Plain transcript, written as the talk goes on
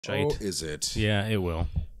Oh, is it? Yeah, it will.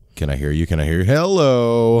 Can I hear you? Can I hear you?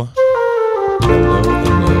 Hello. Hello, hello.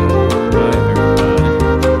 Hi, everybody.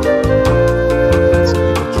 Some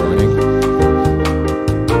people joining.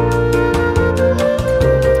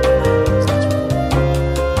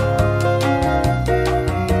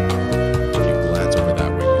 If you glance over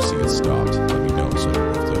that way, you see it stopped. Let me know so I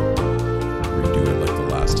don't have to redo it like the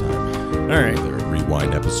last time. All right. Another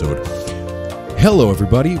rewind episode. Hello,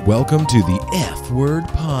 everybody. Welcome to the F Word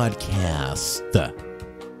Podcast.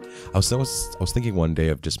 I was thinking one day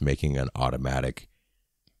of just making an automatic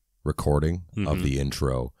recording of the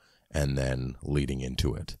intro and then leading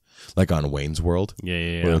into it, like on Wayne's World.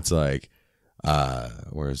 Yeah. Where it's like,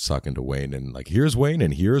 we're talking to Wayne and like, here's Wayne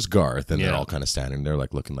and here's Garth, and they're all kind of standing there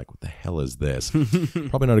like looking like, what the hell is this?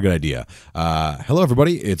 Probably not a good idea. Hello,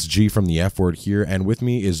 everybody. It's G from the F Word here, and with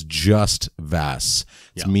me is just Vass.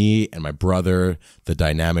 It's me and my brother, the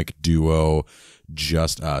dynamic duo.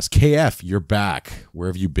 Just us. KF, you're back. Where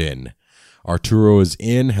have you been? Arturo is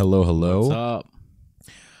in. Hello. What's up?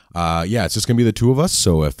 Yeah, it's just gonna be the two of us.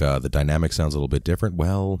 So if the dynamic sounds a little bit different,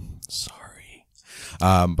 well, sorry.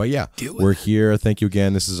 But yeah, we're here. Thank you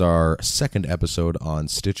again. This is our second episode on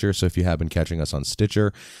Stitcher. So if you have been catching us on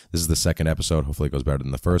Stitcher, this is the second episode. Hopefully it goes better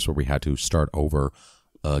than the first, where we had to start over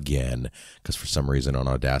again because for some reason on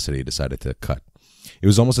Audacity it decided to cut. It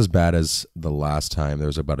was almost as bad as the last time. There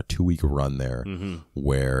was about a 2-week run there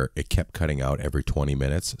where it kept cutting out every 20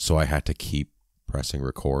 minutes. So I had to keep pressing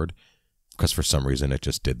record because for some reason it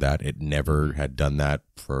just did that. It never had done that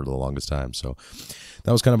for the longest time. So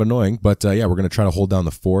that was kind of annoying. But yeah, we're going to try to hold down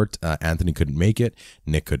the fort. Anthony couldn't make it.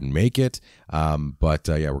 Nick couldn't make it. But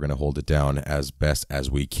yeah, we're going to hold it down as best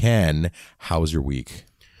as we can. How was your week?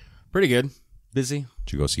 Pretty good. Busy.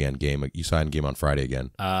 Did you go see Endgame? You saw Endgame on Friday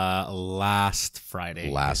again. Last Friday.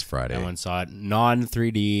 I went and saw it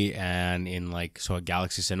non-3D and in like a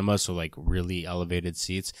Galaxy Cinema, so like really elevated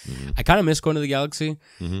seats. I kind of miss going to the Galaxy,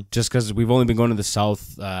 just because we've only been going to the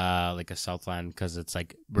South, like a Southland, because it's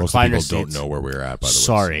like Most recliner people seats. don't know where we're at. By the way,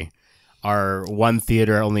 Sorry. Our one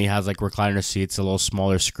theater only has like recliner seats, a little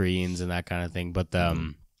smaller screens and that kind of thing. But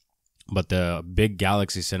the big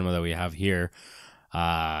Galaxy Cinema that we have here,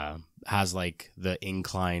 has like the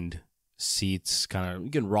inclined seats, kind of, you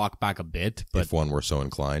can rock back a bit, but if one were so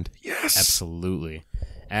inclined. Yes, absolutely.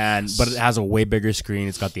 But it has a way bigger screen.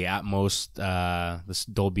 It's got the Atmos, this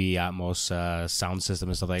Dolby Atmos sound system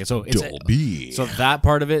and stuff like that. So it's Dolby. So that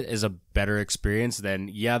part of it is a better experience than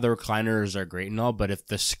the recliners are great and all, but if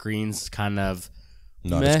the screen's kind of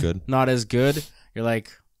not as good, you're like,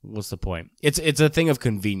 what's the point? It's a thing of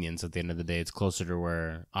convenience at the end of the day. It's closer to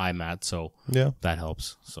where I'm at, so yeah, that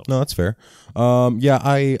helps. So no, that's fair. Yeah,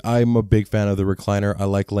 I'm a big fan of the recliner. I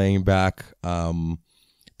like laying back. The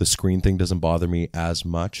screen thing doesn't bother me as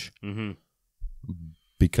much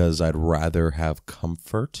because I'd rather have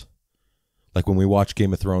comfort. Like when we watch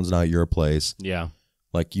Game of Thrones now at your place,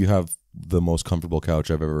 like you have the most comfortable couch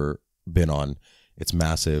I've ever been on. It's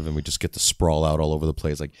massive, and we just get to sprawl out all over the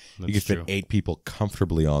place. Like you can fit 8 people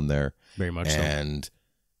comfortably on there. Very much so. And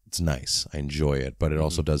it's nice. I enjoy it, but it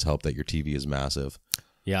also does help that your TV is massive.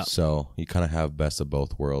 Yeah. So you kind of have best of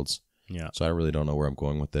both worlds. Yeah. So I really don't know where I'm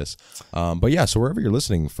going with this. But yeah, so wherever you're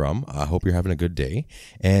listening from, I hope you're having a good day.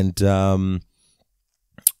 And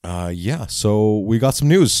yeah, so we got some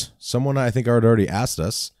news. Someone I think already asked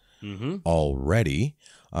us already.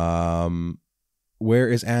 Where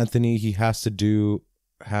is Anthony? He has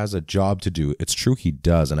a job to do. It's true he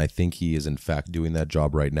does, and I think he is in fact doing that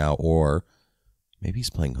job right now, or maybe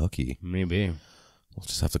he's playing hooky. Maybe. We'll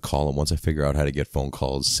just have to call him once I figure out how to get phone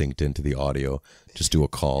calls synced into the audio. Just do a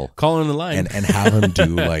call. Call on the line. And have him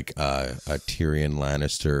do like a Tyrion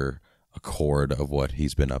Lannister accord of what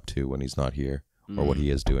he's been up to when he's not here, or what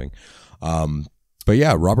he is doing. But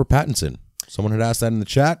yeah, Robert Pattinson. Someone had asked that in the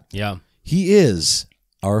chat. Yeah. He is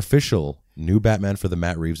our official new Batman for the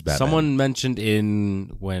Matt Reeves Batman. Someone mentioned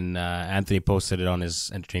when Anthony posted it on his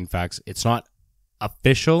Entertain Facts, it's not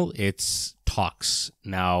official, it's talks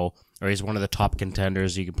now, or he's one of the top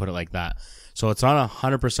contenders, you can put it like that. So it's not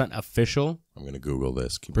 100% official. I'm going to Google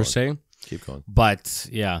this. Keep going. But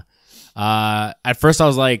yeah. At first I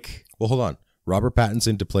was like... Well, hold on. Robert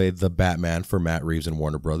Pattinson to play the Batman for Matt Reeves and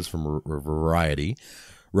Warner Brothers from Variety.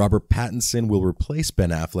 Robert Pattinson will replace Ben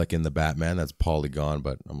Affleck in the Batman. That's Polygon,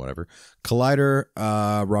 but whatever. Collider,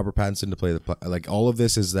 Robert Pattinson to play like all of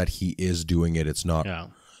this is that he is doing it. It's not. Yeah.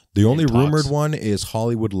 The only rumored one is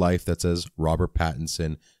Hollywood Life that says Robert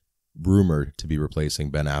Pattinson rumored to be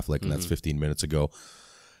replacing Ben Affleck, and that's 15 minutes ago.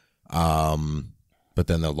 But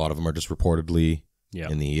then a lot of them are just reportedly,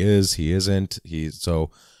 and he isn't.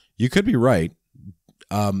 So you could be right.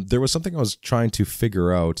 There was something I was trying to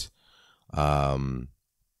figure out. It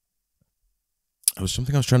was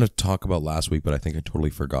something I was trying to talk about last week, but I think I totally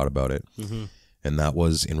forgot about it. Mm-hmm. And that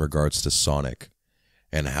was in regards to Sonic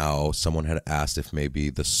and how someone had asked if maybe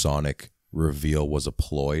the Sonic reveal was a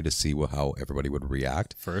ploy to see how everybody would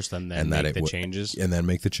react first, and then make the changes. And then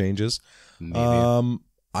make the changes. Maybe.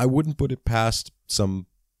 I wouldn't put it past some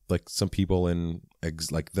people in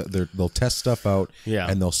they'll test stuff out,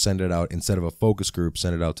 and they'll send it out instead of a focus group,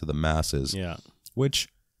 send it out to the masses. Yeah, which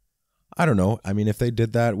I don't know. I mean, if they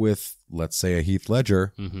did that with, let's say, a Heath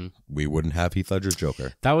Ledger, we wouldn't have Heath Ledger's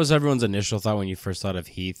Joker. That was everyone's initial thought when you first thought of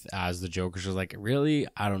Heath as the Joker. She was like, really?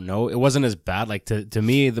 I don't know. It wasn't as bad. Like, to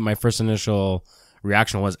me, my first initial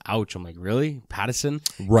reaction was, ouch. I'm like, really? Pattinson?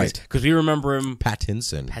 Right. Because we remember him.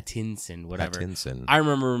 Pattinson, whatever. Pattinson. I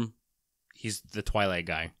remember him. He's the Twilight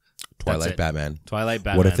guy. Twilight Batman. Twilight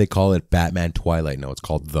Batman. What if they call it Batman Twilight? No, it's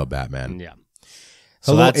called The Batman. Yeah.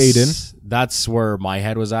 Hello, Aiden. That's where my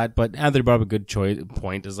head was at. But Anthony brought up a good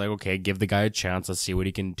point. Is like, okay, give the guy a chance. Let's see what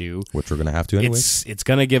he can do. Which we're going to have to anyway. It's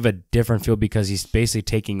going to give a different feel because he's basically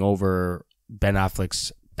taking over Ben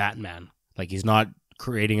Affleck's Batman. Like, he's not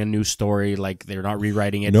creating a new story. Like, they're not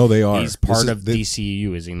rewriting it. No, they are. He's part of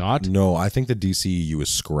DCEU, is he not? No, I think the DCEU is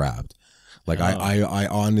scrapped. Like, I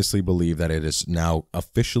honestly believe that it is now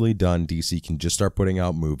officially done. DC can just start putting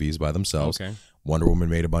out movies by themselves. Okay. Wonder Woman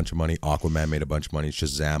made a bunch of money. Aquaman made a bunch of money.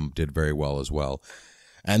 Shazam did very well as well.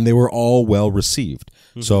 And they were all well received.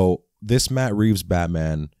 Mm-hmm. So this Matt Reeves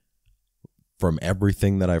Batman, from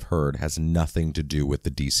everything that I've heard, has nothing to do with the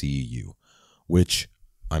DCEU, which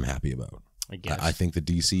I'm happy about. I guess. I think the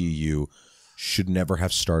DCEU should never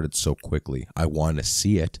have started so quickly. I want to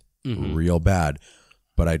see it real bad,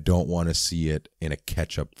 but I don't want to see it in a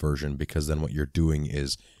catch-up version, because then what you're doing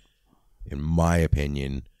is, in my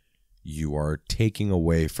opinion, you are taking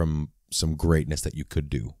away from some greatness that you could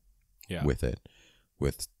do with it,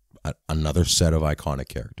 with another set of iconic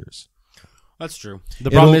characters. That's true. The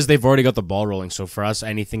problem is they've already got the ball rolling, so for us,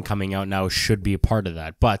 anything coming out now should be a part of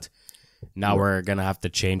that. But now we're going to have to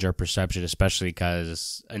change our perception, especially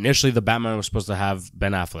because initially the Batman was supposed to have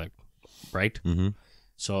Ben Affleck, right? Mm-hmm.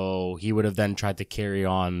 So he would have then tried to carry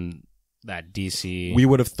on that DC. We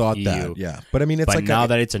would have thought that, yeah. But I mean, it's now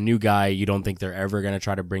that it's a new guy, you don't think they're ever going to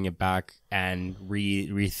try to bring it back and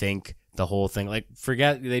rethink the whole thing. Like,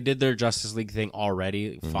 forget, they did their Justice League thing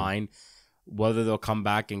already, fine. Whether they'll come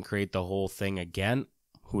back and create the whole thing again,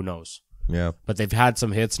 who knows? Yeah. But they've had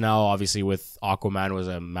some hits now. Obviously, with Aquaman was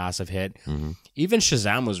a massive hit. Mm-hmm. Even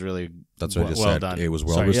Shazam was really That's what I just said. Done. It was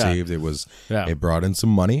well received. Yeah. It brought in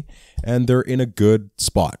some money, and they're in a good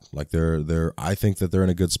spot. Like I think that they're in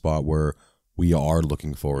a good spot where we are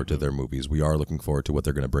looking forward to their movies. We are looking forward to what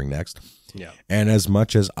they're going to bring next. Yeah. And as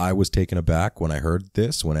much as I was taken aback when I heard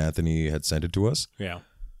this, when Anthony had sent it to us, and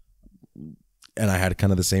I had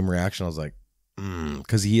kind of the same reaction. I was like,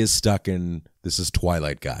 because he is stuck in this is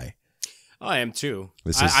Twilight guy. I am too.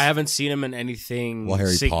 I haven't seen him in anything. Well,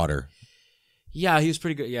 Harry Potter. Yeah, he was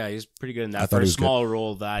pretty good. Yeah, he was pretty good in that. For a small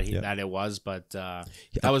role that it was, but that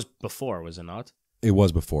was before, was it not? It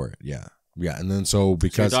was before it, yeah. Yeah, and then so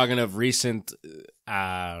because you're talking of recent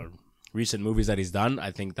movies that he's done, I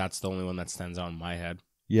think that's the only one that stands out in my head.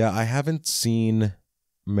 Yeah, I haven't seen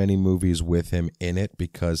many movies with him in it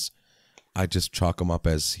because I just chalk him up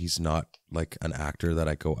as he's not like an actor that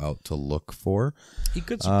I go out to look for. He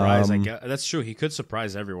could surprise, I guess. That's true. He could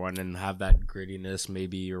surprise everyone and have that grittiness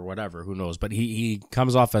maybe or whatever. Who knows? But he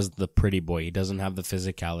comes off as the pretty boy. He doesn't have the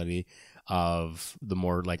physicality of the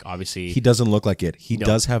more, like, obviously. He doesn't look like it. He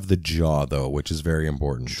does have the jaw, though, which is very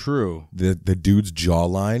important. True. The dude's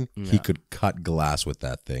jawline, he could cut glass with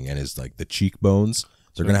that thing. And his, like, the cheekbones.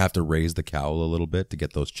 They're going to have to raise the cowl a little bit to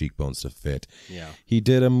get those cheekbones to fit. Yeah. He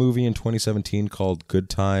did a movie in 2017 called Good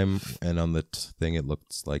Time, and on the thing it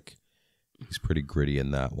looks like he's pretty gritty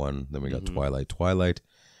in that one. Then we got Twilight.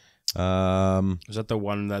 Is that the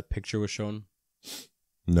one that picture was shown?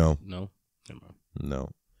 No. No? No.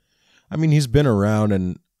 I mean, he's been around,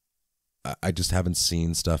 and I just haven't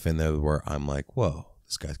seen stuff in there where I'm like, whoa,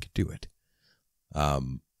 this guy could do it.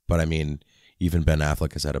 But I mean, even Ben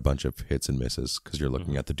Affleck has had a bunch of hits and misses because you're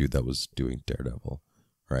looking at the dude that was doing Daredevil,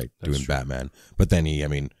 right? That's doing true. Batman. But then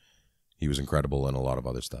he was incredible in a lot of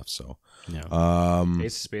other stuff. So, Ace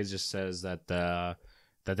of Spades just says that the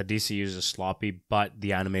DCU is sloppy, but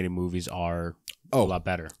the animated movies are a lot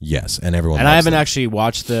better. Yes, and everyone. And I haven't actually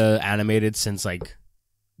watched the animated since like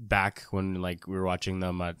back when like we were watching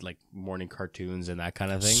them at like morning cartoons and that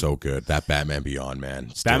kind of thing. So good. That Batman Beyond,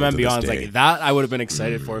 man. Batman Beyond's like that. I would have been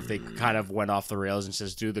excited for if they kind of went off the rails and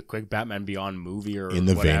just do the quick Batman Beyond movie or in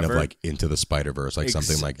the whatever. vein of like Into the Spider-Verse, like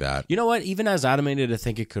something like that. You know what? Even as animated, I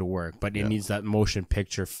think it could work, but it needs that motion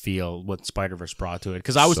picture feel what Spider-Verse brought to it.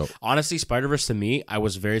 Because I was honestly, Spider-Verse to me, I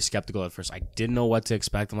was very skeptical at first. I didn't know what to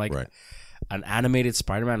expect. I'm like, an animated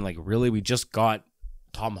Spider-Man, like really, we just got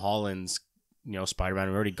Tom Holland's, Spider-Man.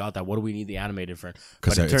 We already got that. What do we need the animated for?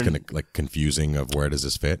 Because it's gonna like confusing of where does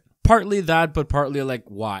this fit? Partly that, but partly like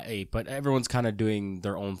why? But everyone's kind of doing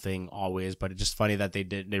their own thing always. But it's just funny that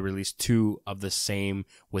they released two of the same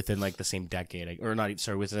within like the same decade, or not?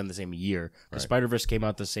 Sorry, within the same year. Right. Spider-Verse came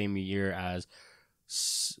out the same year as,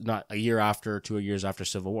 not a year after, 2 years after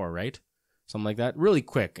Civil War, right? Something like that. Really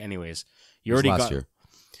quick. Anyways, you already got. Year.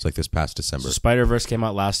 It's like this past December. So Spider-Verse came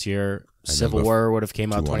out last year. Civil War would have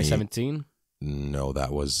came out 2017. No,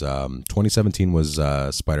 that was 2017 was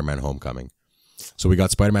Spider-Man Homecoming. So we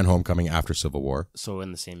got Spider-Man Homecoming after Civil War. So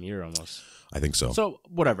in the same year almost. I think so. So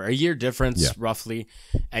whatever, a year difference roughly,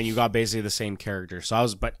 and you got basically the same character. So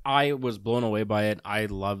I was blown away by it. I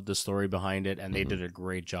loved the story behind it, and they did a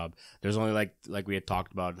great job. There's only like we had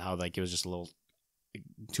talked about how like it was just a little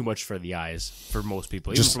too much for the eyes for most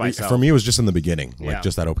people, even for myself. For me, it was just in the beginning, like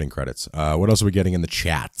just that opening credits. What else are we getting in the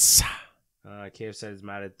chats? KF said he's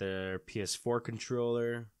mad at their PS4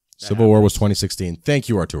 controller. Civil War was 2016. Thank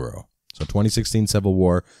you, Arturo. So 2016 Civil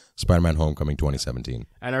War, Spider-Man Homecoming 2017.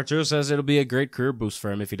 And Arturo says it'll be a great career boost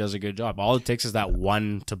for him if he does a good job. All it takes is that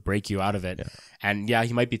one to break you out of it. Yeah. And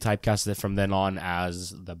he might be typecasted from then on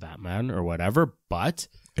as the Batman or whatever, but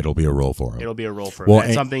it'll be a role for him. It'll be a role for him. Well,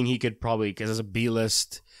 and something he could probably, because as a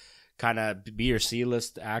B-list, kind of B or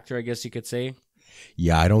C-list actor, I guess you could say.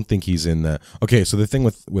 Yeah, I don't think he's in the... Okay, so the thing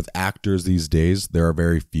with actors these days, there are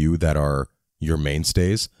very few that are your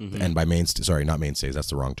mainstays. Mm-hmm. And by mainstays, sorry, not mainstays, that's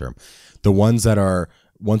the wrong term. The ones that are,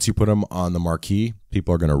 once you put them on the marquee,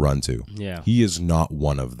 people are going to run to. Yeah. He is not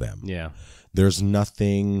one of them. Yeah. There's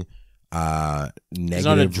nothing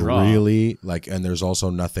negative really, like, and there's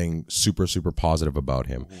also nothing super, super positive about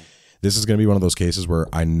him. Mm-hmm. This is going to be one of those cases where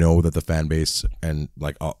I know that the fan base and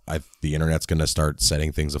like the internet's going to start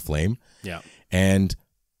setting things aflame. Yeah. And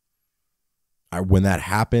when that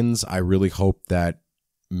happens, I really hope that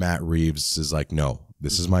Matt Reeves is like, no,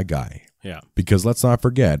 this is my guy. Yeah. Because let's not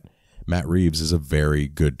forget, Matt Reeves is a very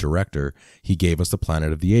good director. He gave us the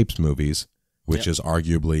Planet of the Apes movies, which is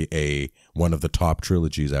arguably one of the top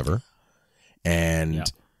trilogies ever. And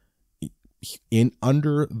in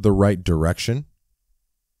under the right direction,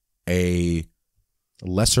 a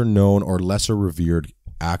lesser known or lesser revered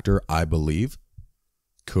actor, I believe,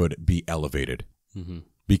 could be elevated. Mm-hmm.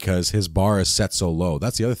 Because his bar is set so low.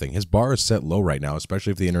 That's the other thing. His bar is set low right now,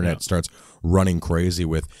 especially if the internet starts running crazy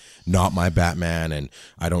with not my Batman and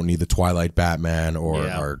I don't need the Twilight Batman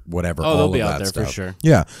or whatever. Oh, they'll be out there stuff. for sure.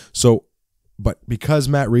 Yeah. So, but because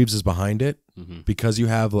Matt Reeves is behind it, because you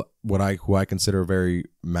have who I consider a very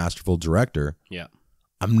masterful director,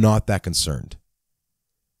 I'm not that concerned.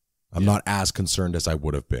 I'm not as concerned as I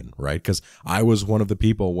would have been, right? Because I was one of the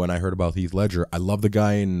people when I heard about Heath Ledger. I love the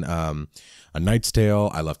guy in A Knight's Tale.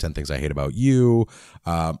 I love 10 Things I Hate About You.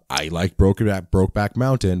 I like Brokeback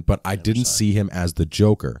Mountain, but I didn't see him as the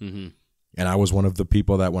Joker. Mm-hmm. And I was one of the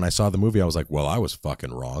people that when I saw the movie, I was like, well, I was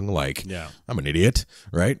fucking wrong. Like, I'm an idiot,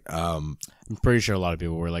 right? I'm pretty sure a lot of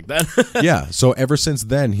people were like that. Yeah. So ever since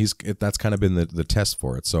then, that's kind of been the test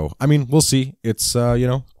for it. So, I mean, we'll see. It's,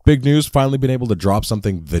 big news. Finally been able to drop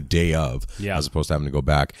something the day of, as opposed to having to go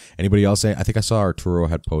back. Anybody else say? I think I saw Arturo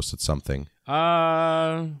had posted something.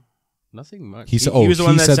 Nothing much. He was the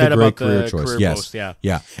one that said about the career choice. Yes.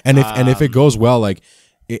 Yeah. And if it goes well, like,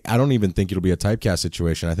 I don't even think it'll be a typecast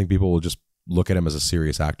situation. I think people will just look at him as a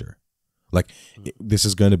serious actor. Like, this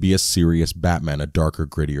is going to be a serious Batman, a darker,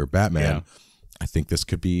 grittier Batman. Yeah. I think this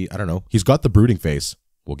could be, I don't know. He's got the brooding face.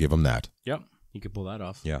 We'll give him that. Yep. You could pull that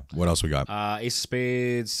off. Yeah. What else we got? Ace of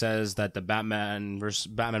Spades says that the Batman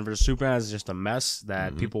versus Superman is just a mess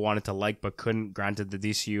that people wanted to like but couldn't. Granted, the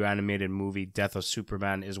DCU animated movie Death of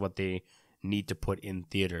Superman is what they need to put in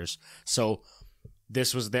theaters. So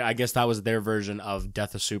this was I guess that was their version of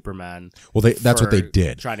Death of Superman. Well, that's what they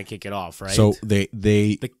did. Trying to kick it off, right? So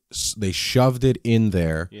they shoved it in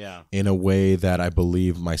there in a way that I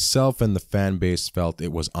believe myself and the fan base felt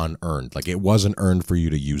it was unearned. Like, it wasn't earned for you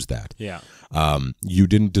to use that. Yeah. You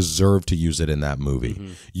didn't deserve to use it in that movie.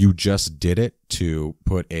 Mm-hmm. You just did it to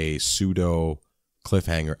put a pseudo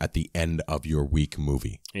cliffhanger at the end of your weak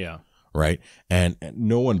movie. Yeah. Right? And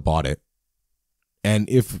no one bought it. And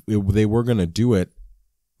if they were going to do it,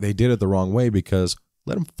 they did it the wrong way because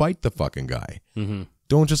let him fight the fucking guy. Mm-hmm.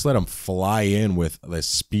 don't just let him fly in with a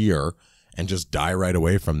spear and just die right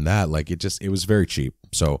away from that. Like it was very cheap.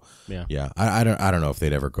 So yeah, I don't know if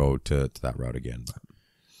they'd ever go to that route again. But.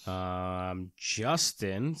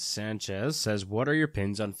 Justin Sanchez says, "What are your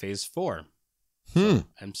pins on Phase 4?" So,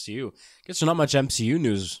 MCU. Guess there's not much MCU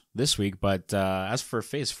news this week, but as for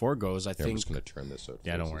Phase 4 goes, I think I'm just gonna turn this up.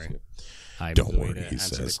 Yeah, don't worry. Don't worry. He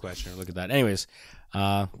answer says. the question. Look at that. Anyways,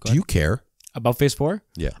 do you care about Phase 4?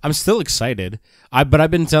 Yeah, I'm still excited. But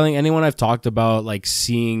I've been telling anyone I've talked about, like,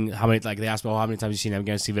 seeing how many, like, they asked me, how many times you've seen it. I'm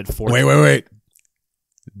going to see it 4 times. Wait.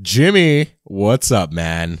 Jimmy, what's up,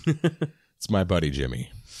 man? It's my buddy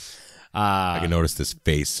Jimmy. I can notice this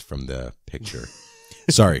face from the picture.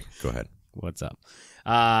 Sorry, go ahead. What's up?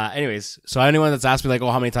 Anyways, so anyone that's asked me, like,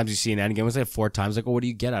 how many times you seen Endgame? I say 4 times. Like, what do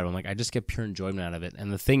you get out of it? I'm like, I just get pure enjoyment out of it.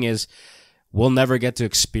 And the thing is, we'll never get to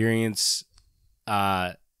experience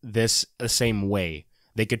this the same way.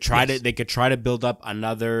 They could try to build up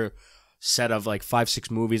another set of like 5-6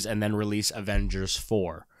 movies and then release Avengers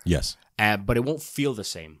 4. Yes. But it won't feel the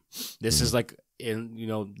same. This is like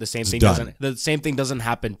the same thing done. doesn't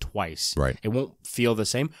happen twice. Right. It won't feel the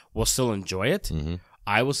same. We'll still enjoy it. Mm-hmm.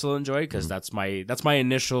 I will still enjoy it because that's my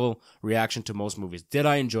initial reaction to most movies. Did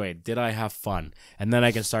I enjoy it? Did I have fun? And then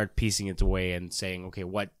I can start piecing it away and saying, okay,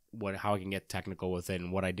 how I can get technical with it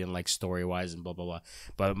and what I didn't like story wise and blah blah blah.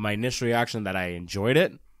 But my initial reaction that I enjoyed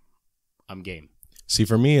it, I'm game. See,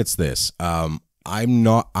 for me, it's this. I'm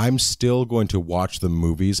still going to watch the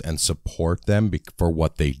movies and support them for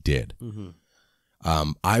what they did. Mm-hmm.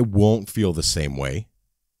 I won't feel the same way,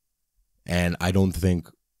 and I don't think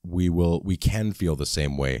we can feel the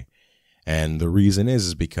same way. And the reason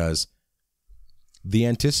is because the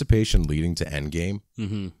anticipation leading to Endgame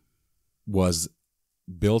was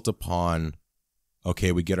built upon,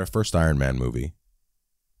 okay, we get our first Iron Man movie.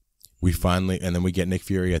 And then we get Nick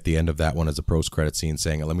Fury at the end of that one as a post-credit scene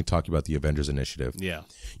saying, let me talk about the Avengers Initiative. Yeah.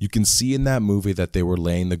 You can see in that movie that they were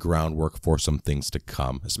laying the groundwork for some things to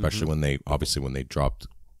come, especially when they dropped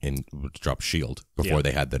S.H.I.E.L.D. before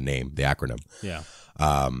they had the name, the acronym. Yeah.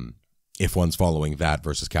 If one's following that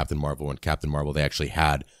versus Captain Marvel, when Captain Marvel, they actually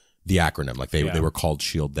had the acronym, like they were called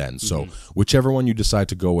S.H.I.E.L.D. then. So whichever one you decide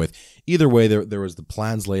to go with, either way, there was the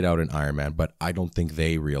plans laid out in Iron Man, but I don't think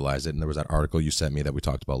they realized it. And there was that article you sent me that we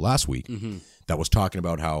talked about last week that was talking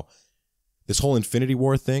about how this whole Infinity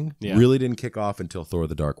War thing really didn't kick off until Thor: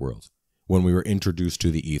 The Dark World, when we were introduced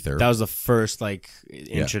to the ether. That was the first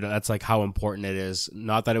that's like how important it is.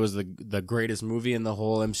 Not that it was the greatest movie in the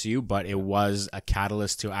whole MCU, but it was a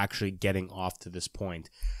catalyst to actually getting off to this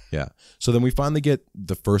point. Yeah. So then we finally get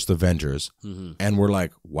the first Avengers, and we're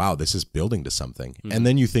like, wow, this is building to something. And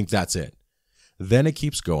then you think that's it. Then it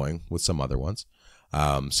keeps going with some other ones.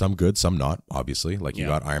 Some good, some not, obviously. Like you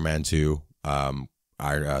got Iron Man 2, Thor: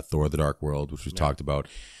 The Dark World, which we talked about,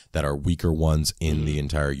 that are weaker ones in the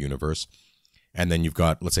entire universe. And then you've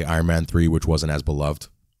got, let's say, Iron Man 3, which wasn't as beloved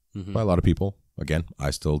by a lot of people. Again,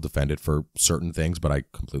 I still defend it for certain things, but I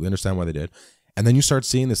completely understand why they did. And then you start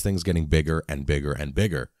seeing this thing's getting bigger and bigger and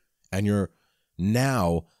bigger. And you're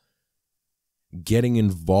now getting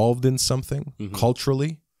involved in something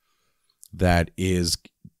culturally that is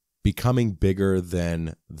becoming bigger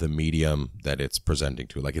than the medium that it's presenting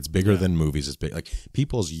to. Like, it's bigger than movies. It's big. Like,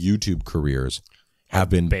 people's YouTube careers have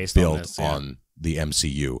been built on the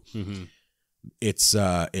MCU.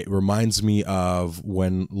 It reminds me of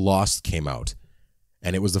when Lost came out,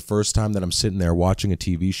 and it was the first time that I'm sitting there watching a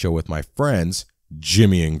TV show with my friends,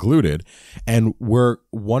 Jimmy included, and we're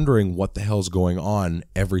wondering what the hell's going on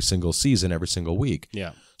every single season, every single week.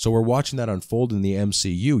 Yeah. So we're watching that unfold in the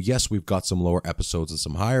MCU. Yes, we've got some lower episodes and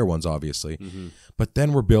some higher ones, obviously, but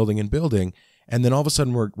then we're building and building, and then all of a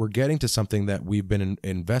sudden we're getting to something that we've been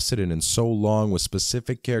invested in so long, with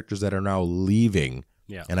specific characters that are now leaving.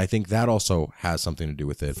 Yeah. And I think that also has something to do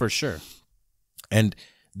with it. For sure. And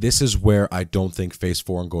this is where I don't think Phase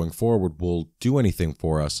 4 and going forward will do anything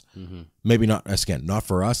for us. Maybe not, again, not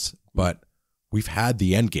for us, but we've had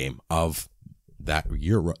the end game of that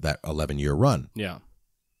 11-year run. Yeah.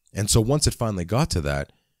 And so once it finally got to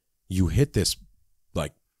that, you hit this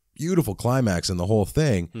like beautiful climax in the whole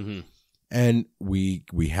thing. And we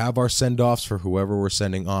have our send-offs for whoever we're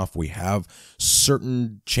sending off. We have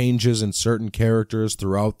certain changes in certain characters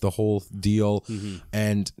throughout the whole deal.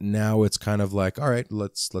 And now it's kind of like, all right,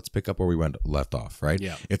 let's pick up where we left off, right?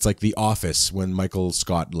 Yeah. It's like The Office when Michael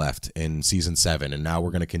Scott left in season 7, and now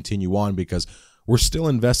we're going to continue on because we're still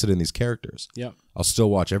invested in these characters. Yeah. I'll still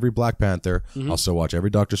watch every Black Panther. I'll still watch every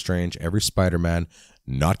Doctor Strange, every Spider-Man,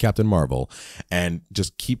 not Captain Marvel, and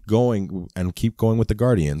just keep going with the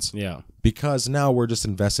Guardians. Yeah. Because now we're just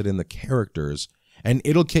invested in the characters, And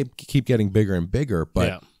it'll keep getting bigger and bigger,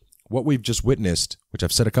 but what we've just witnessed, which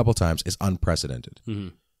I've said a couple times, is unprecedented,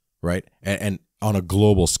 right? And on a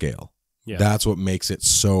global scale. Yeah. That's what makes it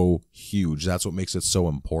so huge. That's what makes it so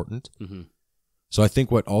important. So I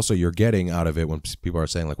think what also you're getting out of it when people are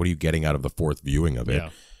saying, like, what are you getting out of the fourth viewing of it?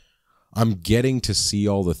 I'm getting to see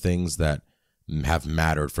all the things that have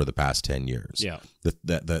mattered for the past 10 years. Yeah.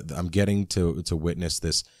 I'm getting to witness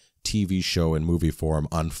this TV show and movie form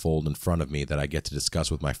unfold in front of me that I get to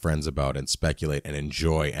discuss with my friends about and speculate and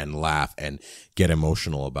enjoy and laugh and get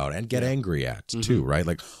emotional about and get angry at too, right?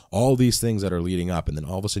 Like all these things that are leading up, and then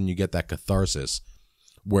all of a sudden you get that catharsis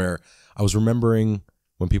where I was remembering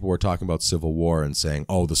when people were talking about Civil War and saying,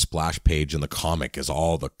 oh, the splash page in the comic is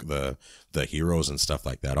all the heroes and stuff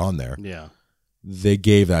like that on there. Yeah. They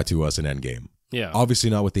gave that to us in Endgame. Yeah.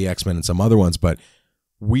 Obviously not with the X-Men and some other ones, but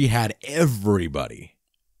we had everybody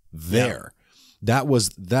there. That was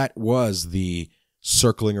the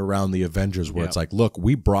circling around the Avengers where it's like, look,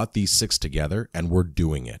 we brought these 6 together and we're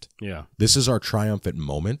doing it. Yeah. This is our triumphant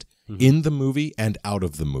moment in the movie and out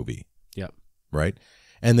of the movie. Yeah. Right?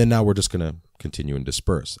 And then now we're just going to continue and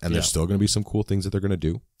disperse. And there's still going to be some cool things that they're going to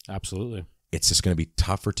do. Absolutely. It's just going to be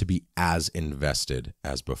tougher to be as invested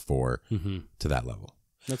as before to that level.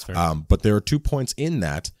 That's fair. But there are 2 points in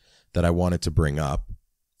that I wanted to bring up,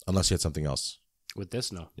 unless you had something else. With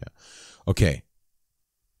this, no. Yeah. Okay.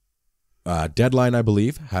 Deadline, I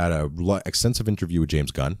believe, had a extensive interview with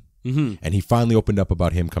James Gunn, and he finally opened up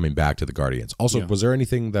about him coming back to the Guardians. Also, was there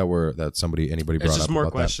anything that anybody brought up? It's just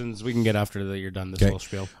more questions that? We can get after that you're done this whole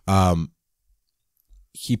spiel.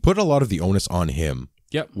 He put a lot of the onus on him.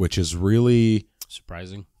 Yep. Which is really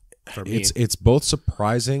surprising for me. It's both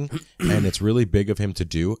surprising and it's really big of him to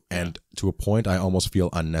do, and to a point I almost feel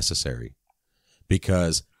unnecessary,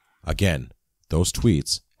 because again, those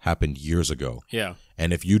tweets happened years ago. Yeah.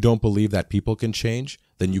 And if you don't believe that people can change,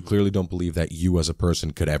 then you clearly don't believe that you as a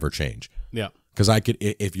person could ever change. Yeah. Because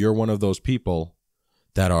if you're one of those people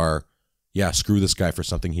that are, screw this guy for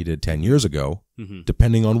something he did 10 years ago,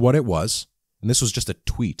 depending on what it was, and this was just a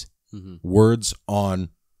tweet, words on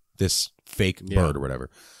this fake bird or whatever,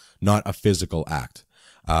 not a physical act.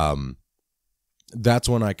 That's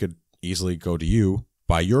when I could easily go to you,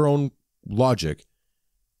 by your own logic,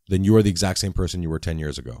 then you are the exact same person you were 10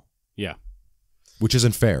 years ago. Yeah. Which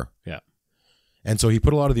isn't fair. Yeah. And so he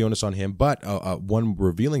put a lot of the onus on him. But one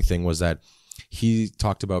revealing thing was that he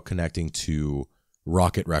talked about connecting to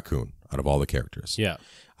Rocket Raccoon out of all the characters. Yeah.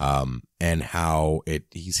 And how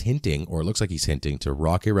he's hinting, or it looks like he's hinting, to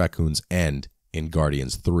Rocket Raccoon's end in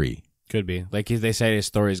Guardians 3. Could be. Like they say his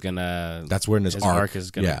story is going to... That's when his arc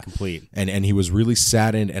is going to complete. And he was really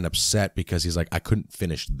saddened and upset because he's like, I couldn't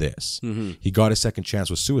finish this. He got a second chance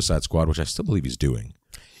with Suicide Squad, which I still believe he's doing.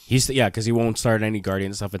 Because he won't start any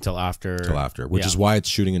Guardian stuff until after. Which is why it's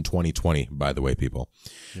shooting in 2020, by the way, people.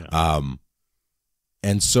 Yeah.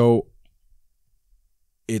 And so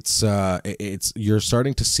it's you're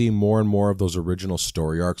starting to see more and more of those original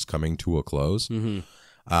story arcs coming to a close.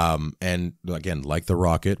 And again, like the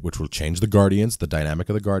Rocket, which will change the Guardians, the dynamic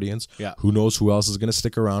of the Guardians. Yeah. Who knows who else is going to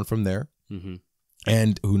stick around from there?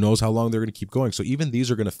 And who knows how long they're going to keep going. So even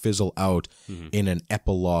these are going to fizzle out in an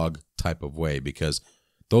epilogue type of way, because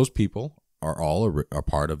those people are all a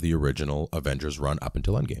part of the original Avengers run up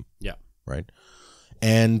until Endgame. Yeah. Right?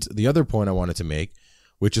 And the other point I wanted to make,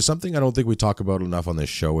 which is something I don't think we talk about enough on this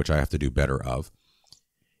show, which I have to do better of,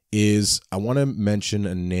 is I want to mention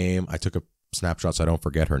a name. I took a snapshot so I don't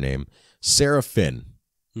forget her name. Sarah Finn.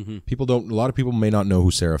 A lot of people may not know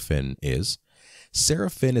who Sarah Finn is. Sarah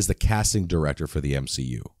Finn is the casting director for the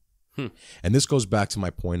MCU. And this goes back to my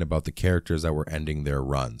point about the characters that were ending their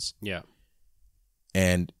runs. Yeah.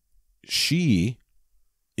 And she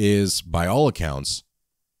is, by all accounts,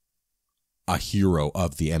 a hero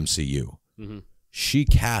of the MCU. She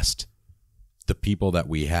cast the people that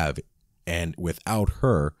we have, and without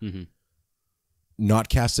her not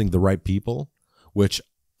casting the right people, which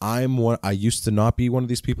I used to not be one of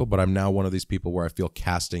these people, but I'm now one of these people where I feel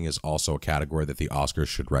casting is also a category that the Oscars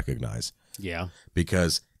should recognize. Yeah.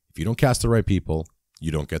 Because if you don't cast the right people,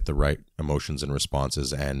 you don't get the right emotions and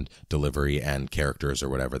responses and delivery and characters or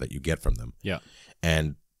whatever that you get from them. Yeah.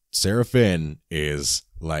 And Sarah Finn is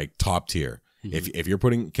like top tier. If you're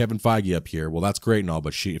putting Kevin Feige up here, well, that's great and all,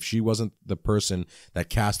 but if she wasn't the person that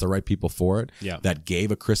cast the right people for it, that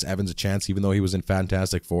gave a Chris Evans a chance, even though he was in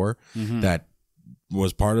Fantastic Four, that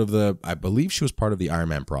was part of I believe she was part of the Iron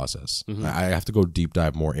Man process. I have to go deep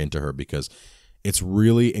dive more into her because it's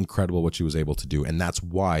really incredible what she was able to do. And that's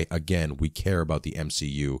why, again, we care about the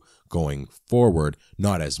MCU going forward,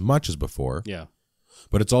 not as much as before. Yeah.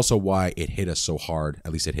 But it's also why it hit us so hard,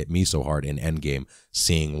 at least it hit me so hard in Endgame,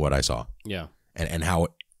 seeing what I saw. Yeah. And how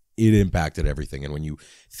it impacted everything. And when you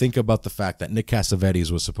think about the fact that Nick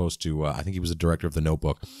Cassavetes was supposed to, I think he was the director of The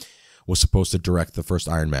Notebook, was supposed to direct the first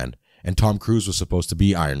Iron Man, and Tom Cruise was supposed to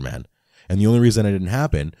be Iron Man. And the only reason it didn't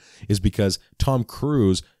happen is because Tom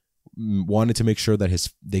Cruise wanted to make sure that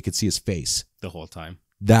they could see his face the whole time.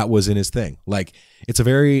 That was in his thing. Like, it's a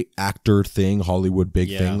very actor thing, Hollywood big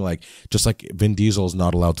thing. Like, just like Vin Diesel's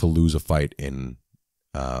not allowed to lose a fight in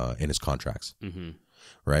his contracts,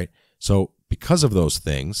 right? So because of those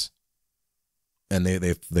things, and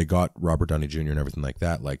they got Robert Downey Jr. and everything like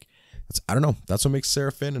that. Like, I don't know. That's what makes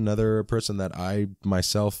Sarah Finn another person that I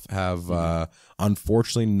myself have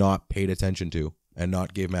unfortunately not paid attention to and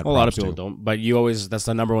not gave mad props to. A lot of people don't, but you always, that's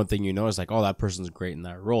the number one thing you know is like, oh, that person's great in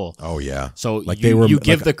that role. Oh yeah. So like you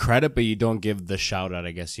give the credit, but you don't give the shout out,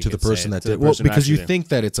 I guess you to could the person say, that did. Well, because you think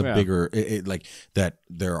that it's a bigger, like that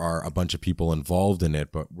there are a bunch of people involved in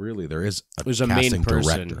it, but really there's a main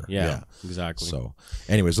person. Director. Yeah, exactly. So,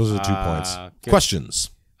 anyways, those are the 2 points. Questions.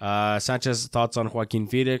 Sanchez, thoughts on Joaquin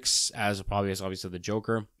Phoenix as obviously the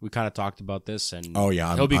Joker. We kind of talked about this, and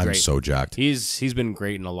he'll be great. I'm so jacked. He's been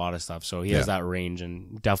great in a lot of stuff, so he has that range,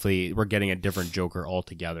 and definitely we're getting a different Joker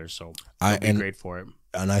altogether. So he'll be great for it.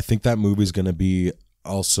 And I think that movie's gonna be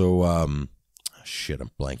also shit. I'm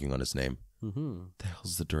blanking on his name. The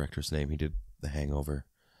hell's the director's name? He did The Hangover.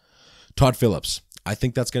 Todd Phillips. I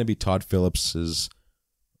think that's gonna be Todd Phillips's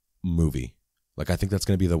movie. Like, I think that's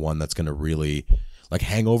gonna be the one that's gonna really. Like,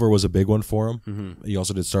 Hangover was a big one for him. He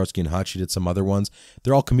also did Starsky and Hutch. He did some other ones.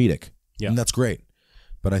 They're all comedic, and that's great.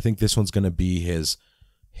 But I think this one's going to be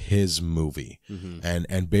his movie,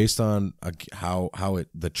 and based on how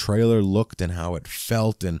the trailer looked and how it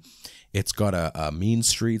felt, and it's got a Mean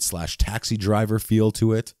Street / Taxi Driver feel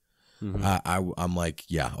to it. I'm like,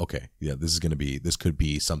 this could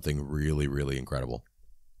be something really, really incredible.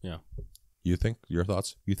 Yeah. You think? Your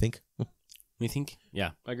thoughts? You think? Me think?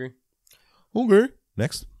 Yeah, I agree. Okay.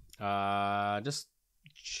 Next. Just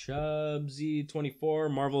Chubsy24,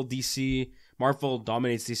 Marvel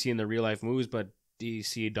dominates DC in the real life movies, but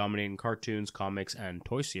DC dominating cartoons, comics, and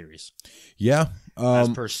toy series. Yeah. As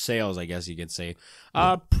per sales, I guess you could say.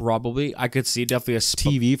 Probably. I could see definitely a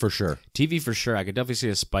TV for sure. TV for sure. I could definitely see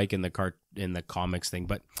a spike in the comics thing,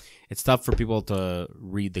 but it's tough for people to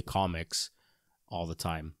read the comics all the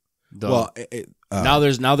time. Though, now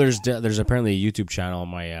there's apparently a YouTube channel.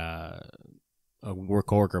 A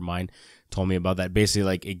coworker of mine told me about that. Basically,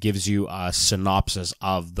 like, it gives you a synopsis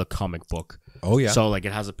of the comic book. Oh yeah. So like,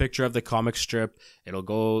 it has a picture of the comic strip. It'll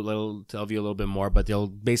tell you a little bit more, but they'll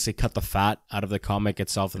basically cut the fat out of the comic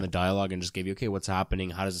itself in the dialogue and just give you, okay, what's happening?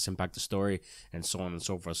 How does this impact the story? And so on and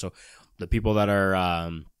so forth. So the people that are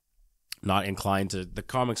not inclined to, the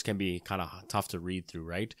comics can be kind of tough to read through,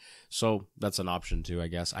 right? So that's an option too, I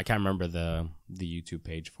guess. I can't remember the YouTube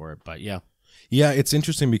page for it, but yeah. Yeah, it's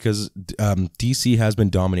interesting because DC has been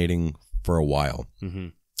dominating for a while.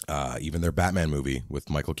 Even their Batman movie with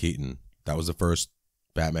Michael Keaton, that was the first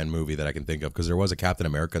Batman movie that I can think of, because there was a Captain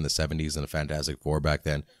America in the 70s and a Fantastic Four back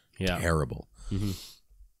then. Yeah. Terrible.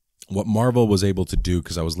 What Marvel was able to do,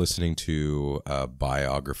 because I was listening to a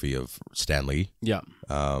biography of Stan Lee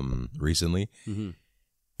recently,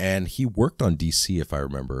 and he worked on DC, if I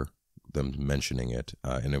remember them mentioning it,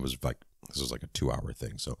 and it was like, this was like a 2-hour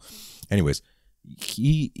thing. So anyways,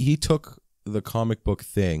 he took the comic book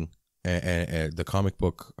thing and the comic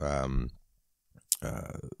book, the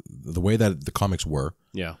way that the comics were,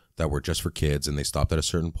 that were just for kids, and they stopped at a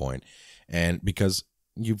certain point. And because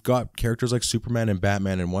you've got characters like Superman and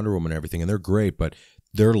Batman and Wonder Woman and everything, and they're great, but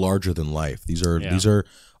they're larger than life. These are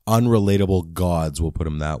unrelatable gods, we'll put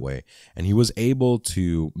them that way. And he was able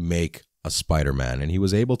to make a Spider-Man, and he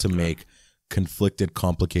was able to make conflicted,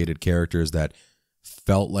 complicated characters that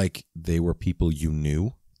felt like they were people you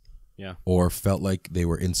knew, or felt like they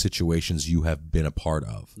were in situations you have been a part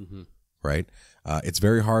of, right? It's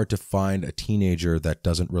very hard to find a teenager that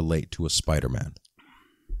doesn't relate to a Spider-Man,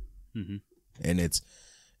 and it's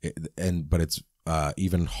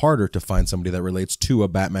even harder to find somebody that relates to a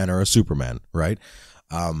Batman or a Superman, right?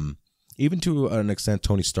 Even to an extent,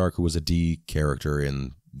 Tony Stark, who was a D character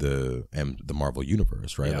in the Marvel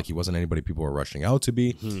universe, right? Like, he wasn't anybody people were rushing out to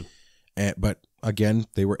be. But again,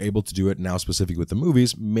 they were able to do it now, specifically with the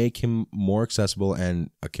movies, make him more accessible and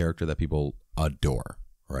a character that people adore,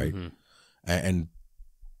 right? And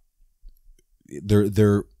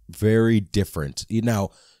they're very different. Now,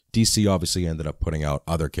 DC obviously ended up putting out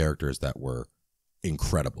other characters that were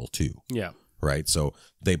incredible too. Right? So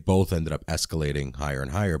they both ended up escalating higher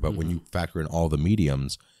and higher. But when you factor in all the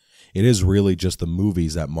mediums, it is really just the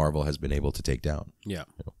movies that Marvel has been able to take down. Yeah,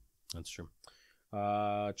 that's true.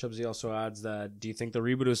 Chubsy also adds that, do you think the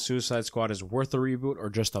reboot of Suicide Squad is worth a reboot or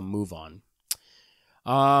just a move on?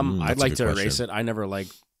 I'd like to erase it. I never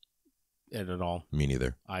liked it at all. Me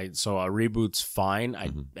neither. So a reboot's fine,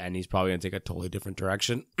 and he's probably going to take a totally different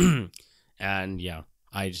direction. And yeah,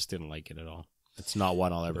 I just didn't like it at all. It's not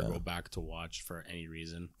one I'll ever go back to watch for any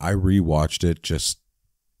reason. I rewatched it just,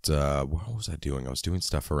 what was I doing? I was doing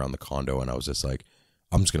stuff around the condo, and I was just like,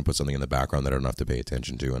 I'm just going to put something in the background that I don't have to pay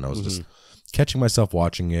attention to. And I was just catching myself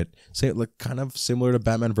watching it. Say it looked kind of similar to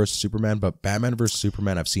Batman vs. Superman, but Batman vs.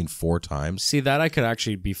 Superman I've seen 4 times. See, that I could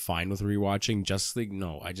actually be fine with rewatching. Justice League,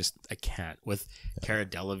 no, I can't. With Cara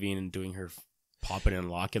Delevingne and doing her popping and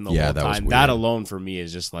locking the whole time. That alone for me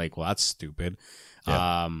is just like, well, that's stupid.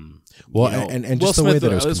 Yeah. And just the way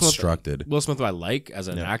that it was constructed. Will Smith I like as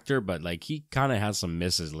an actor, but like he kind of has some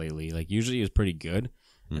misses lately. Like usually he was pretty good,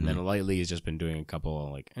 and then lately he's just been doing a couple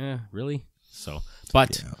of like, really? So,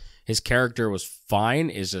 but his character was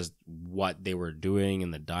fine. It's just what they were doing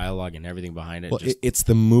and the dialogue and everything behind it. Well, it's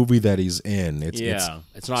the movie that he's in. It's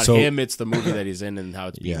not him. It's the movie that he's in and how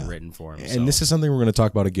it's being written for him. And this is something we're going to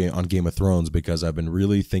talk about on Game of Thrones, because I've been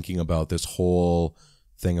really thinking about this whole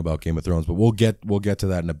thing about Game of Thrones, but we'll get to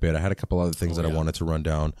that in a bit. I had a couple other things that I wanted to run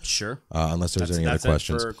down. Sure. Unless there's any other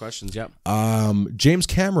questions. For questions, yeah. James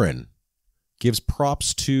Cameron gives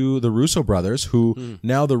props to the Russo brothers, who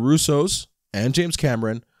now the Russos and James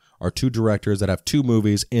Cameron are 2 directors that have 2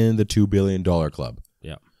 movies in the $2 billion club.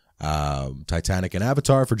 Yeah. Titanic and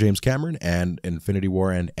Avatar for James Cameron, and Infinity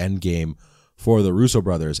War and Endgame for the Russo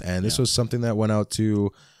brothers. And this was something that went out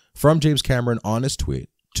from James Cameron on his Twitter,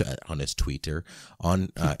 on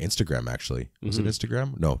Instagram, actually. Was it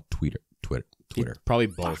Instagram? No, Twitter. Probably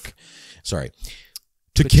both. Fuck. Sorry.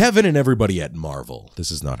 To Kevin and everybody at Marvel,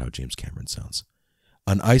 this is not how James Cameron sounds.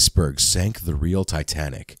 An iceberg sank the real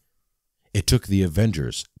Titanic. It took the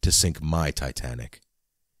Avengers to sink my Titanic.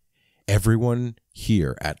 Everyone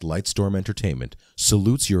here at Lightstorm Entertainment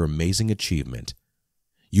salutes your amazing achievement.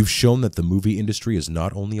 You've shown that the movie industry is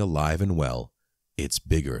not only alive and well, it's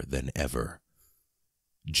bigger than ever.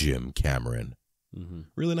 Jim Cameron.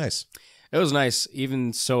 Really nice. It was nice,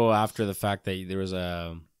 even so. After the fact that there was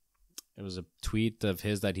a tweet of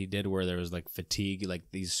his that he did where there was like fatigue, like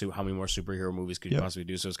how many more superhero movies could you possibly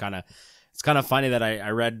do? So it's kind of funny that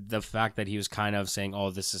I read the fact that he was kind of saying,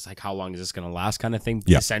 oh, this is like, how long is this going to last, kind of thing,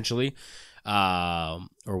 essentially, or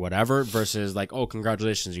whatever, versus like, oh,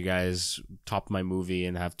 congratulations, you guys topped my movie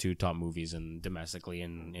and have 2 top movies, and domestically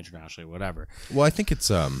and internationally, whatever. Well, I think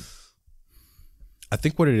it's I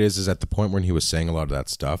think what it is at the point when he was saying a lot of that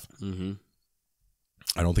stuff,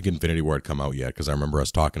 I don't think Infinity War had come out yet, because I remember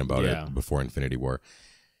us talking about it before Infinity War.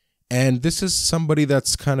 And this is somebody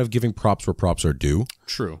that's kind of giving props where props are due.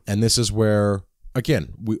 True. And this is where,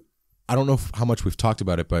 again, I don't know how much we've talked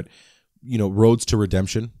about it, but, roads to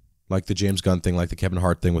redemption, like the James Gunn thing, like the Kevin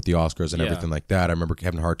Hart thing with the Oscars and everything like that. I remember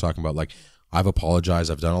Kevin Hart talking about, like, I've apologized.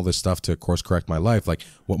 I've done all this stuff to course correct my life. Like,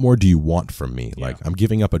 what more do you want from me? Yeah. Like, I'm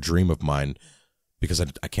giving up a dream of mine because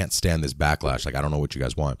I can't stand this backlash. Like, I don't know what you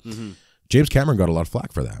guys want. James Cameron got a lot of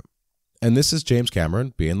flack for that. And this is James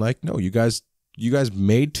Cameron being like, no, you guys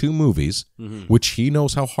made 2 movies, which he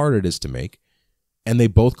knows how hard it is to make, and they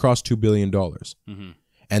both crossed $2 billion.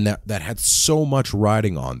 And that had so much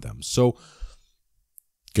riding on them. So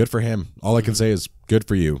good for him. All I can say is good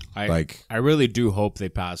for you. I really do hope they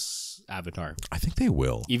pass Avatar. I think they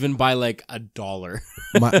will. Even by like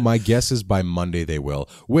 $1. my guess is by Monday they will,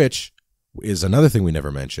 which is another thing we never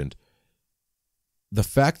mentioned. The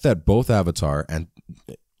fact that both Avatar and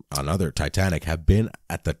another Titanic have been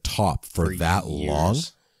at the top for that years. Long.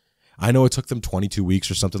 I know it took them 22 weeks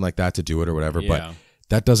or something like that to do it or whatever, but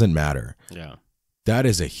that doesn't matter. Yeah. That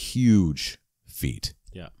is a huge feat.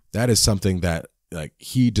 Yeah. That is something that, like,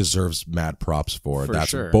 he deserves mad props for.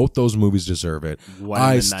 That's sure. Both those movies deserve it.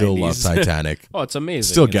 I still 90s. love Titanic. Oh, it's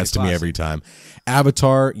amazing. Still gets to me every time.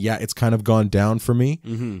 Avatar, it's kind of gone down for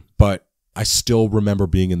me, but I still remember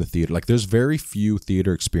being in the theater. Like, there's very few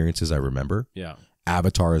theater experiences I remember. Yeah.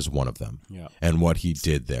 Avatar is one of them. Yeah. And what he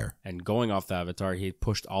did there. And going off the Avatar, he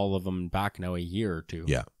pushed all of them back now a year or 2.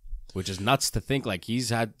 Yeah. Which is nuts to think. Like, he's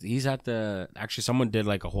had actually someone did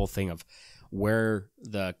like a whole thing of where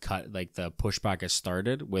the cut, like the pushback has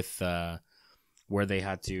started with where they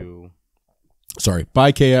had to. Sorry.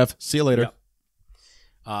 Bye, KF. See you later. Yep.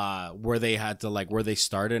 Where they had to, like, where they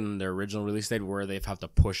started in their original release date, where they've have to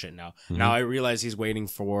push it now. Now I realize he's waiting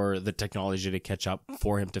for the technology to catch up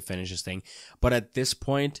for him to finish his thing, but at this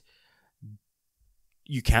point,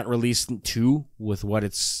 you can't release 2 with what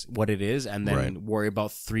it is, and then worry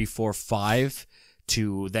about 3, 4, 5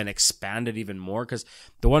 to then expand it even more. Because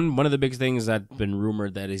one of the big things that's been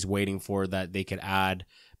rumored that he's waiting for, that they could add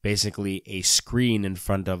basically a screen in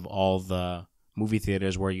front of all the movie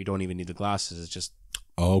theaters where you don't even need the glasses. It's just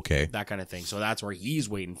that kind of thing. So that's where he's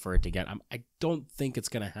waiting for it to get. I don't think it's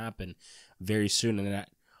going to happen very soon. And at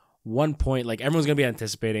one point, like, everyone's going to be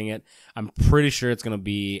anticipating it. I'm pretty sure it's going to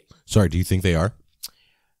be... Sorry, do you think they are?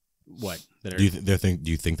 What? Do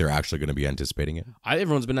you think they're actually going to be anticipating it?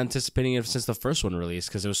 Everyone's been anticipating it since the first one released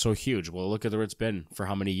because it was so huge. Well, look at where it's been for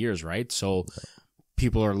how many years, right? So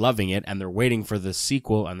people are loving it, and they're waiting for the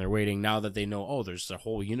sequel, and they're waiting now that they know, oh, there's a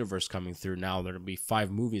whole universe coming through. Now there'll be 5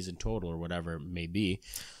 movies in total or whatever it may be.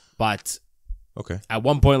 But at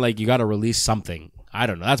one point, like, you got to release something. I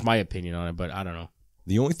don't know. That's my opinion on it, but I don't know.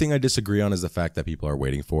 The only thing I disagree on is the fact that people are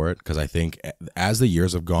waiting for it, because I think as the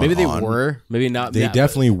years have gone maybe they on, were, maybe not. They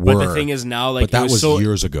definitely were. But the thing is now, like, but that was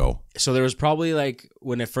years ago. So there was probably, like,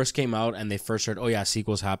 when it first came out and they first heard, oh yeah,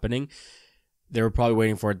 sequel's happening, they were probably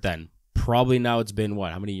waiting for it then. Probably now it's been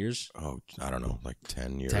what? How many years? Oh, I don't know, like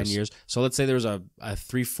 10 years. 10 years. So let's say there was a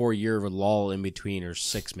 3-4 year lull in between, or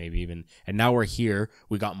 6 maybe even. And now we're here.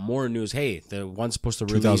 We got more news. Hey, the one's supposed to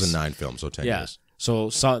release 2009 film, so 10 years. So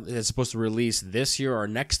it's supposed to release this year or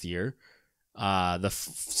next year, the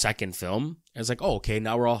second film. It's like, oh, okay,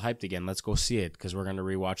 now we're all hyped again. Let's go see it because we're going to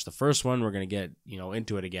rewatch the first one. We're going to get,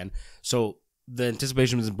 into it again. So the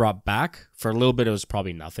anticipation was brought back. For a little bit, it was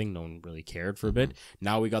probably nothing. No one really cared for a bit.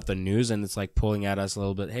 Now we got the news, and it's like pulling at us a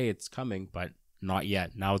little bit. Hey, it's coming, but not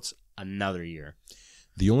yet. Now it's another year.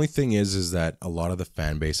 The only thing is that a lot of the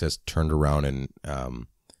fan base has turned around and not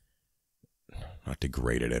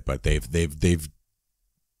degraded it, but they've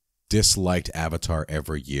disliked Avatar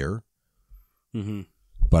every year. Mm-hmm.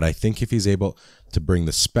 But I think if he's able to bring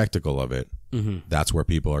the spectacle of it, that's where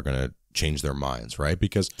people are going to change their minds, right?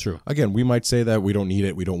 Because, again, we might say that we don't need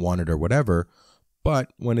it, we don't want it, or whatever.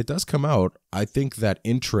 But when it does come out, I think that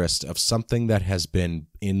interest of something that has been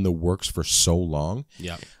in the works for so long.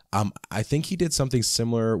 Yeah. I think he did something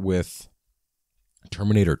similar with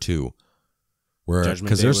Terminator 2. Where,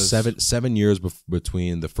 because there's 7 years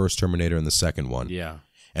between the first Terminator and the second one. Yeah.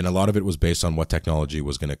 And a lot of it was based on what technology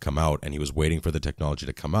was going to come out, and he was waiting for the technology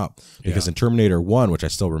to come up. Because in Terminator 1, which I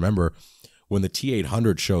still remember, when the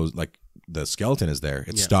T-800 shows, like, the skeleton is there,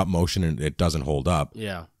 it's stop motion and it doesn't hold up.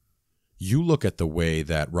 Yeah. You look at the way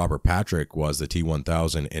that Robert Patrick was the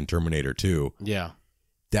T-1000 in Terminator 2. Yeah.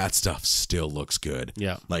 That stuff still looks good.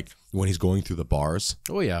 Yeah. Like, when he's going through the bars.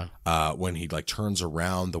 Oh, yeah. When he, like, turns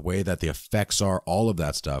around, the way that the effects are, all of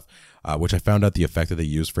that stuff, which I found out the effect that they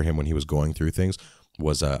used for him when he was going through things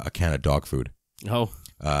was a can of dog food. Oh.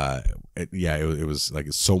 It was like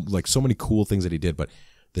so many cool things that he did, but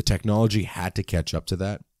the technology had to catch up to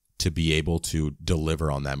that to be able to deliver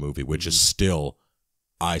on that movie, which is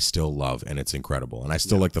I still love, and it's incredible. And I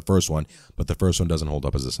still like the first one, but the first one doesn't hold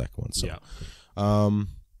up as the second one. So,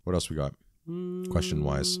 what else we got? Question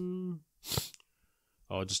wise.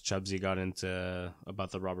 Oh, just Chubsy got into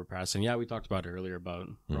about the Robert Pattinson. Yeah, we talked about it earlier about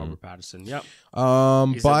Robert Pattinson. Yep.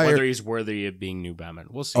 Whether he's worthy of being new Batman.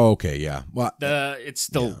 We'll see. Okay, yeah. Well, it's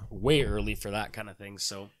still way early for that kind of thing.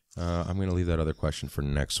 So I'm going to leave that other question for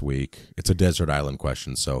next week. It's a desert island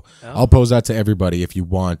question, so I'll pose that to everybody. If you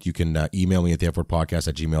want, you can email me at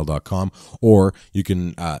theFwordPodcast@gmail.com, or you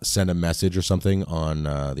can send a message or something on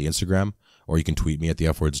the Instagram, or you can tweet me at the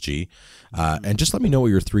FWordsG. And just let me know what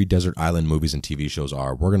your 3 desert island movies and TV shows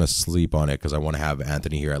are. We're going to sleep on it because I want to have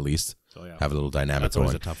Anthony here at least. So, have a little dynamic going. That's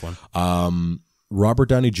always a tough one. Robert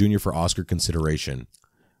Downey Jr. for Oscar consideration.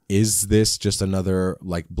 Is this just another,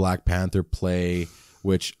 like, Black Panther play?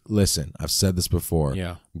 Which, listen, I've said this before.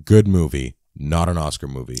 Yeah. Good movie, not an Oscar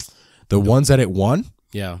movie. The ones that it won,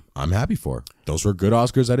 I'm happy for. Those were good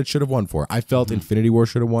Oscars that it should have won for. I felt Infinity War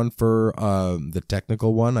should have won for the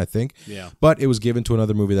technical one, I think. Yeah. But it was given to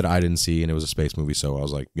another movie that I didn't see, and it was a space movie, so I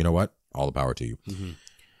was like, you know what? All the power to you.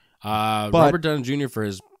 Robert Downey Jr. for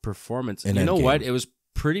his performance. And you know Endgame. what? It was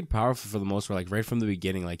pretty powerful for the most part. Like, right from the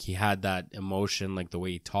beginning, like, he had that emotion, like the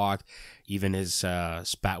way he talked, even his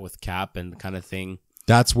spat with Cap and kind of thing.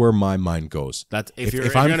 That's where my mind goes. That's if you're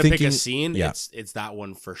going to pick a scene, it's that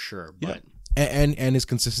one for sure. But and his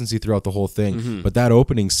consistency throughout the whole thing. But that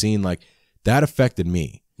opening scene, like, that affected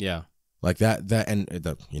me. Yeah. Like I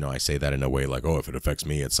say that in a way like, oh, if it affects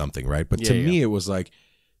me, it's something, right? But to me, it was like,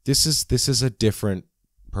 this is a different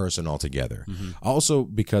person altogether. Also,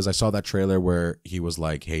 because I saw that trailer where he was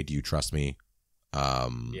like, hey, do you trust me?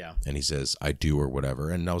 And he says, I do, or whatever.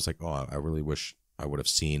 And I was like, oh, I really wish I would have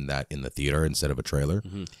seen that in the theater instead of a trailer.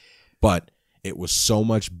 But it was so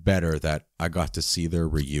much better that I got to see their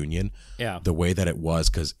reunion the way that it was,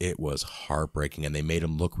 because it was heartbreaking, and they made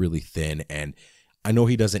him look really thin. And I know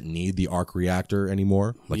he doesn't need the arc reactor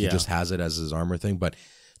anymore. Like he Yeah. just has it as his armor thing, but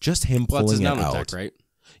just him Well, that's his pulling it out. nanotech, right?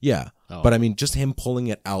 Yeah. Oh. But I mean, just him pulling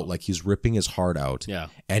it out, like he's ripping his heart out Yeah.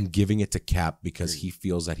 and giving it to Cap because he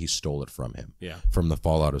feels that he stole it from him. Yeah. From the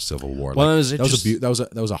fallout of Civil War. Well, Like,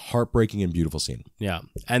 that was a heartbreaking and beautiful scene. Yeah.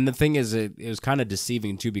 And the thing is, it was kind of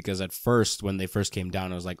deceiving too, because at first, when they first came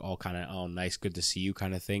down, it was like all kind of, oh, nice, good to see you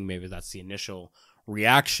kind of thing. Maybe that's the initial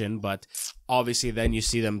reaction, but obviously then you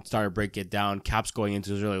see them start to break it down. Cap's going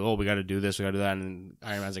into this really, oh, we got to do this, we got to do that. And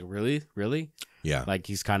Iron Man's like, really? Yeah. Like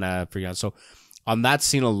he's kind of freaking out. So on that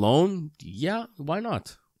scene alone, yeah, why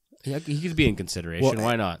not? He could be in consideration. Well,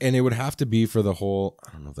 why not? And it would have to be for the whole,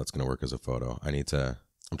 I don't know if that's going to work as a photo.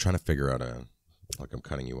 I'm trying to figure out like I'm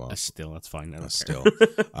cutting you off. Still, that's fine. I don't care. Still.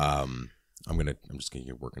 I'm just going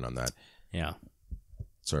to get working on that. Yeah.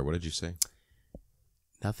 Sorry, what did you say?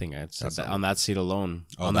 Nothing. I said that on that scene alone.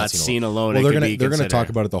 Oh, on that scene alone, well, it they're gonna considered. talk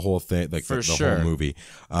about it the whole thing, like For the sure. whole movie.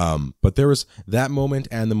 But there was that moment,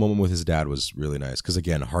 and the moment with his dad was really nice because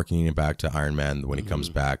again, harkening it back to Iron Man when he comes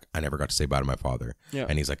back. I never got to say bye to my father, Yeah.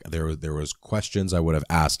 and he's like, there was questions I would have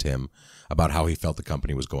asked him about how he felt the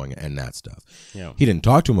company was going and that stuff. Yeah. He didn't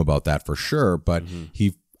talk to him about that for sure, but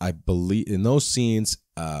I believe in those scenes,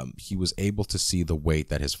 he was able to see the weight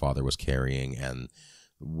that his father was carrying and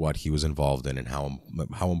what he was involved in and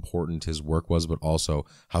how important his work was, but also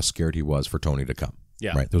how scared he was for Tony to come.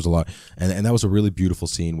 Yeah. Right. There was a lot, and that was a really beautiful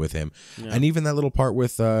scene with him, and even that little part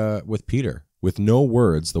with Peter, with no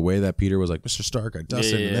words, the way that Peter was like, "Mr. Stark, I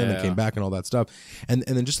dusted," and then it came back and all that stuff, and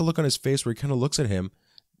then just the look on his face where he kind of looks at him,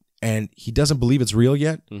 and he doesn't believe it's real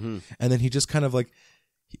yet, and then he just kind of like.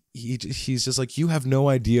 He's just like, you have no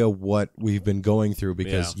idea what we've been going through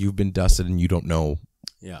because you've been dusted and you don't know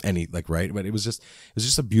any, like, right. But it was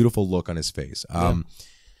just a beautiful look on his face.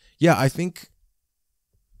 I think,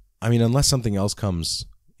 I mean, unless something else comes,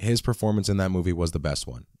 his performance in that movie was the best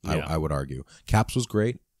one. I would argue. Cap's was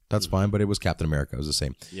great. That's fine. But it was Captain America. It was the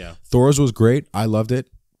same. Yeah. Thor's was great. I loved it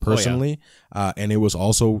personally. And it was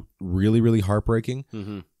also really, really heartbreaking.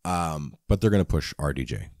 But they're going to push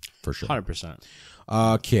RDJ for sure. 100%.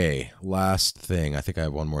 Okay, last thing. I think I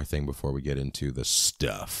have one more thing before we get into the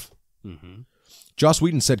stuff. Joss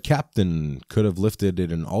Whedon said Captain could have lifted it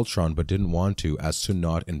in Ultron, but didn't want to, as to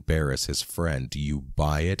not embarrass his friend. Do you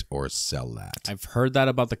buy it or sell that? I've heard that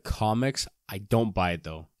about the comics. I don't buy it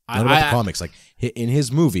though. Not about the comics. Like in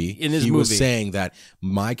his movie, he was saying that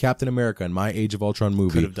my Captain America and my Age of Ultron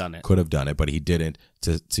movie could have done it, but he didn't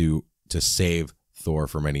to save Thor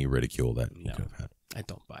from any ridicule that he could have had. I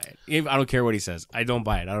don't buy it. I don't care what he says. I don't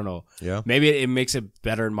buy it. I don't know. Yeah. Maybe it makes it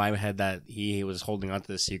better in my head that he was holding on to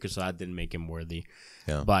the secret, so that didn't make him worthy.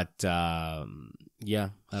 Yeah. But I don't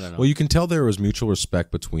know. Well, you can tell there was mutual respect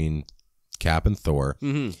between Cap and Thor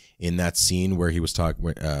in that scene where he was talking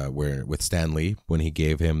where with Stan Lee when he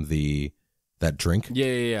gave him that drink.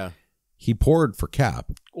 Yeah. He poured for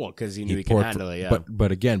Cap. Well, because he knew he could handle it. Yeah.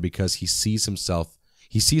 But again, because he sees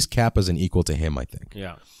Cap as an equal to him, I think.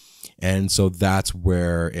 Yeah. And so that's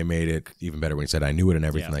where it made it even better when he said, I knew it and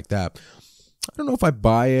everything like that. I don't know if I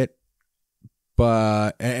buy it,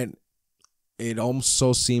 but and it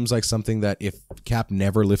also seems like something that if Cap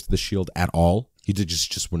never lifted the shield at all, he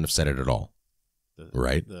just wouldn't have said it at all.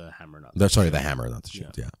 Right? The hammer, not the shield. The hammer, not the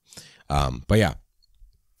shield, But yeah.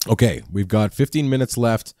 Okay, we've got 15 minutes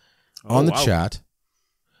left on the chat.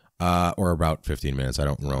 Or about 15 minutes. I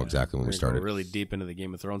don't know exactly when we started. We're really deep into the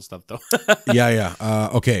Game of Thrones stuff, though.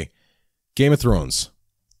 Okay. Game of Thrones.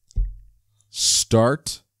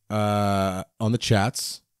 Start on the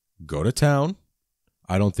chats. Go to town.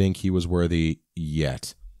 I don't think he was worthy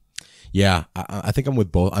yet. Yeah, I think I'm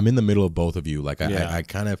with both. I'm in the middle of both of you. Like, I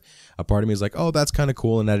kind of, a part of me is like, oh, that's kind of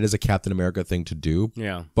cool, and that is a Captain America thing to do.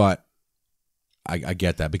 Yeah. But I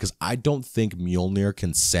get that because I don't think Mjolnir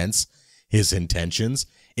can sense his intentions.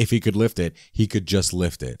 If he could lift it, he could just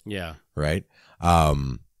lift it. Yeah. Right?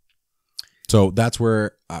 So that's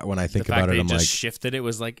where when I think about it, I'm like, shifted it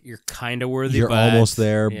was like you're kind of worthy. You're almost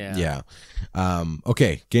there. Yeah.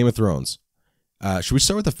 Okay. Game of Thrones. Should we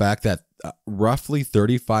start with the fact that roughly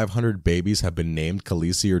 3,500 babies have been named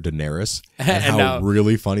Khaleesi or Daenerys, and how now,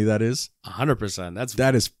 really funny that is? 100%.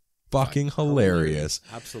 That is fucking hilarious.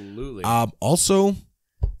 Absolutely. Also,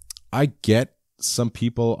 I get some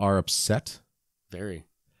people are upset. Very.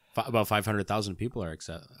 About 500,000 people are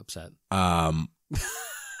upset.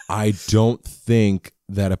 I don't think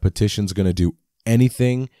that a petition's going to do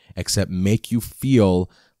anything except make you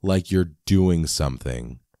feel like you're doing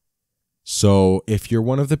something. So if you're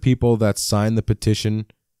one of the people that signed the petition,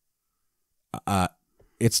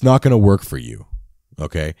 it's not going to work for you.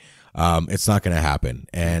 Okay? It's not going to happen.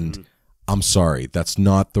 And I'm sorry. That's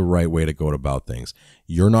not the right way to go about things.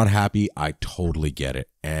 You're not happy. I totally get it.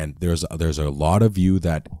 And there's a lot of you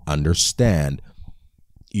that understand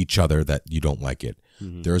each other that you don't like it.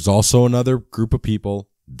 Mm-hmm. There's also another group of people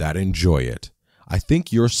that enjoy it. I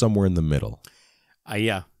think you're somewhere in the middle.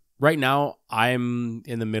 Yeah. Right now, I'm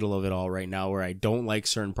in the middle of it all right now where I don't like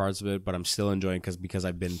certain parts of it, but I'm still enjoying it because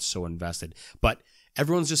I've been so invested. But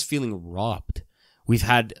everyone's just feeling robbed. We've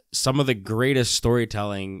had some of the greatest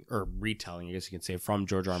storytelling, or retelling, I guess you can say, from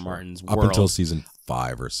George R. R. Martin's world. Up until season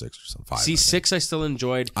 5 or 6 or something. 5, 6 I still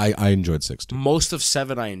enjoyed. I enjoyed 6 too. Most of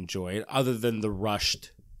 7 I enjoyed, other than the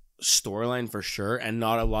rushed storyline for sure, and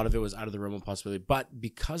not a lot of it was out of the realm of possibility. But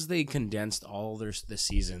because they condensed all the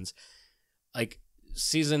seasons, like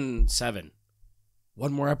season 7,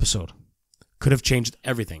 one more episode could have changed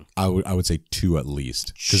everything. I would say 2 at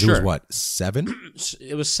least, because sure. It was what, 7?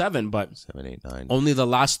 It was 7, but 7, 8, 9. Only the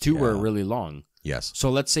last 2 were really long. Yes.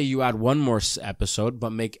 So let's say you add one more episode,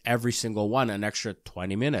 but make every single one an extra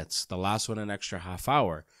 20 minutes. The last one an extra half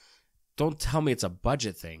hour. Don't tell me it's a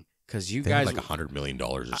budget thing. Because you guys had like $100 million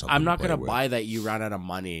or something. I'm not going to buy that you ran out of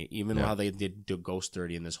money, even how they did do Ghost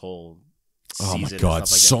 30 in this whole season. Oh my God,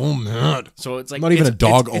 so mad. So it's like, I'm not even a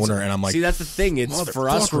dog owner, and I'm like, see, that's the thing. It's for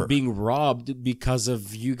us, we're being robbed because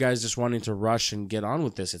of you guys just wanting to rush and get on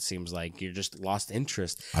with this. It seems like you just lost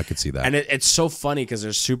interest. I could see that. And it's so funny because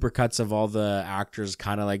there's super cuts of all the actors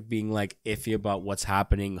kind of like being like iffy about what's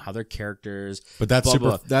happening, how their characters. But that's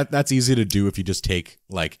blah, blah. That's easy to do if you just take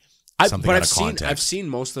like. I've seen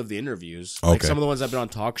most of the interviews. Okay. Like some of the ones I've been on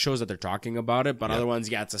talk shows that they're talking about it, but other ones,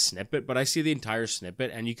 it's a snippet. But I see the entire snippet,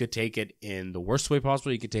 and you could take it in the worst way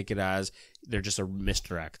possible. You could take it as they're just a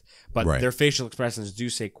misdirect. But their facial expressions do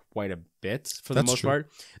say quite a bit for the most part.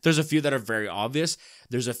 There's a few that are very obvious.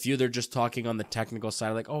 There's a few they're just talking on the technical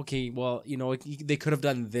side, like, okay, well, they could have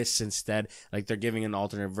done this instead. Like they're giving an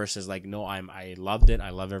alternate versus like, no, I loved it. I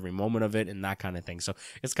love every moment of it, and that kind of thing. So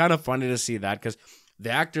it's kind of funny to see that because the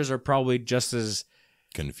actors are probably just as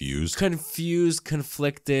confused,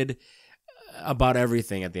 conflicted about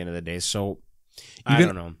everything at the end of the day. So I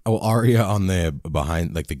don't know. Oh, Arya on the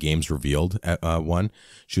behind, like the games revealed at one,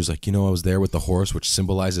 she was like, I was there with the horse, which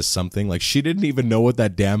symbolizes something. Like she didn't even know what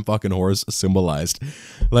that damn fucking horse symbolized.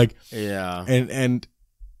 Like, yeah. And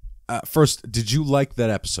first, did you like that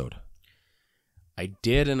episode? I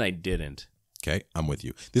did, and I didn't. Okay, I'm with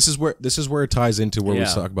you. This is where it ties into where we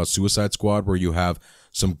talk about Suicide Squad, where you have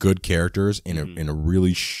some good characters in a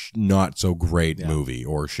really not so great movie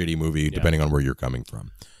or shitty movie, depending on where you're coming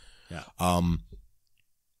from. Yeah. I'm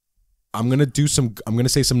gonna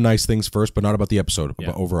say some nice things first, but not about the episode, but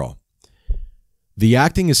overall. The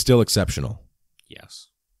acting is still exceptional. Yes.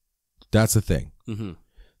 That's the thing. Mm-hmm.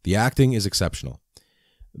 The acting is exceptional.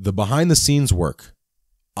 The behind the scenes work,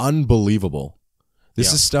 unbelievable.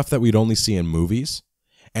 This is stuff that we'd only see in movies.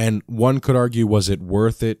 And one could argue, was it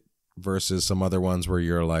worth it versus some other ones where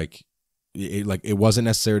you're like it wasn't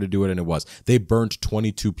necessary to do it, and it was. They burnt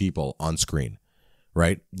 22 people on screen,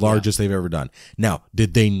 right? Largest they've ever done. Now,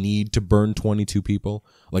 did they need to burn 22 people?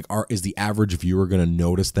 Like, is the average viewer going to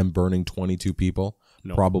notice them burning 22 people?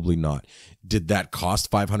 No. Probably not. Did that cost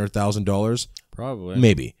 $500,000? Probably.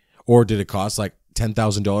 Maybe. Or did it cost like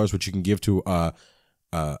 $10,000, which you can give to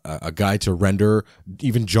a guy to render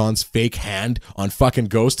even John's fake hand on fucking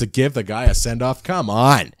Ghost to give the guy a send off? Come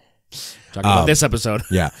on. Talking about this episode.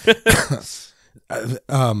 Yeah.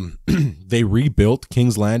 They rebuilt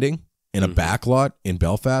King's Landing in a backlot in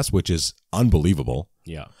Belfast, which is unbelievable.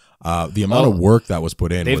 Yeah. The amount of work that was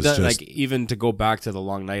put in they've was done, just... like, even to go back to the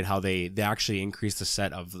Long Night, how they actually increased the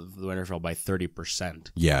set of the Winterfell by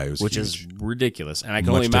 30%. Yeah, it was which huge. Is ridiculous. And I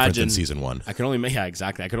can Much only different imagine than season 1.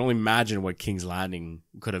 Exactly. I can only imagine what King's Landing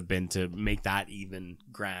could have been to make that even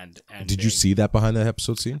grand. And did you see that behind that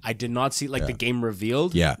episode scene? I did not see the game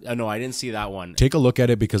revealed. Yeah. No, I didn't see that one. Take a look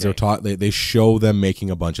at it because they show them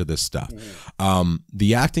making a bunch of this stuff.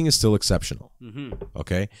 The acting is still exceptional.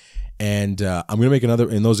 Okay. And I'm going to make another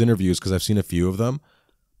in those interviews because I've seen a few of them.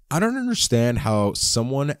 I don't understand how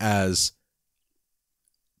someone as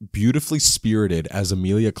beautifully spirited as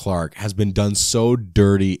Emilia Clarke has been done so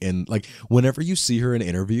dirty. And like whenever you see her in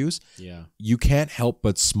interviews, you can't help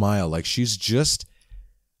but smile. Like she's just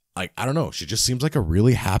like, I don't know. She just seems like a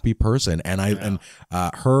really happy person. And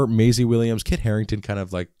her Maisie Williams, Kit Harington kind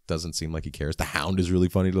of like doesn't seem like he cares. The Hound is really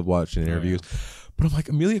funny to watch in interviews. But I'm like,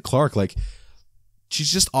 Emilia Clarke, like,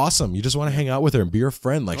 she's just awesome. You just want to hang out with her and be her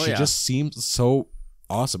friend. Like she just seems so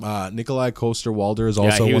awesome. Nikolai Coster-Waldau is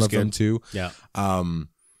also one of them too. Yeah.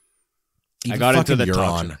 Even I got into the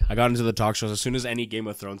Euron. I got into the talk shows as soon as any Game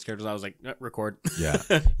of Thrones characters. I was like, record. Yeah,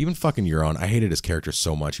 even fucking Euron. I hated his character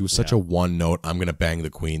so much. He was such a one note. I'm gonna bang the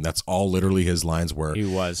queen. That's all literally his lines were. He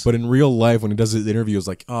was. But in real life, when he does his interview, it's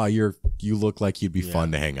like, oh, you look like you'd be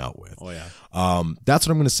fun to hang out with. Oh yeah. That's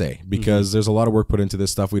what I'm gonna say because there's a lot of work put into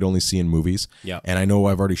this stuff we'd only see in movies. Yeah. And I know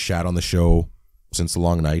I've already shat on the show since the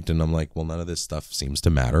long night, and I'm like, well, none of this stuff seems to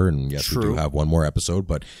matter. And yes, we do have one more episode,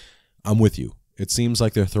 but I'm with you. It seems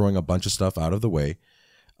like they're throwing a bunch of stuff out of the way.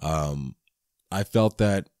 I felt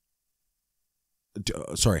that.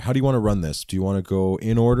 Sorry, how do you want to run this? Do you want to go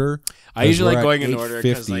in order? I usually like going in order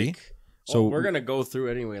because so we're gonna go through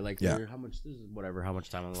anyway. Like, how much? This is whatever. How much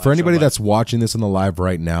time on the for anybody that's watching this in the live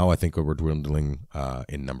right now? I think we're dwindling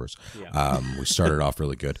in numbers. Yeah. We started off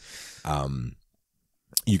really good.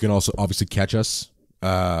 You can also obviously catch us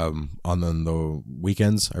on the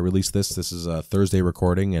weekends. I release this. This is a Thursday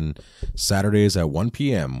recording, and Saturdays at 1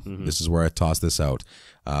 p.m. This is where I toss this out.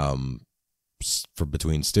 For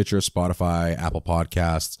between Stitcher, Spotify, Apple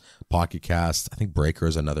Podcasts, Pocket Cast, I think Breaker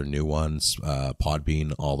is another new one,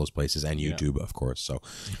 Podbean, all those places, and YouTube, of course. So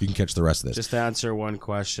you can catch the rest of this. Just to answer one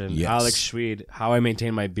question, Yes. Alex Schweed, how I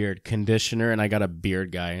maintain my beard? Conditioner, and I got a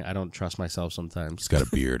beard guy. I don't trust myself sometimes. He's got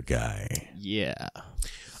a beard guy. Yeah.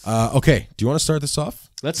 Okay, do you want to start this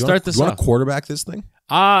off? Let's Do you start this want off. to quarterback this thing?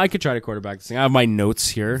 I could try to quarterback this thing. I have my notes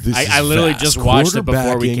here. This is I literally fast. just watched it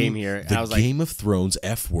before we Quarterbacking came here. And The I was like, Game of Thrones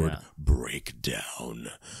F word breakdown.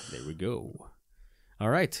 there we go. All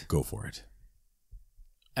right. We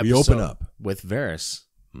open Episode up with Varys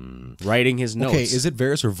writing his notes. Okay, is it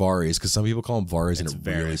Varys or Varys? Because some people call him Varys, and It's it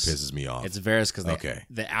really Varys. pisses me off. It's Varys because Okay.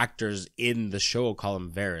 the actors in the show call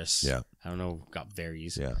him Varys. Yeah. I don't know, got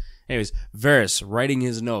Varys. Yeah. Anyways, Varys writing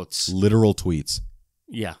his notes. Literal tweets.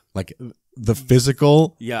 Yeah. Like the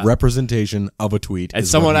physical Yeah. representation of a tweet. And is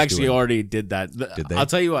someone what he's actually doing. already did that. Did they? I'll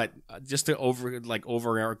tell you what, just to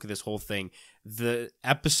over-arc this whole thing, the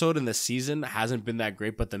episode and the season hasn't been that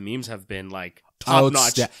great, but the memes have been like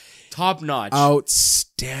top-notch. Top-notch.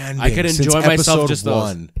 Outstanding. I could Since enjoy myself episode just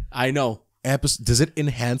one. those. I know. Does it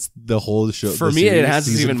enhance the whole show? For the me, it series,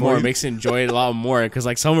 enhances season even for more. you? It makes it enjoy it a lot more because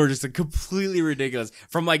like some are just completely ridiculous.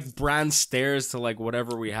 From like brand stairs to like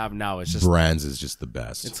whatever we have now, it's just Brands is just the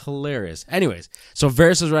best. it's hilarious. Anyways, so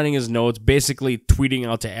Varys is writing his notes, basically tweeting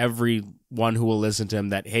out to everyone who will listen to him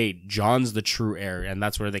that hey, Jon's the true heir, and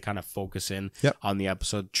that's where they kind of focus in on the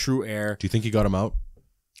episode. True heir. Do you think he got him out?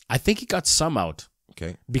 I think he got some out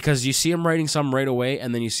Okay. because you see him writing some right away,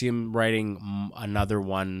 and then you see him writing another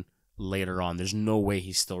one later on. There's no way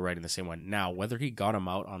he's still writing the same one. Now, whether he got him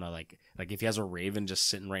out on a like if he has a raven just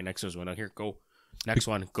sitting right next to his window, here, go. Next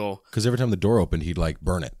one, go. Because every time the door opened, he'd like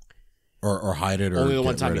burn it or hide it or Only the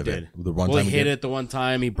one get time rid he of it. did. The one Well, time he hit it the one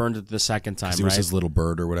time, he burned it the second time, He right? was his little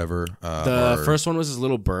bird or whatever. The first one was his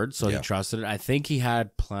little bird, so he Yeah. trusted it. I think he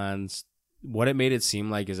had plans. What it made it seem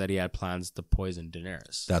like is that he had plans to poison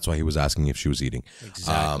Daenerys. That's why he was asking if she was eating.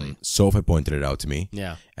 Exactly. Soph had pointed it out to me.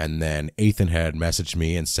 Yeah. And then Ethan had messaged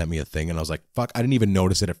me and sent me a thing, and I was like, fuck, I didn't even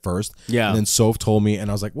notice it at first. Yeah. And then Soph told me, and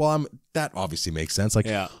I was like, well, that obviously makes sense. Like,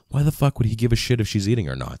 Yeah. why the fuck would he give a shit if she's eating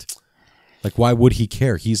or not? Like, why would he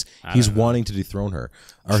care? He's wanting to dethrone her.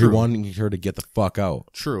 Or he wanting her to get the fuck out.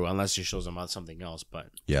 True, unless she shows him on something else, but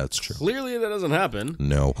Yeah, that's true. clearly that doesn't happen.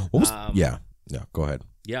 No. What was, yeah, go ahead.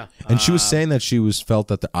 Yeah. And she was saying that she felt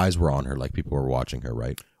that the eyes were on her, like people were watching her,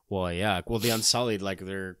 right? Well, yeah. Well, the Unsullied, like,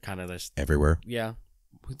 they're kind of this. Everywhere. Yeah.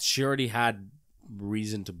 She already had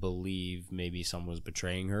reason to believe maybe someone was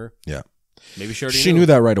betraying her. Yeah. Maybe she already She knew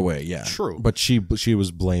that right away, yeah. True. But she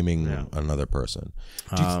was blaming another person.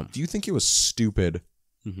 Do you think it was stupid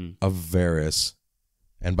of Varys,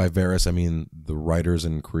 and by Varys I mean the writers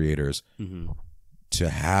and creators, to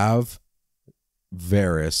have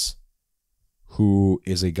Varys, who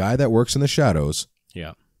is a guy that works in the shadows,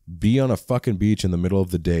 be on a fucking beach in the middle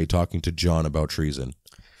of the day talking to Jon about treason,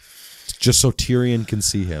 just so Tyrion can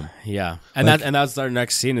see him? Yeah, and Like- that's our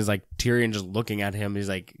next scene is like Tyrion just looking at him. He's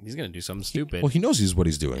like, he's gonna do something stupid. Well, he knows what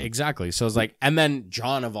he's doing. Exactly. So it's like, and then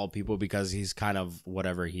Jon of all people, because he's kind of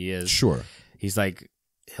whatever he is. Sure. He's like,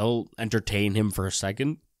 he'll entertain him for a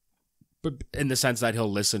second, but in the sense that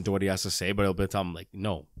he'll listen to what he has to say, but he'll tell him like,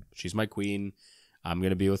 no, she's my queen. I'm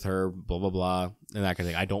going to be with her, blah, blah, blah, and that kind of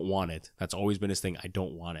thing. I don't want it. That's always been his thing. I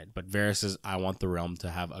don't want it. But Varys says, I want the realm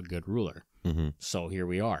to have a good ruler. So here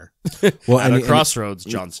we are. Well, At and- a crossroads,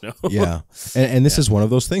 Jon Snow. Yeah. And this is one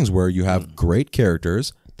of those things where you have great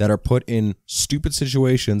characters that are put in stupid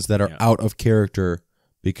situations that are out of character,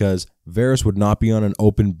 because Varys would not be on an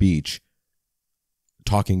open beach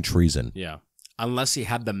talking treason. Yeah. Unless he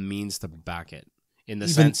had the means to back it. in the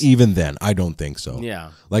sense. Even then, I don't think so.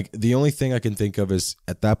 Yeah. Like, the only thing I can think of is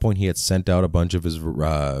at that point he had sent out a bunch of his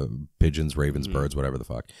pigeons, ravens, birds, whatever the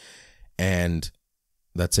fuck. And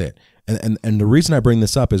that's it. And the reason I bring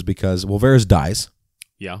this up is because, well, Varys dies.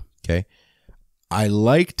 Yeah. Okay. I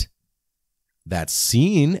liked that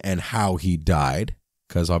scene and how he died,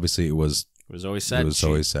 because obviously it was always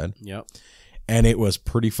said. Yep. And it was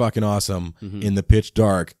pretty fucking awesome in the pitch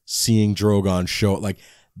dark, seeing Drogon show. Like,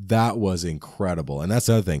 that was incredible. And that's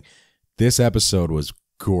the other thing. This episode was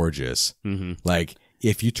gorgeous. Like,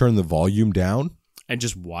 if you turn the volume down and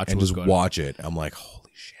just watch it, I'm like,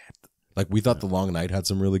 holy shit. Like, we thought The Long Night had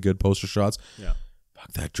some really good poster shots. Yeah.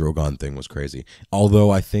 Fuck, that Drogon thing was crazy.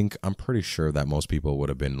 Although I'm pretty sure that most people would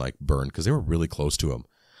have been like burned because they were really close to him.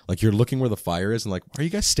 Like, you're looking where the fire is and like, why are you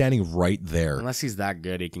guys standing right there? Unless he's that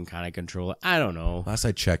good, he can kind of control it. I don't know. Last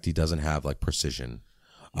I checked, he doesn't have like precision.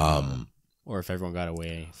 Or if everyone got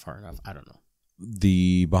away far enough, I don't know.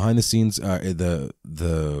 The behind the scenes,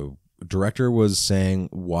 the director was saying,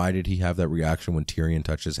 why did he have that reaction when Tyrion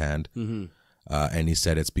touched his hand? And he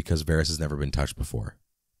said it's because Varys has never been touched before.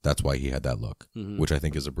 That's why he had that look, which I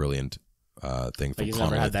think is a brilliant thing. From he's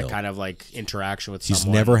never had that kind of like interaction with someone. He's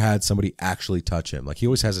never had somebody actually touch him. Like, he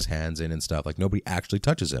always has his hands in and stuff. Like, nobody actually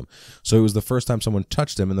touches him. So it was the first time someone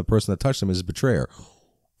touched him, and the person that touched him is a betrayer.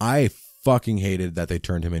 I fucking hated that they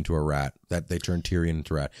turned him into a rat, that they turned Tyrion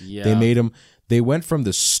into a rat. Yeah. They went from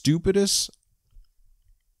the stupidest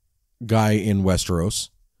guy in Westeros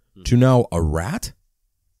to now a rat.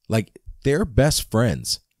 Like, they're best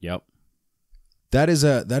friends. Yep. That is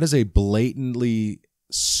a blatantly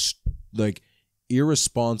like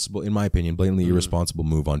irresponsible, in my opinion, irresponsible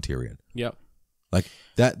move on Tyrion. Yep. Like,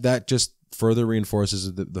 that just further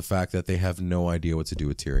reinforces the fact that they have no idea what to do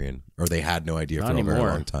with Tyrion, or they had no idea for a very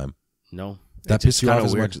long time. No. That pissed you off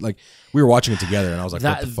as much? Like, we were watching it together, and I was like,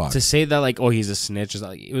 what the fuck? To say that, like, oh, he's a snitch, is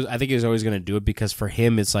like, I think he was always going to do it because for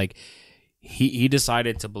him, it's like, he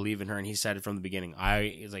decided to believe in her, and he said it from the beginning.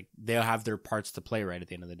 He's like, they'll have their parts to play right at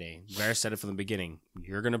the end of the day. Varys said it from the beginning.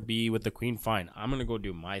 You're going to be with the queen, fine. I'm going to go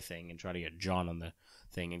do my thing and try to get Jon on the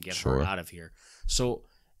thing and get her out of here. So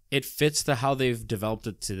it fits how they've developed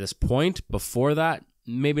it to this point. Before that,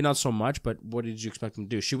 maybe not so much, but what did you expect them to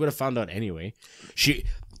do? She would have found out anyway. She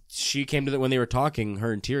came to when they were talking,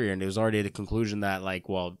 her and Tyrion, and it was already the conclusion that, like,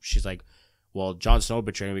 well, she's like, well, Jon Snow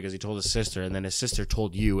betrayed him because he told his sister, and then his sister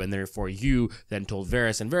told you, and therefore you then told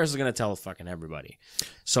Varys, and Varys is going to tell fucking everybody.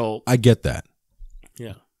 So I get that.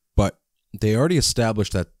 Yeah. But they already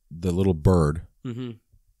established that the little bird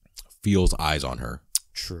feels eyes on her.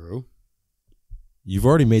 True. You've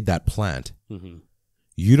already made that plant.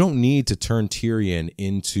 You don't need to turn Tyrion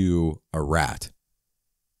into a rat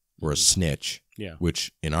or a snitch. Yeah.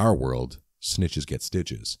 Which, in our world, snitches get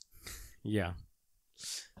stitches. Yeah.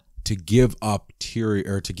 To give up Tyrion,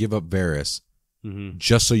 or to give up Varys,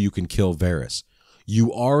 just so you can kill Varys.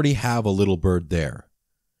 You already have a little bird there.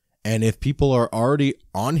 And if people are already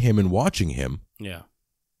on him and watching him,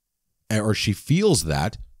 or she feels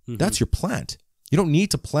that, that's your plant. You don't need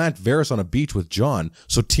to plant Varys on a beach with Jon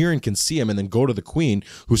so Tyrion can see him and then go to the queen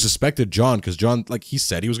who suspected Jon because Jon, like he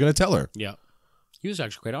said, he was going to tell her. Yeah. He was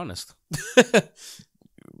actually quite honest.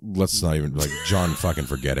 Let's not even, like, Jon, fucking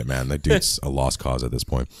forget it, man. That dude's a lost cause at this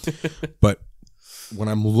point. But when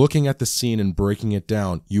I'm looking at the scene and breaking it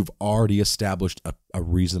down, you've already established a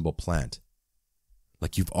reasonable plant.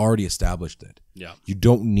 Like, you've already established it. Yeah. You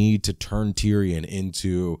don't need to turn Tyrion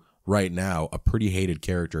into, right now, a pretty hated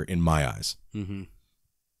character in my eyes.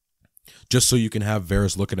 Just so you can have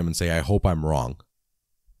Varys look at him and say, I hope I'm wrong.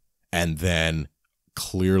 And then,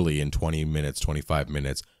 clearly in 20 minutes, 25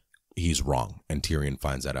 minutes, he's wrong, and Tyrion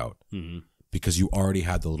finds that out. Because you already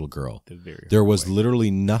had the little girl. There was literally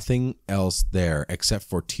nothing else there except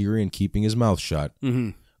for Tyrion keeping his mouth shut,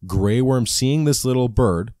 Grey Worm seeing this little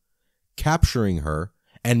bird, capturing her,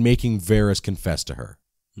 and making Varys confess to her.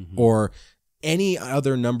 Or any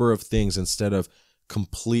other number of things instead of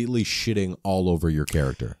completely shitting all over your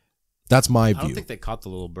character. That's my view. I don't think they caught the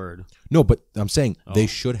little bird. No, but I'm saying they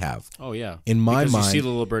should have. Oh, yeah. In my mind. You see the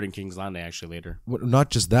little bird in King's Landing actually later. Not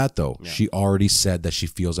just that, though. Yeah. She already said that she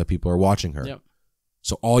feels that people are watching her. Yep.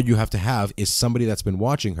 So all you have to have is somebody that's been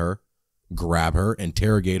watching her, grab her,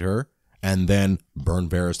 interrogate her, and then burn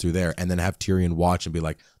Varys through there, and then have Tyrion watch and be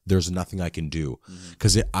like, there's nothing I can do.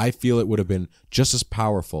 Because I feel it would have been just as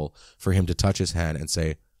powerful for him to touch his hand and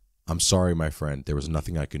say, I'm sorry, my friend. There was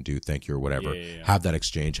nothing I can do. Thank you, or whatever. Yeah. Have that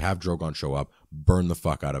exchange. Have Drogon show up, burn the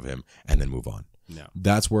fuck out of him, and then move on. Yeah.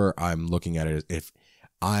 That's where I'm looking at it. If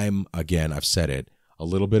I'm, again, I've said it, a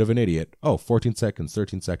little bit of an idiot. Oh, 14 seconds,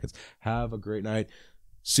 13 seconds. Have a great night.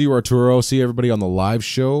 See you, Arturo. See everybody on the live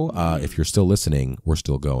show. If you're still listening, we're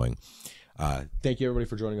still going. Thank you, everybody,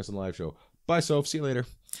 for joining us on the live show. Bye, Soph. See you later.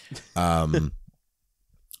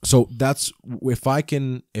 So that's if I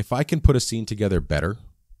can put a scene together better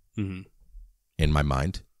in my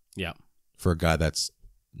mind. Yeah. For a guy that's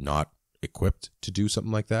not equipped to do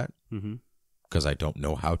something like that, because I don't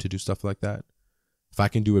know how to do stuff like that. If I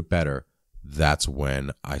can do it better, that's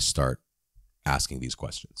when I start asking these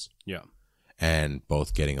questions. Yeah. And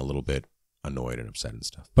both getting a little bit annoyed and upset and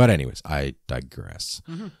stuff. But anyways, I digress.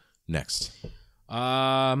 Next. Who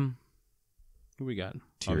we got?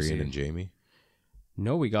 Tyrion Obviously. and Jaime.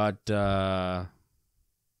 No, we got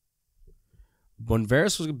when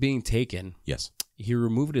Varys was being taken. Yes. He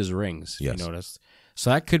removed his rings. Yes. If you noticed.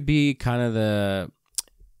 So that could be kind of the.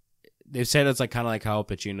 They've said it's like kind of like how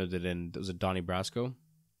Pacino did in, was it Donnie Brasco?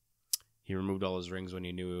 He removed all his rings when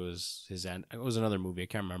he knew it was his end. It was another movie. I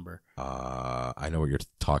can't remember. I know what you're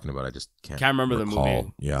talking about. I just can't remember recall. the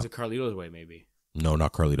movie. Yeah. Is it Carlito's Way, maybe? No,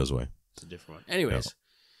 not Carlito's Way. It's a different one. Anyways.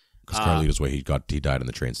 Because Carlito's Way, he died in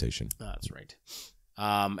the train station. That's right.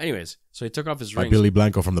 Anyways, so he took off his By rings. Billy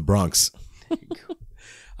Blanco from the Bronx.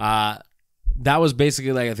 That was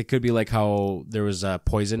basically like, it could be like how there was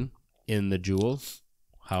poison in the jewel.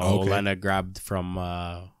 How Olenna grabbed from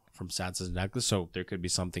Sansa's necklace. So there could be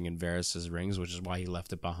something in Varys' rings, which is why he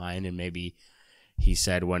left it behind. And maybe he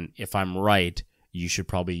said, if I'm right, you should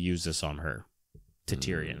probably use this on her. To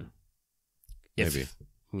Tyrion. Maybe.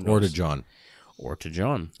 Or to Jon. Or to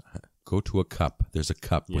Jon. Go to a cup. There's a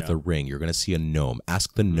cup with a ring. You're going to see a gnome.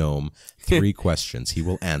 Ask the gnome 3 questions. He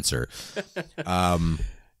will answer.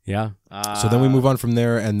 Yeah. So then we move on from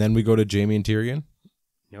there, and then we go to Jaime and Tyrion?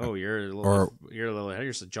 No, you're a little ahead.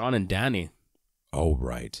 You're Jon and Dany. Oh,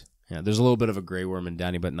 right. Yeah, there's a little bit of a Grey Worm in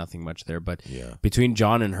Dany, but nothing much there. But yeah, between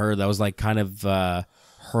Jon and her, that was like kind of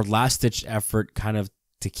her last-ditch effort kind of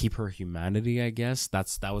to keep her humanity, I guess. That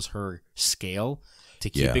was her scale to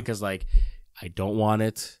keep it, because like, I don't want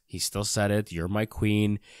it. He still said it. You're my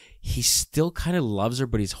queen. He still kind of loves her,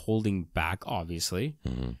 but he's holding back, obviously.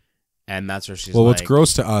 And that's where she's what's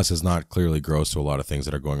gross to us is not clearly gross to a lot of things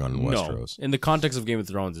that are going on in No, Westeros. in the context of Game of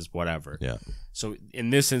Thrones, it's whatever. Yeah. So in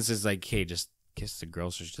this instance, like, hey, just kiss the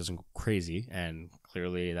girl so she doesn't go crazy. And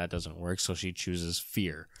clearly that doesn't work. So she chooses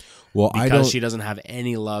fear. Well, because she doesn't have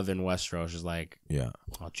any love in Westeros. She's like, yeah,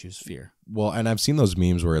 I'll choose fear. Well, and I've seen those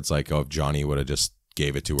memes where it's like, oh, if Johnny would have just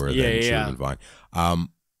gave it to her, then she would have been fine.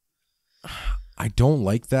 I don't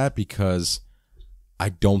like that because I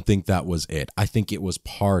don't think that was it. I think it was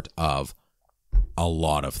part of a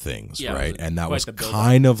lot of things, right? And that was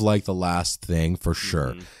kind of like the last thing for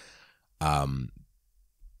sure.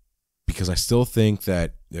 Because I still think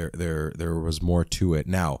that there was more to it.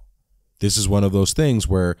 Now, this is one of those things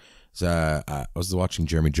where I was watching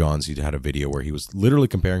Jeremy Johns. He had a video where he was literally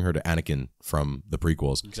comparing her to Anakin from the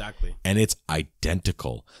prequels. Exactly. And it's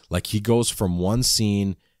identical. Like, he goes from one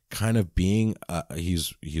scene kind of being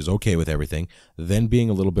he's okay with everything, then being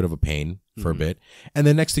a little bit of a pain for a bit, and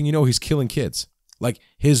then next thing you know, he's killing kids. Like,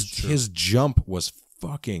 his jump was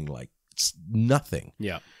fucking like nothing.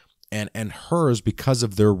 Yeah. And hers, because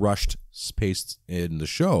of their rushed pace in the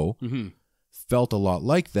show, felt a lot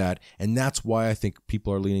like that. And that's why I think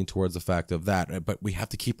people are leaning towards the fact of that. But we have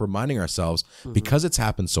to keep reminding ourselves, because it's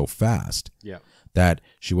happened so fast, that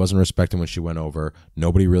she wasn't respected when she went over.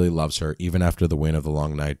 Nobody really loves her. Even after the win of the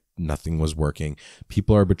Long Night, nothing was working.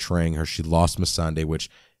 People are betraying her. She lost Missandei, which,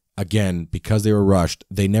 again, because they were rushed,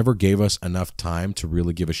 they never gave us enough time to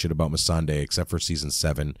really give a shit about Missandei, except for season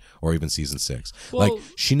 7 or even season 6. Well, like,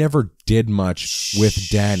 she never did much with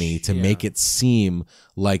Dany to make it seem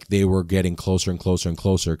like they were getting closer and closer and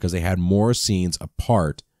closer, because they had more scenes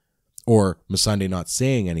apart, or Missandei not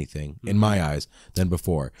saying anything, in my eyes, than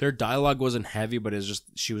before. Their dialogue wasn't heavy, but it's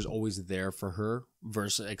just, she was always there for her,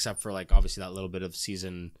 except for, like, obviously that little bit of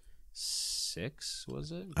season 6,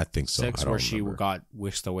 was it? I think so. 6, where she got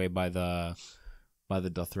whisked away by the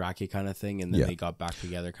Dothraki kind of thing, and then they got back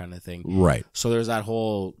together kind of thing. Right. So there's that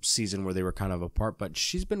whole season where they were kind of apart, but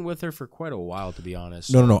she's been with her for quite a while, to be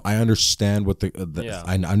honest. No. I understand what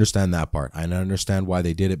I understand that part. I understand why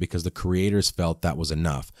they did it, because the creators felt that was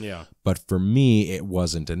enough. Yeah. But for me, it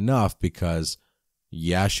wasn't enough, because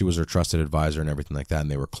she was her trusted advisor and everything like that,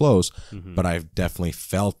 and they were close. But I've definitely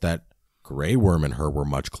felt that Grey Worm and her were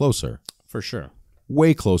much closer. For sure.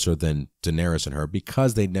 Way closer than Daenerys and her,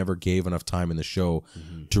 because they never gave enough time in the show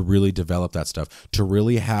to really develop that stuff, to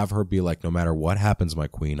really have her be like, no matter what happens, my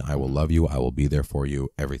queen, I will love you, I will be there for you,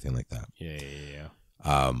 everything like that.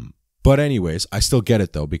 Yeah. But anyways, I still get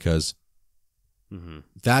it, though, because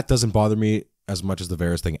that doesn't bother me as much as the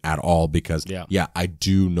Varys thing at all because I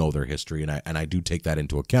do know their history and I do take that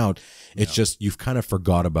into account. It's just you've kind of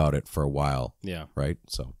forgot about it for a while. Yeah. Right?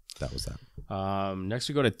 So that was that. Next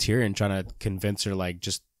we go to Tyrion trying to convince her like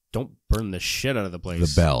just don't burn the shit out of the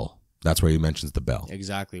place. The bell. That's where he mentions the bell.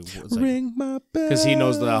 Exactly. Ring my bell. Because he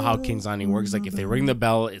knows how King's Landing works. Like if they ring the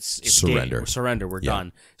bell, it's surrender. Surrender. We're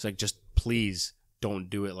done. It's like just please don't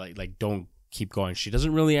do it. Like don't keep going. She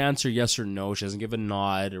doesn't really answer yes or no. She doesn't give a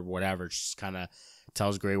nod or whatever. She just kind of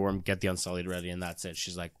tells Grey Worm, get the Unsullied ready, and that's it.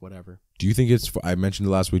 She's like, whatever. Do you think it's, I mentioned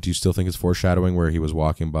it last week, do you still think it's foreshadowing where he was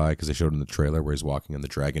walking by, because they showed in the trailer where he's walking in the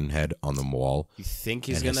dragon head on the wall? You think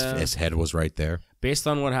he's going to... His head was right there? Based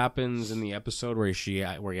on what happens in the episode where he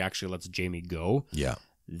actually lets Jaime go,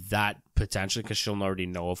 that potentially, because she'll already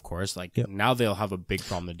know, of course, like now they'll have a big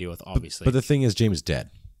problem to deal with, obviously. But the thing is, Jaime is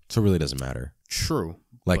dead, so it really doesn't matter. True.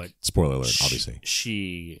 Like, spoiler alert, obviously.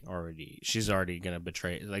 She's already going to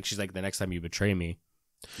betray, like she's like, the next time you betray me,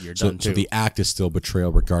 you're done too. So the act is still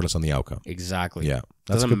betrayal regardless on the outcome. Exactly. Yeah. It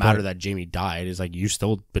doesn't matter that Jaime died. It's like, you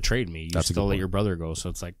still betrayed me. You still let your brother go.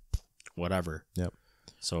 So it's like, whatever. Yep.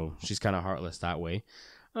 So she's kind of heartless that way.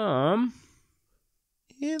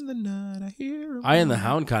 In the night, I hear. I and the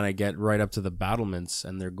Hound kind of get right up to the battlements,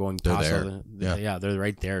 and they're going past. They're they're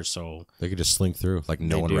right there, so they could just slink through. Like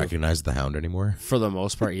no one recognized the Hound anymore. For the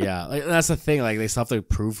most part, yeah. Like that's the thing. Like they still have to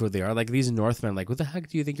prove who they are. Like these Northmen, like what the heck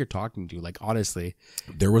do you think you're talking to? Like honestly,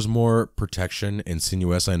 there was more protection in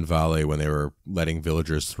Sinuessa and Vale when they were letting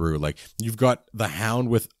villagers through. Like you've got the Hound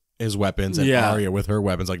with his weapons and Arya with her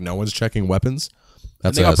weapons. Like no one's checking weapons.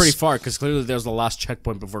 That's they got pretty far because clearly there's the last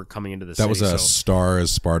checkpoint before coming into the city. That was a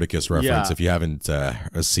Stars Spartacus reference. Yeah. If you haven't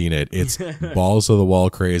seen it, it's balls to the wall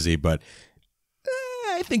crazy, but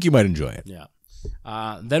I think you might enjoy it. Yeah.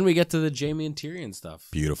 Then we get to the Jaime and Tyrion stuff.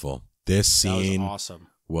 Beautiful. This scene was awesome.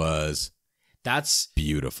 That's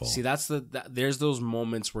beautiful. See, there's those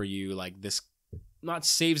moments where you like this, not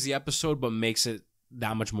saves the episode, but makes it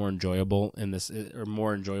that much more enjoyable in this, or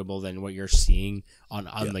more enjoyable than what you're seeing on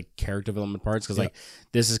the character development parts, because like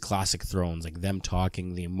this is classic Thrones, like them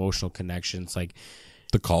talking, the emotional connections, like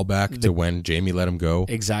the callback to when Jaime let him go.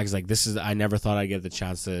 Exactly. Like this is, I never thought I'd get the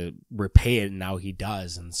chance to repay it, and now he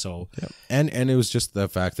does. And so and it was just the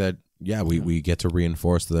fact that we get to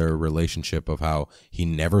reinforce their relationship of how he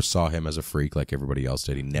never saw him as a freak like everybody else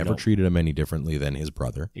did. He never treated him any differently than his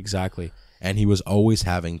brother. Exactly. And he was always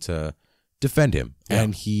having to defend him,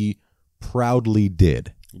 and he proudly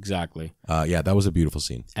did. Exactly. That was a beautiful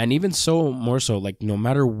scene. And even so, more so, like no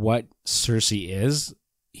matter what Cersei is,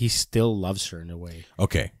 he still loves her in a way.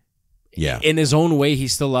 Okay. Yeah. In his own way, he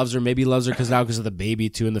still loves her. Maybe he loves her because of the baby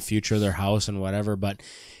too, in the future of their house and whatever. But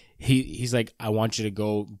he's like, I want you to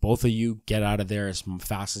go, both of you, get out of there as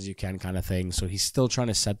fast as you can, kind of thing. So he's still trying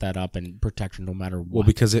to set that up and protect her no matter what.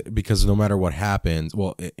 Well, because no matter what happens,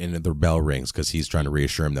 and the bell rings, because he's trying to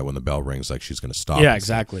reassure him that when the bell rings, like she's going to stop. Yeah,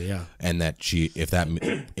 exactly. Yeah, and that if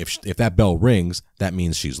that bell rings, that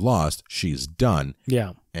means she's lost. She's done.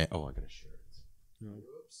 Yeah. And, I gotta share it.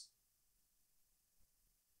 Oops.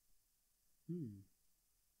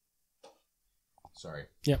 Sorry.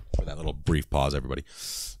 Yeah. For that little brief pause, everybody.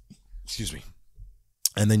 Excuse me.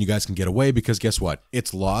 And then you guys can get away because guess what?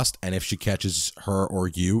 It's lost, and if she catches her or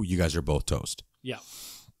you guys are both toast. Yeah.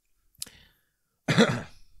 I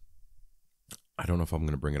don't know if I'm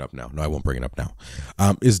going to bring it up now. No, I won't bring it up now.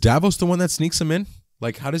 Is Davos the one that sneaks him in?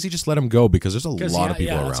 Like, how does he just let him go? Because there's a lot of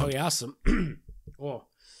people around. That's how he asks him. Well,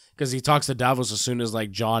 because he talks to Davos as soon as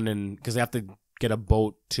like Jon because they have to get a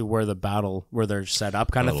boat to where they're set up,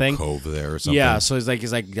 kind of thing. Cove there or something. Yeah, so he's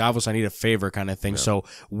like Davos, I need a favor, kind of thing. Yeah. So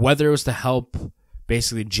whether it was to help,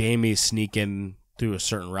 basically Jaime sneak in through a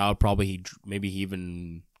certain route, probably maybe he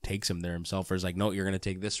even takes him there himself, or is like, no, you're gonna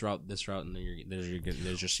take this route, and then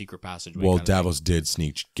there's your secret passageway. Well, Davos did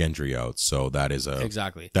sneak Gendry out, so that is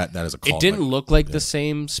exactly that is a call. It didn't look like the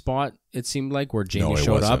same spot. It seemed like where Jaime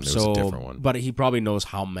showed up. It was a different one. But he probably knows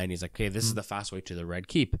how many. He's like, okay, this is the fast way to the Red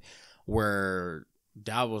Keep. Where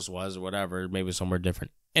Davos was, or whatever, maybe somewhere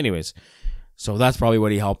different. Anyways, so that's probably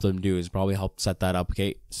what he helped them do, is probably help set that up.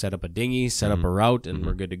 Okay, set up a dinghy, set up a route, and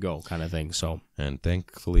we're good to go, kind of thing. So, and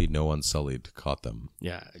thankfully, no Unsullied caught them.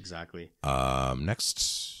 Yeah, exactly.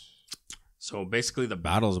 Next. So basically, the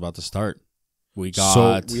battle's about to start. We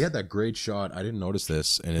had that great shot. I didn't notice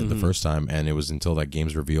this the first time, and it was until that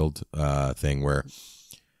Games Revealed thing where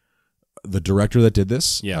the director that did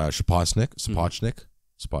this, Miguel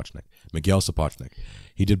Sapochnik.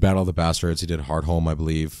 He did Battle of the Bastards. He did Hard Home, I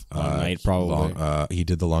believe. Long Night, probably. He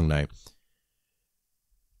did The Long Night.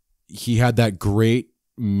 He had that great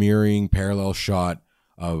mirroring parallel shot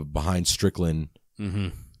of behind Strickland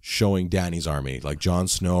showing Dany's army. Like Jon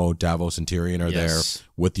Snow, Davos, and Tyrion are there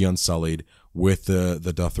with the Unsullied, with the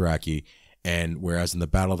Dothraki, and whereas in the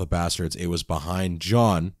Battle of the Bastards, it was behind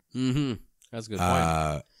Jon. Mm-hmm. That's a good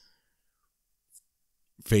point.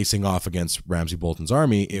 Facing off against Ramsay Bolton's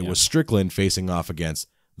army, it was Strickland facing off against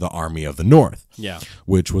the army of the North. Yeah.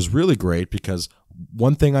 Which was really great because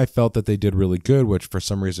one thing I felt that they did really good, which for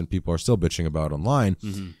some reason people are still bitching about online,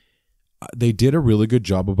 they did a really good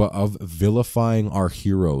job of vilifying our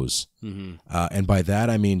heroes. And by that,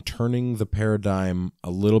 I mean turning the paradigm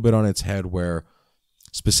a little bit on its head where,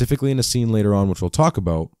 specifically in a scene later on, which we'll talk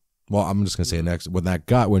about, well, I'm just going to say next,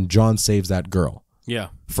 when Jon saves that girl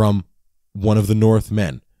from one of the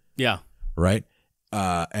Northmen. Yeah. Right?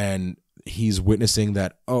 And he's witnessing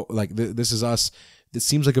that, this is us. It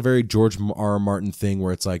seems like a very George R. R. Martin thing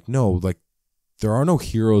where it's like, no, like, there are no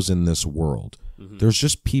heroes in this world. There's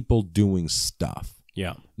just people doing stuff.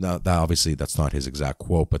 Yeah. Now, obviously, that's not his exact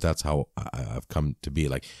quote, but that's how I've come to be.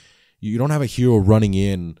 Like, you don't have a hero running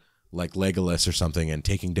in like Legolas or something and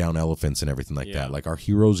taking down elephants and everything like that. Like, our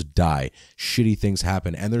heroes die. Shitty things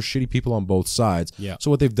happen. And there's shitty people on both sides. Yeah. So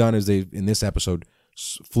what they've done is in this episode,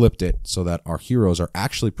 flipped it so that our heroes are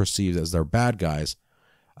actually perceived as their bad guys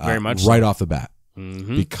very much right off the bat.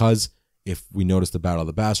 Because if we notice the Battle of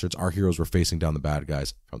the Bastards, our heroes were facing down the bad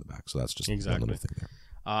guys from the back. So that's just one little thing there.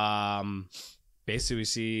 Basically, we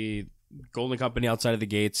see Golden Company outside of the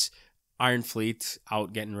gates, Iron Fleet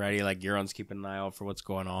out getting ready. Like, Euron's keeping an eye out for what's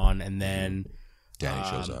going on. And then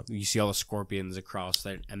Dany shows up. You see all the scorpions across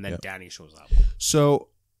there, and then Dany shows up. So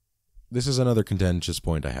this is another contentious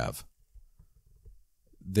point I have.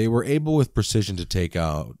 They were able with precision to take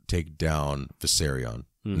down Viserion.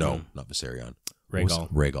 No, not Viserion.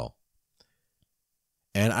 Rhaegal.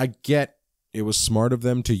 And I get it was smart of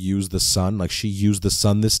them to use the sun. Like, she used the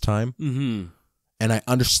sun this time. And I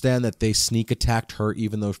understand that they sneak attacked her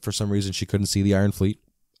even though for some reason she couldn't see the Iron Fleet.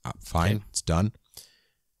 Fine, it's done.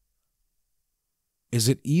 Is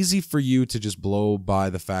it easy for you to just blow by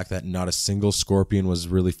the fact that not a single scorpion was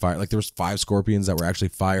really fired? Like, there was 5 scorpions that were actually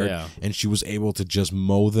fired, and she was able to just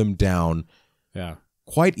mow them down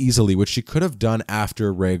quite easily, which she could have done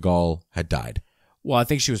after Rhaegal had died. Well, I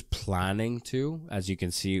think she was planning to, as you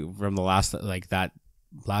can see from the last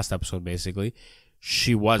episode, basically.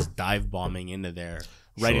 She was dive bombing into there,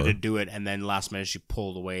 ready to do it, and then last minute she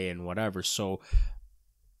pulled away and whatever. So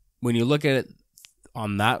when you look at it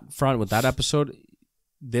on that front with that episode,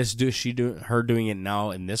 her doing it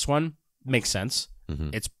now in this one makes sense.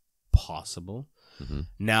 It's possible.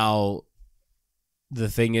 Now, the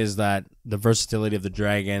thing is that the versatility of the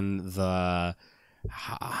dragon,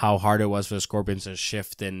 how hard it was for the scorpions to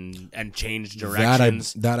shift and change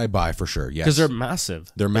directions. That I buy for sure. Yes, because they're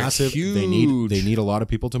massive. They're massive. Huge. They need a lot of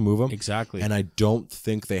people to move them. Exactly. And I don't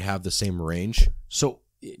think they have the same range. So,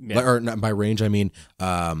 or not by range, I mean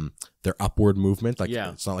their upward movement. Like,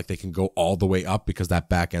 it's not like they can go all the way up because that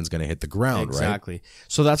back end's going to hit the ground. Exactly. Right?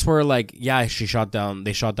 So that's where, like, they shot down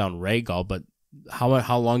Rhaegal, but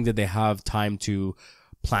how long did they have time to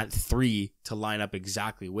plant 3 to line up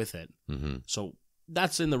exactly with it? So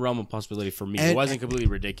that's in the realm of possibility for me. It wasn't completely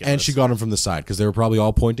ridiculous. And she got him from the side because they were probably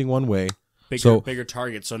all pointing one way. Bigger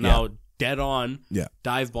target. So now dead on,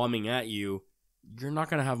 dive bombing at you, you're not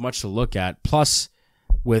going to have much to look at. Plus,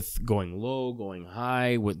 with going low, going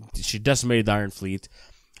high, she decimated the Iron Fleet.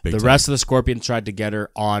 The rest of the scorpions tried to get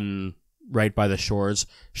her on right by the shores.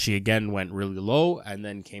 She again went really low and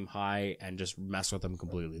then came high and just messed with them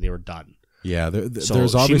completely. They were done. Yeah,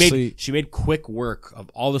 there's obviously... She made quick work of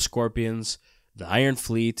all the scorpions, the Iron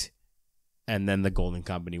Fleet, and then the Golden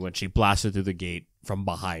Company when she blasted through the gate from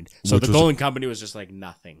behind. So the Golden Company was just like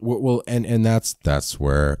nothing. Well, and that's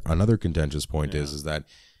where another contentious point is that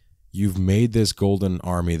you've made this Golden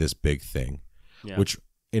Army this big thing, which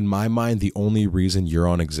in my mind, the only reason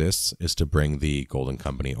Euron exists is to bring the Golden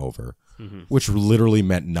Company over, which literally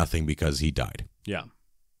meant nothing because he died. Yeah.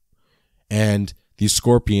 And these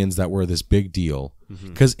scorpions that were this big deal,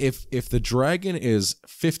 because if the dragon is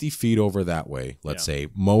 50 feet over that way, let's say,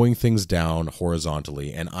 mowing things down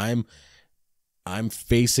horizontally, and I'm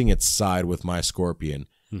facing its side with my scorpion,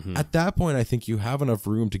 at that point, I think you have enough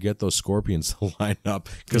room to get those scorpions to line up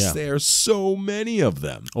because there are so many of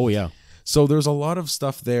them. Oh, yeah. So there's a lot of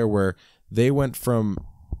stuff there where they went from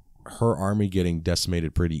her army getting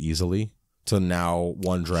decimated pretty easily to now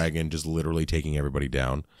one dragon just literally taking everybody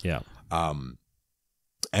down. Yeah.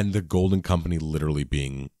 And the Golden Company literally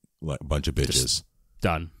being like a bunch of bitches. Just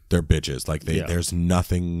done. They're bitches. Like there's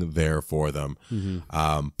nothing there for them.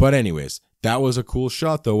 But anyways, that was a cool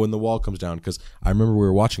shot though when the wall comes down, because I remember we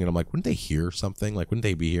were watching it. I'm like, wouldn't they hear something? Like, wouldn't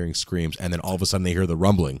they be hearing screams? And then all of a sudden they hear the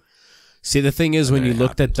rumbling. See, the thing is, when you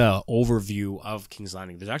looked at the overview of King's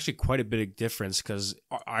Landing, there's actually quite a bit of difference because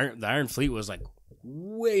the Iron Fleet was like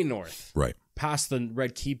way north, right, past the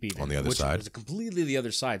Red Keep, even on the other side. It was completely the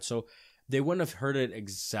other side, so they wouldn't have heard it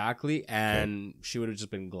exactly, and she would have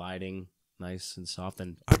just been gliding nice and soft.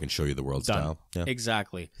 And I can show you the world done. style. Yeah.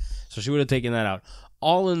 Exactly. So she would have taken that out.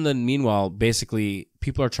 All in the meanwhile, basically,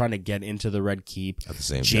 people are trying to get into the Red Keep. At the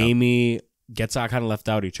same time. Jamie gets out, kind of left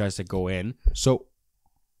out. He tries to go in. So,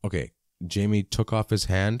 okay, Jamie took off his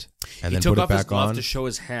hand and then took put off it back his glove on to show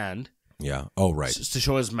his hand. Yeah. Oh, right. To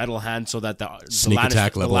show his metal hand so that the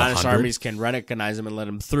level Lannister 100? armies can recognize him and let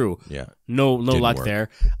him through. Yeah. No Didn't luck work. there.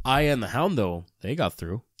 Aya and the Hound, though, they got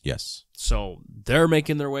through. Yes. So they're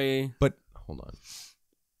making their way. But, hold on.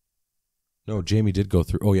 No, Jamie did go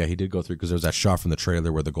through. Oh, yeah, he did go through because there was that shot from the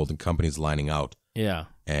trailer where the Golden Company's lining out. Yeah.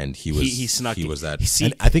 And he was he snuck. He was that. See,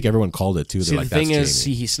 and I think everyone called it, too. They're see, like, the thing that's is,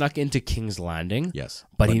 Jamie. he snuck into King's Landing. Yes.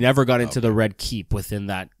 But he never got into the Red Keep within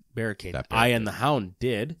that barricade. That Aya and the Hound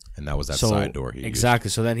did. And that was that side door he exactly.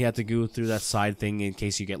 So then he had to go through that side thing in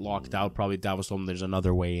case you get locked out. Probably Davos told him there's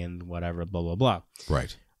another way in, whatever, blah, blah, blah.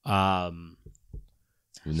 Right.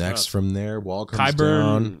 Next so from there, wall comes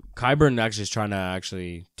down. Qyburn actually is trying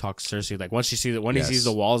to talk Cersei. Like once you see that, when he sees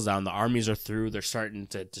the walls down, the armies are through. They're starting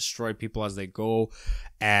to destroy people as they go,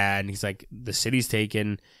 and he's like, "The city's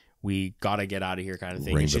taken. We gotta get out of here," kind of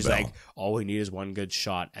thing. Ring And the she's bell. like, "All we need is one good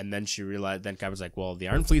shot." And then she realized. Then Qyburn's like, "Well, the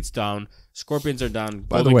Iron Fleet's down. Scorpions are done.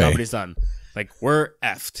 By the Golden way- Company's done. Like we're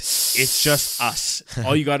effed. It's just us.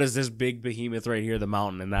 All you got is this big behemoth right here, the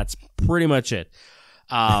mountain, and that's pretty much it."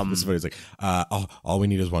 This is what he's like. All we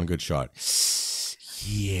need is one good shot.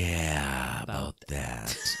 Yeah, about that.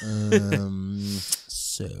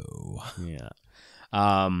 So yeah.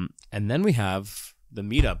 And then we have the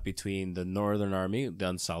meetup between the Northern Army, the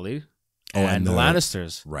Unsullied, and the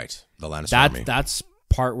Lannisters. Right, the Lannister army. That's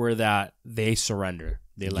part where they surrender.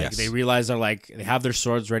 They they realize they have their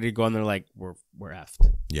swords ready to go, and they're like, we're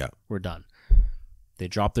effed. Yeah, we're done. They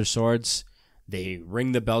drop their swords. They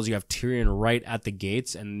ring the bells. You have Tyrion right at the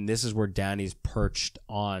gates, and this is where Dany's perched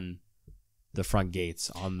on the front gates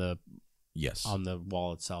on the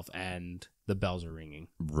wall itself, and the bells are ringing.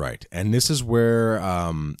 Right, and this is where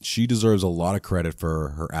she deserves a lot of credit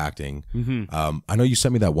for her acting. Mm-hmm. I know you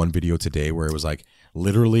sent me that one video today where it was like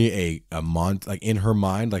literally like in her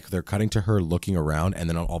mind, like they're cutting to her looking around, and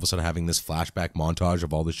then all of a sudden having this flashback montage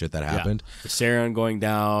of all the shit that happened. Viserion going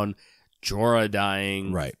down, Jorah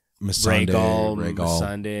dying, right.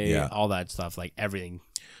 Missandei, all that stuff, like everything.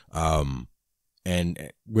 And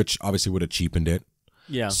which obviously would have cheapened it.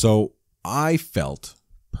 Yeah. So I felt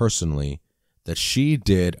personally that she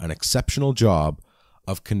did an exceptional job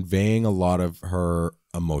of conveying a lot of her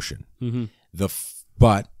emotion. Mm-hmm.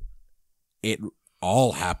 But it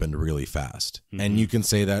all happened really fast. Mm-hmm. And you can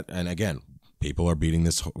say that, and again, people are beating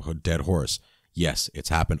this dead horse. Yes, it's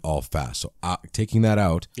happened all fast. So taking that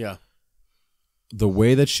out, yeah. The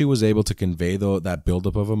way that she was able to convey that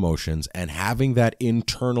buildup of emotions and having that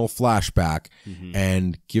internal flashback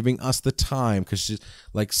and giving us the time, because she's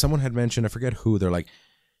like, someone had mentioned, I forget who, they're like,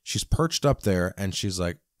 she's perched up there and she's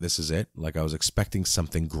like, this is it. Like I was expecting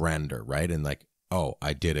something grander, right? And like, oh,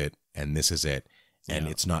 I did it and this is it. And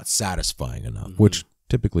it's not satisfying enough, which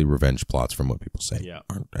typically revenge plots, from what people say,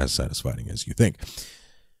 aren't as satisfying as you think.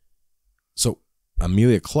 So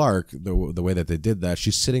Emilia Clarke, the way that they did that,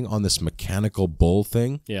 she's sitting on this mechanical bull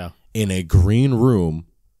thing in a green room,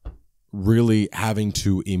 really having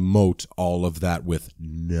to emote all of that with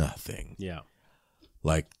nothing. Yeah.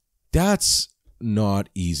 Like, that's not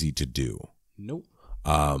easy to do. Nope.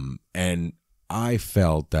 And I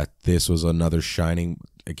felt that this was another shining,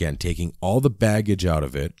 again, taking all the baggage out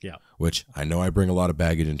of it, which I know I bring a lot of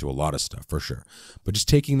baggage into a lot of stuff, for sure. But just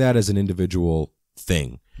taking that as an individual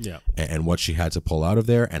thing. Yeah. And what she had to pull out of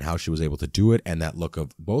there and how she was able to do it, and that look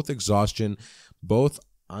of both exhaustion, both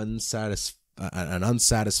an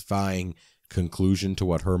unsatisfying conclusion to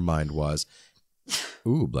what her mind was.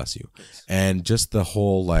 Ooh, bless you. And just the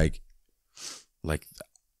whole like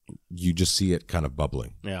you just see it kind of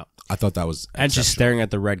bubbling. Yeah. I thought that was and she's staring at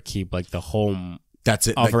the Red Keep, like the home. That's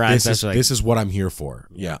it. Of her ancestors. This is what I'm here for.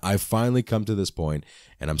 Yeah, I've finally come to this point,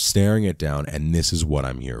 and I'm staring it down, and this is what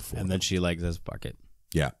I'm here for. And then she like this bucket.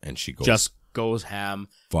 Yeah, and she goes ham,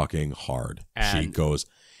 fucking hard. And she goes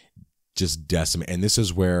just decimate. And this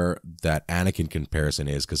is where that Anakin comparison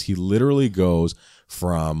is, because he literally goes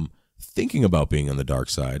from thinking about being on the dark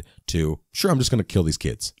side to, sure, I'm just going to kill these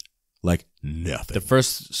kids. Like nothing. The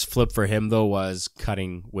first flip for him, though, was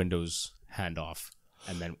cutting Windows hand off.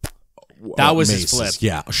 And then that was his flip.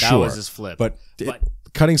 Yeah, sure. That was his flip. But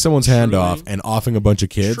cutting someone's hand off and offing a bunch of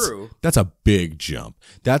kids, True. that's a big jump.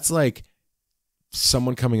 That's like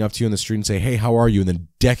someone coming up to you in the street and say, "Hey, how are you?" and then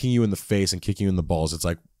decking you in the face and kicking you in the balls. It's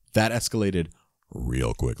like that escalated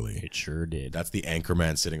real quickly. It sure did. That's the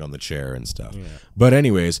anchorman sitting on the chair and stuff. Yeah. But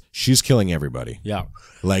anyways, she's killing everybody. Yeah.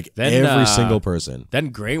 Like Then, every single person. Then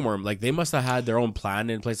Grey Worm, like they must have had their own plan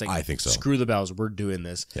in place. Like I think so. Screw the bells, we're doing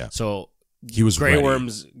this. Yeah. So He was Grey ready.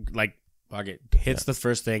 Worm's like okay, hits the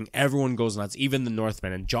first thing. Everyone goes nuts, even the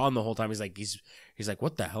Northmen. And John the whole time he's like,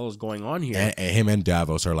 what the hell is going on here? And him and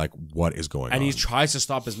Davos are like, what is going on? And he tries to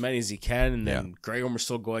stop as many as he can, and then Yeah. Grey Worm is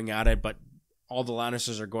still going at it, but all the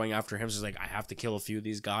Lannisters are going after him. So he's like, I have to kill a few of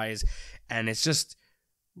these guys, and it's just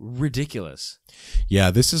ridiculous.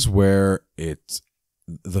 Yeah, this is where it's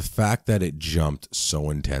the fact that it jumped so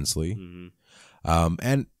intensely. Mm-hmm.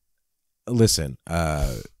 And listen,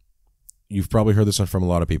 you've probably heard this one from a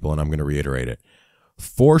lot of people, and I'm going to reiterate it.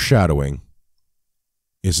 Foreshadowing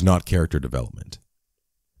is not character development.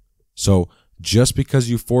 So just because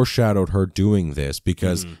you foreshadowed her doing this,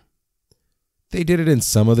 because they did it in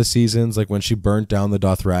some of the seasons, like when she burnt down the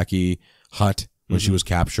Dothraki hut when she was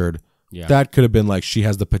captured, that could have been like, she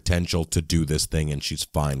has the potential to do this thing and she's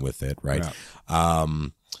fine with it, right? Yeah.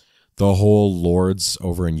 The whole lords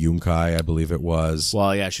over in Yunkai, I believe it was.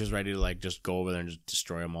 Well, yeah, she was ready to like just go over there and just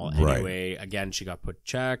destroy them all. Right. Anyway, again, she got put in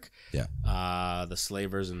check. Yeah. The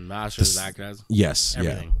slavers and masters, that guys. Yes.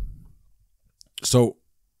 Everything. Yeah. So,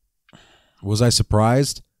 was I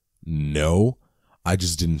surprised? No. I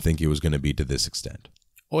just didn't think it was going to be to this extent.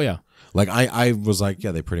 Oh, yeah. Like, I was like,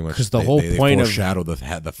 yeah, they pretty much... Because the whole point of... They foreshadow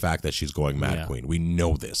the fact that she's going Mad Queen. We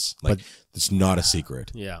know this. Like, it's not a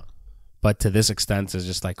secret. Yeah. But to this extent, it's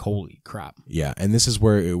just like, holy crap. Yeah, and this is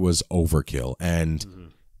where it was overkill.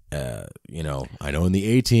 And, you know, I know in the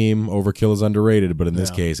A-Team, overkill is underrated, but in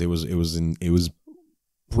this case, it was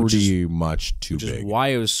pretty much too big. Which is why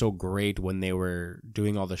it was so great when they were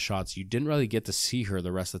doing all the shots. You didn't really get to see her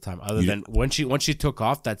the rest of the time, other than once she took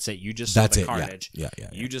off. That's it. You just saw the carnage. Yeah.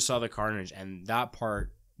 You just saw the carnage, and that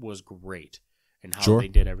part was great. And how they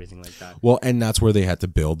did everything like that. Well, and that's where they had to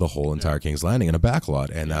build the whole entire King's Landing in a backlot,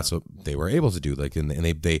 and that's what they were able to do. Like, and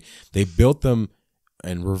they built them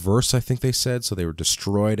in reverse, I think they said. So they were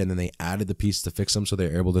destroyed, and then they added the piece to fix them, so they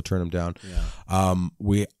were able to turn them down. Yeah.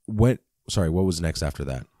 Sorry, what was next after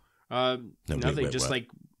that? Nothing. Like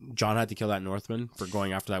John had to kill that Northman for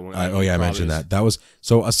going after that one. I mentioned that. That was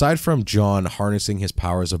so. Aside from John harnessing his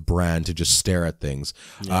powers of Bran to just stare at things,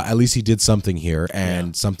 at least he did something here,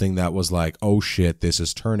 and something that was like, oh shit, this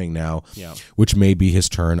is turning now. Yeah. Which may be his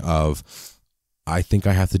turn of, I think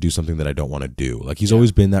I have to do something that I don't want to do. Like, he's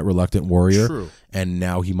always been that reluctant warrior, and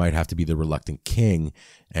now he might have to be the reluctant king.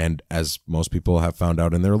 And as most people have found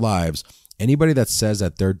out in their lives, anybody that says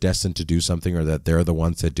that they're destined to do something or that they're the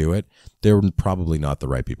ones to do it, they're probably not the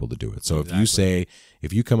right people to do it. So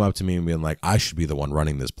if you come up to me and be like, I should be the one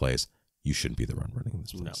running this place, you shouldn't be the one running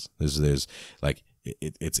this place. No. There's like,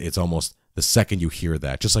 it's almost the second you hear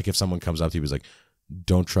that, just like if someone comes up to you and is like,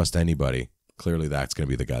 don't trust anybody. Clearly that's going to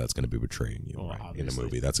be the guy that's going to be betraying you in a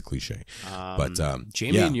movie. That's a cliche. But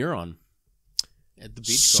Jamie and Euron. At the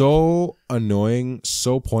beach so annoying,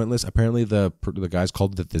 so pointless. Apparently the guys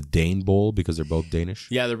called it the Dane Bowl because they're both Danish.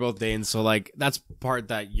 Yeah, they're both Danes. So like that's part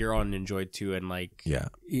that Euron enjoyed too, and like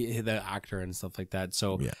the actor and stuff like that.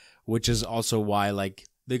 So which is also why like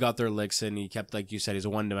they got their licks in. He kept, like you said, he's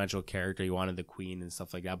a one-dimensional character. He wanted the queen and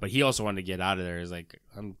stuff like that, but he also wanted to get out of there. He's like,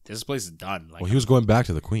 this place is done. Like, well, he was going back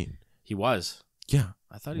to the queen. He was. Yeah.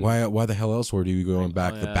 I thought why the hell else were you going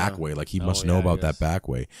back the back way? Like, he must know about that back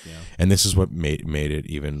way. Yeah. And this is what made it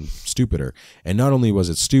even stupider. And not only was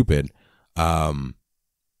it stupid, the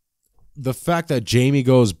fact that Jamie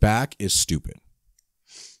goes back is stupid.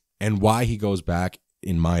 And why he goes back,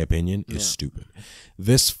 in my opinion, is stupid.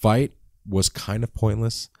 This fight was kind of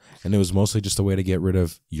pointless, and it was mostly just a way to get rid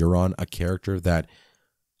of Euron, a character that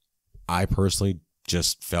I personally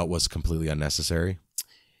just felt was completely unnecessary.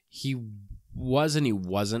 He was and he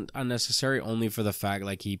wasn't unnecessary, only for the fact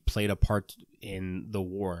like he played a part in the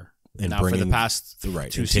war. And now for the past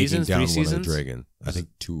 2 seasons, 3 seasons, dragon. I think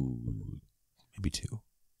 2, maybe 2,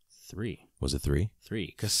 3. Was it 3? 3,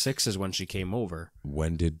 because 6 is when she came over.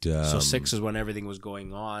 When did so 6 is when everything was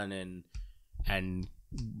going on and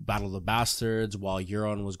Battle of the Bastards, while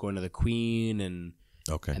Euron was going to the Queen, and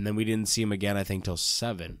then we didn't see him again, I think, till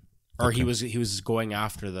 7, or he was going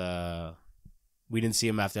after the. We didn't see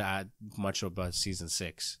him after much about season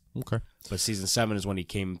 6. Okay. But season 7 is when he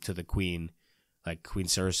came to the Queen, like Queen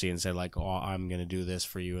Cersei, and said, like, oh, I'm going to do this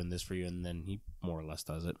for you and this for you. And then he more or less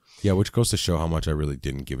does it. Yeah, which goes to show how much I really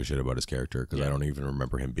didn't give a shit about his character, because I don't even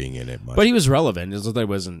remember him being in it much. But he was relevant. It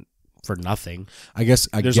wasn't for nothing. I guess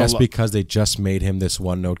because they just made him this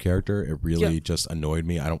one-note character, it really just annoyed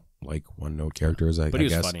me. like one-note characters, I But he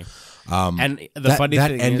was guess. funny. And the funny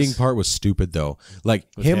that thing ending is, part was stupid, though.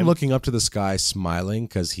 Like, him him? looking up to the sky, smiling,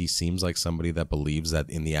 because he seems like somebody that believes that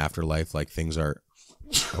in the afterlife, like, things are...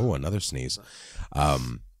 Oh, another sneeze.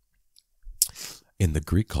 In the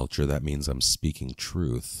Greek culture, that means I'm speaking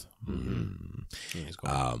truth.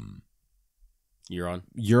 Yeah,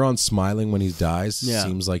 Euron smiling when he dies Yeah.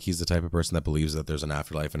 seems like he's the type of person that believes that there's an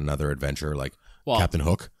afterlife and another adventure, like Captain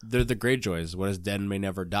Hook. They're the Greyjoys. What is dead may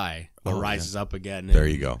never die, but rises up again. There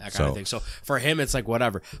you go. That kind of thing. So for him, it's like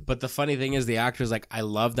whatever. But the funny thing is, the actor's like, I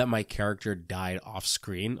love that my character died off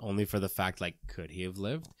screen, only for the fact, like, could he have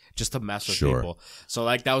lived? Just to mess with people. So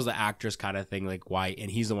like that was the actor's kind of thing, like why,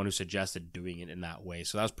 and he's the one who suggested doing it in that way.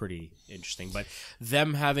 So that was pretty interesting. But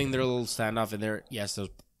them having their little standoff and there was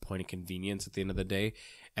point of convenience at the end of the day,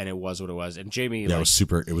 and it was what it was. And Jamie, it was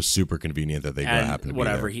super convenient that they happened to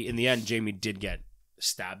whatever. be there. In the end, Jamie did get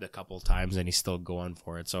stabbed a couple of times, and he's still going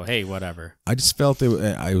for it. So hey, whatever. I just felt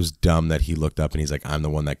I was dumb that he looked up and he's like, I'm the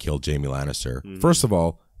one that killed Jaime Lannister. First of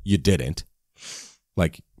all, you didn't.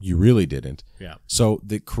 Like, you really didn't. Yeah. So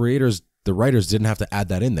the writers didn't have to add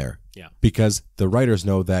that in there. Yeah. Because the writers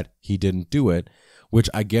know that he didn't do it, which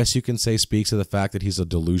I guess you can say speaks to the fact that he's a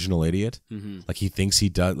delusional idiot. Like, he thinks he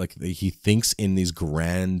does, like, he thinks in these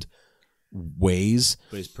grand ways.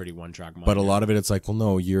 But he's pretty one-track mind. But a lot of it, it's like, well,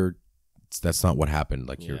 no, that's not what happened.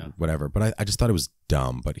 Like, you're whatever. But I just thought it was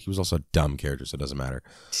dumb. But he was also a dumb character, so it doesn't matter.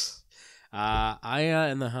 Aya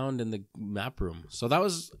and the Hound in the map room. So that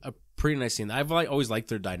was a pretty nice scene. I've always liked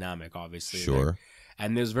their dynamic, obviously. Sure.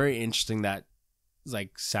 And it was very interesting that,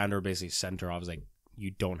 like, Sandor basically sent her off. Was like,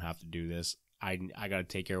 you don't have to do this. I got to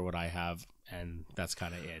take care of what I have, and that's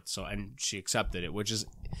kind of it. So, and she accepted it, which is,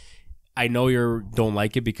 I know you don't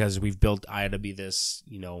like it because we've built Aya to be this,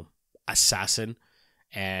 assassin,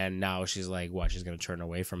 and now she's like, what? She's gonna turn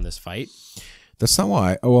away from this fight. That's not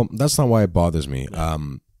why. Oh, well, that's not why it bothers me.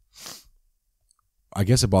 I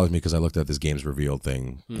guess it bothers me because I looked at this games revealed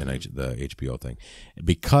thing and the HBO thing,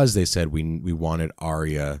 because they said we wanted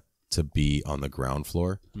Arya to be on the ground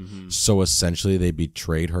floor. So essentially they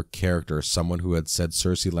betrayed her character, someone who had said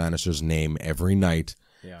Cersei Lannister's name every night,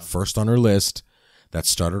 first on her list, that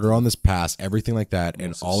started her on this path, everything like that.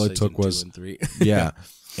 And all it took was, 2 and 3.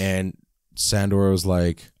 And Sandor was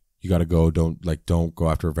like, you got to go. Don't go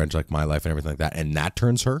after revenge like my life and everything like that. And that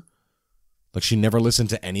turns her. Like, she never listened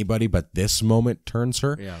to anybody, but this moment turns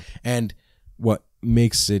her. And what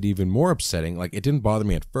makes it even more upsetting, like, it didn't bother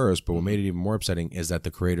me at first, but what made it even more upsetting is that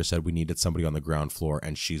the creator said we needed somebody on the ground floor,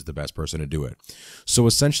 and she's the best person to do it. So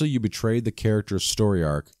essentially, you betrayed the character's story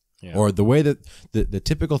arc, or the way that the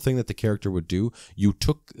typical thing that the character would do. You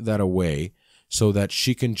took that away so that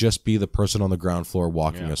she can just be the person on the ground floor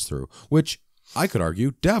walking us through, which I could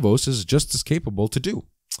argue Davos is just as capable to do.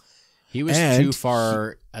 He was too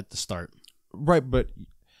far at the start. Right, but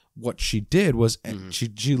what she did was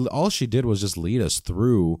all she did was just lead us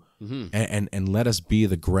through and let us be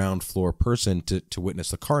the ground floor person to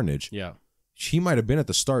witness the carnage. Yeah. He might have been at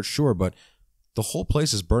the start, sure, but the whole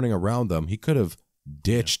place is burning around them. He could have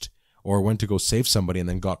ditched or went to go save somebody and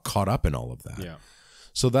then got caught up in all of that. Yeah.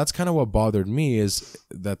 So that's kind of what bothered me, is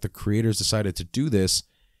that the creators decided to do this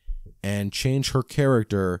and change her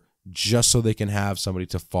character just so they can have somebody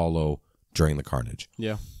to follow during the carnage.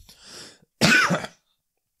 Yeah.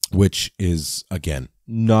 Which is, again,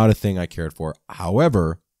 not a thing I cared for.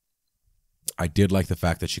 However, I did like the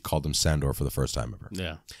fact that she called him Sandor for the first time ever.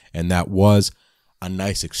 Yeah. And that was a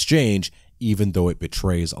nice exchange, even though it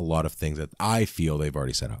betrays a lot of things that I feel they've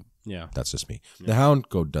already set up. Yeah. That's just me. Yeah. The Hound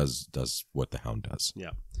does what the Hound does.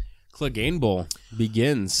 Yeah. Clegane Bowl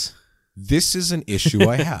begins. This is an issue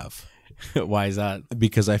I have. Why is that?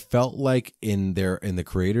 Because I felt like in the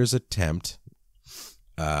creator's attempt,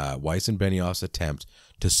 Weiss and Benioff's attempt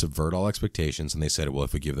to subvert all expectations, and they said, well,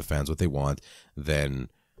 if we give the fans what they want, then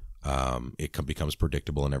it becomes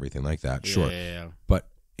predictable and everything like that. Sure. Yeah. But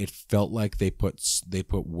it felt like they put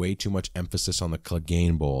way too much emphasis on the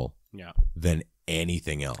Clegane Bowl than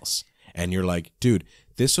anything else. And you're like, dude,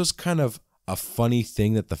 this was kind of a funny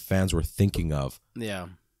thing that the fans were thinking of. Yeah.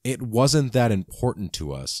 It wasn't that important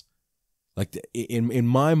to us. Like, in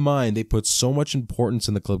my mind, they put so much importance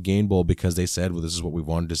in the Clegane Bowl because they said, well, this is what we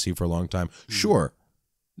wanted to see for a long time. Sure.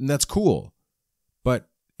 And that's cool. But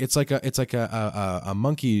it's like a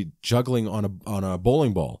monkey juggling on a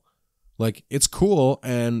bowling ball. Like, it's cool,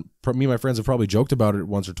 and me and my friends have probably joked about it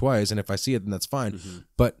once or twice, and if I see it, then that's fine.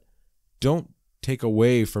 But don't take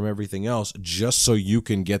away from everything else just so you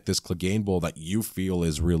can get this Clegane Bowl that you feel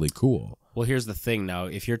is really cool. Well, here's the thing now.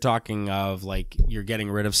 If you're talking of like you're getting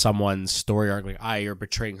rid of someone's story arc, like you're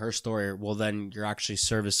betraying her story, well, then you're actually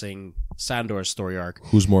servicing Sandor's story arc.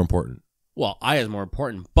 Who's more important? Well, is more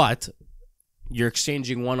important, but you're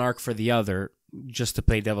exchanging one arc for the other just to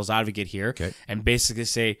play devil's advocate here and basically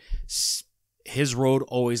say his road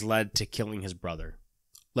always led to killing his brother.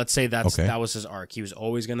 Let's say that was his arc. He was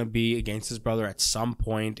always going to be against his brother at some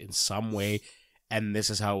point in some way, and this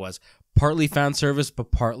is how it was. Partly fan service,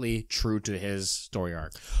 but partly true to his story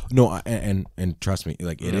arc. No, and trust me,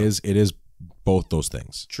 like it is both those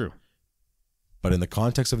things. True. But in the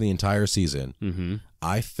context of the entire season,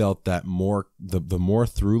 I felt that the more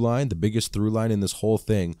through line, the biggest through line in this whole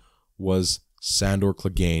thing was Sandor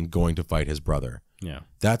Clegane going to fight his brother. Yeah.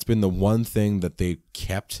 That's been the one thing that they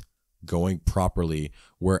kept going properly,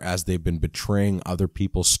 whereas they've been betraying other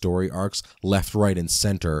people's story arcs left, right, and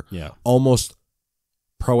center. Yeah. Almost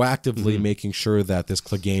proactively making sure that this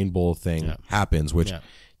Clegane Bowl thing happens, which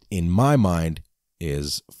in my mind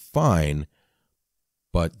is fine,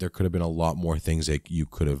 but there could have been a lot more things that you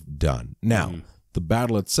could have done. Now, the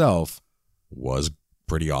battle itself was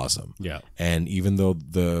pretty awesome. Yeah. And even though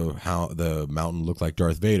the mountain looked like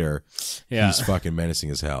Darth Vader, he's fucking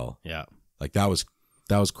menacing as hell. Yeah. Like that was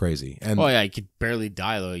crazy. And he could barely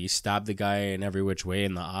die though. You stabbed the guy in every which way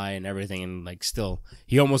in the eye and everything, and like still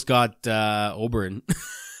he almost got Oberyn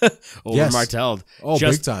martelled. Oh,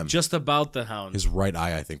 big time. Just about the Hound. His right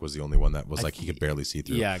eye, I think, was the only one that was he could barely see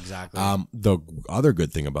through. Yeah, exactly. The other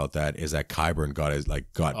good thing about that is that Qyburn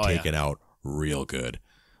got taken out real good.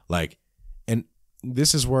 Like, and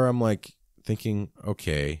this is where I'm like thinking,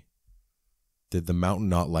 okay, did the Mountain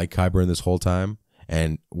not like Qyburn this whole time?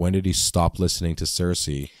 And when did he stop listening to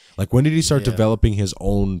Cersei? Like, when did he start developing his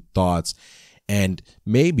own thoughts? And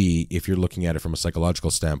maybe, if you're looking at it from a psychological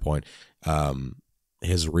standpoint,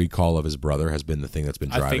 his recall of his brother has been the thing that's been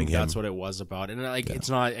driving him. I think that's what it was about. And it's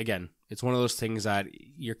not, again, it's one of those things that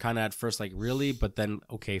you're kind of at first like, really? But then,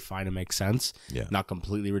 okay, fine, it makes sense. Yeah. Not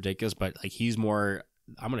completely ridiculous, but like he's more,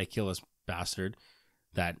 I'm going to kill this bastard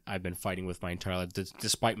that I've been fighting with my entire life,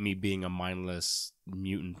 despite me being a mindless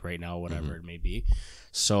mutant right now, whatever it may be.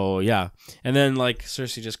 So, yeah. And then, like,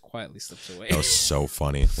 Cersei just quietly slips away. That was so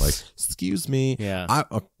funny. Like, excuse me. Yeah.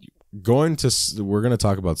 We're going to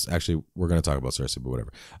talk about Cersei, but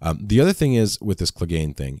whatever. The other thing is, with this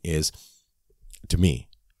Clegane thing, is, to me,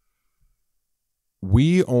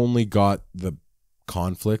 we only got the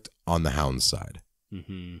conflict on the Hound's side.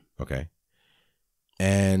 Mm-hmm. Okay?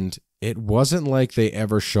 And it wasn't like they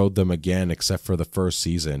ever showed them again except for the first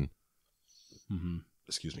season. Mm-hmm.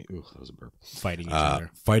 Excuse me. Ooh, that was a burp. Fighting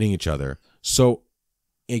each other. So,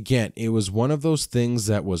 again, it was one of those things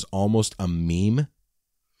that was almost a meme.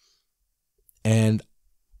 And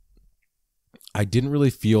I didn't really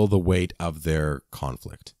feel the weight of their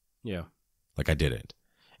conflict. Yeah. Like, I didn't.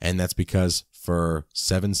 And that's because for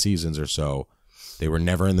 7 seasons or so, they were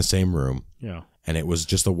never in the same room. Yeah. And it was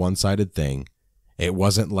just a one-sided thing. It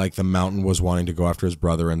wasn't like the Mountain was wanting to go after his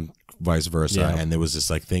brother and vice versa, and there was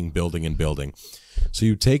this like thing building and building. So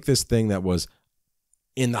you take this thing that was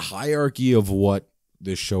in the hierarchy of what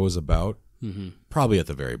this show is about, probably at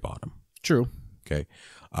the very bottom. True. Okay.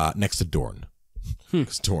 Next to Dorne.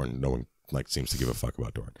 Because Dorne, no one seems to give a fuck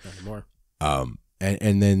about Dorne. Not anymore.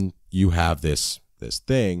 And then you have this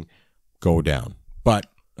thing go down. But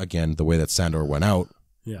again, the way that Sandor went out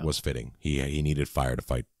was fitting. He needed fire to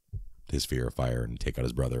fight his fear of fire and take out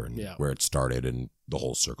his brother, and where it started and the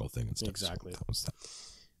whole circle thing and stuff. Exactly. So that was that.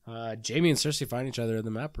 Jaime and Cersei find each other in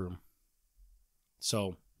the map room.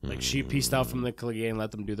 So, like, she pieced out from the Clegane,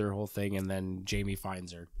 let them do their whole thing, and then Jaime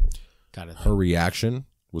finds her. Kind of thing. Her reaction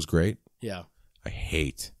was great. Yeah. I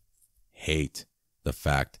hate the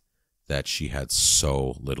fact that she had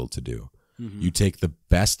so little to do. You take the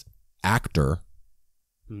best actor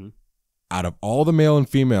out of all the male and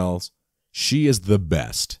females, she is the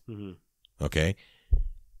best. Okay?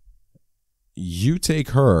 You take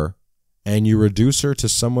her and you reduce her to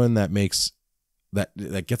someone that makes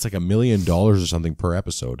that gets like $1 million or something per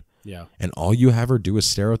episode. Yeah. And all you have her do is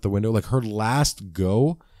stare out the window. Like, her last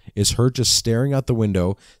go is her just staring out the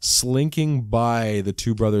window, slinking by the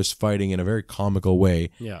two brothers fighting in a very comical way.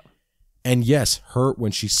 Yeah. And yes,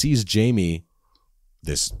 when she sees Jaime,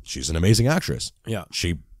 she's an amazing actress. Yeah.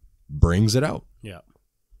 She brings it out. Yeah.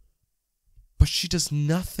 But she does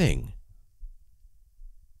nothing.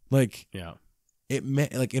 Like, yeah.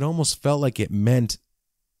 It almost felt like it meant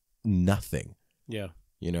nothing. Yeah.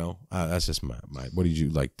 You know, that's just my. What did you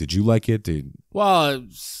like? Did you like it? Well,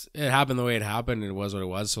 it happened the way it happened. It was what it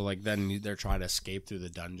was. So like then they're trying to escape through the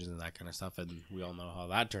dungeons and that kind of stuff, and we all know how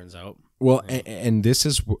that turns out. Well, and this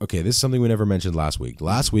is okay. This is something we never mentioned last week.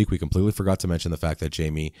 Last week we completely forgot to mention the fact that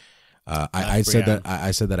Jamie. I said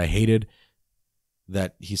that I hated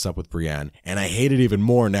that he slept with Brienne, and I hate it even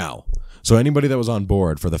more now. So anybody that was on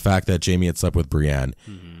board for the fact that Jamie had slept with Brienne.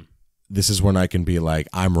 This is when I can be like,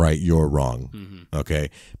 I'm right, you're wrong. Okay?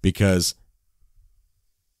 Because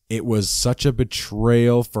it was such a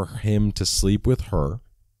betrayal for him to sleep with her.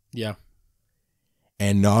 Yeah.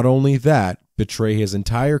 And not only that, betray his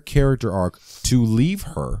entire character arc to leave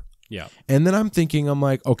her. Yeah. And then I'm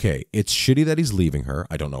like, okay, it's shitty that he's leaving her.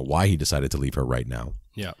 I don't know why he decided to leave her right now.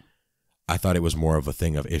 Yeah. I thought it was more of a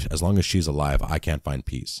thing of as long as she's alive, I can't find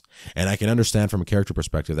peace. And I can understand from a character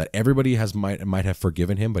perspective that everybody might have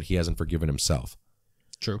forgiven him, but he hasn't forgiven himself.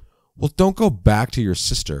 True. Well, don't go back to your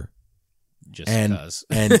sister and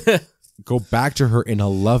go back to her in a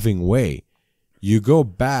loving way. You go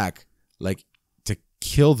back like to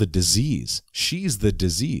kill the disease. She's the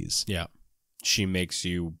disease. Yeah. She makes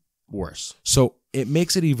you worse. So it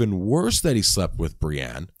makes it even worse that he slept with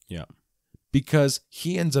Brienne. Yeah. Because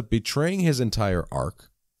he ends up betraying his entire arc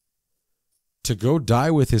to go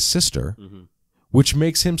die with his sister, which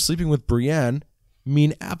makes him sleeping with Brienne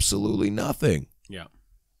mean absolutely nothing. Yeah.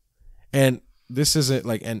 And this isn't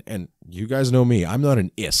like, and you guys know me, I'm not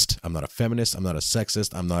an ist. I'm not a feminist. I'm not a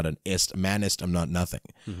sexist. I'm not an ist, manist. I'm not nothing.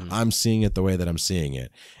 I'm seeing it the way that I'm seeing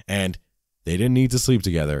it. And they didn't need to sleep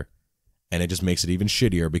together. And it just makes it even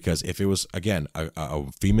shittier because if it was, again, a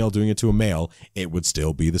female doing it to a male, it would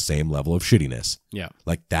still be the same level of shittiness. Yeah.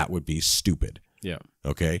 Like, that would be stupid. Yeah.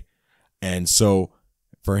 Okay? And so,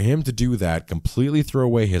 for him to do that, completely throw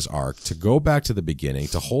away his arc, to go back to the beginning,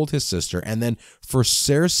 to hold his sister, and then for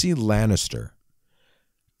Cersei Lannister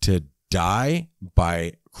to die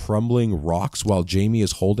by crumbling rocks while Jaime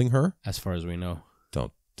is holding her? As far as we know.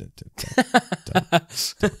 Don't.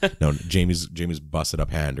 No, Jamie's busted up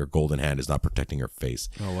hand or golden hand is not protecting her face.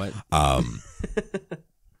 Oh, what?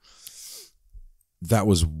 That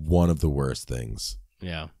was one of the worst things.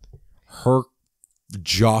 Yeah. Her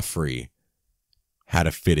Joffrey had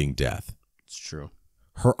a fitting death. It's true.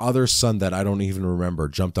 Her other son that I don't even remember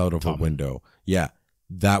jumped out of a window. Yeah,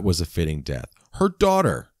 that was a fitting death. Her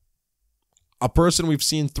daughter, a person we've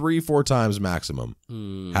seen 3-4 times maximum,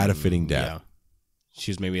 had a fitting death. Yeah.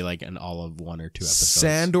 She's maybe like an all of 1 or 2 episodes.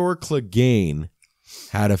 Sandor Clegane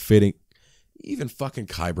had a fitting. Even fucking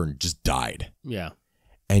Qyburn just died. Yeah.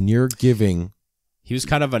 And you're giving. He was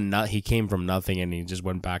kind of a nut. He came from nothing and he just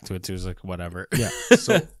went back to it. So he was like, whatever. Yeah.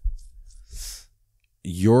 So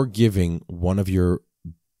you're giving one of your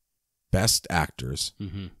best actors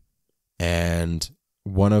and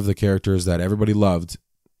one of the characters that everybody loved,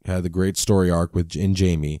 had the great story arc in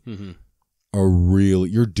Jaime.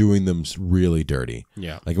 You're doing them really dirty.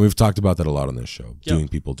 Yeah. Like, we've talked about that a lot on this show, doing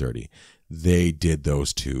people dirty. They did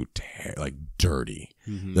those two like dirty.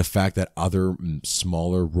 The fact that other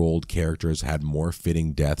smaller rolled characters had more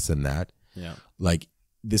fitting deaths than that. Yeah. Like,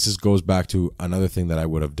 this goes back to another thing that I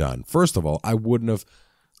would have done. First of all, I wouldn't have,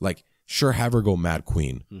 like, sure, have her go Mad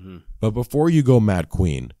Queen. But before you go Mad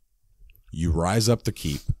Queen, you rise up the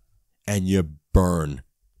keep and you burn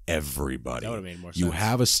everybody. That would have made more sense. You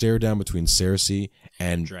have a stare down between Cersei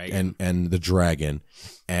and the dragon,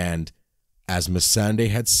 and as Missandei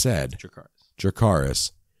had said,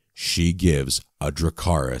 Dracarys, she gives a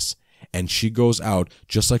Dracarys, and she goes out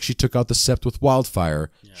just like she took out the Sept with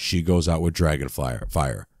Wildfire. Yeah. She goes out with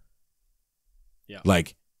Dragonfire. Yeah,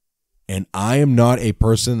 like, and I am not a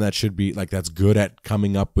person that should be like that's good at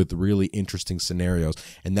coming up with really interesting scenarios,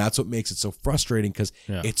 and that's what makes it so frustrating because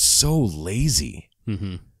it's so lazy.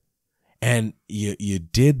 And you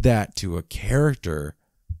did that to a character.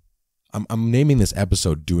 I'm naming this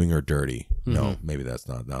episode "Doing Her Dirty." No, maybe that's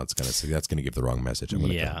not. No, that's gonna give the wrong message.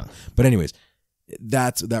 But anyways,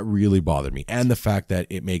 that really bothered me, and the fact that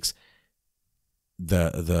it makes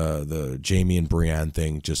the Jaime and Brienne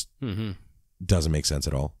thing just doesn't make sense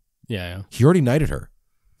at all. Yeah. He already knighted her.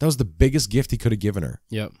 That was the biggest gift he could have given her.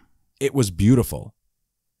 Yep. It was beautiful,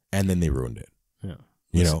 and then they ruined it.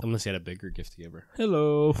 Yeah. Unless he had a bigger gift to give her.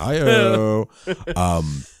 Hello. Hi-oh.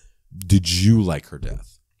 Did you like her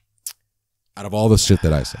death? Out of all the shit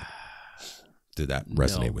that I said, did that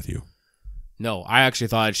resonate with you? No, I actually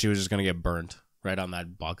thought she was just going to get burnt right on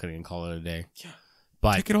that balcony and call it a day. Yeah.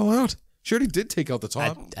 But take it all out. She already did take out the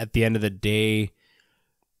top. At the end of the day,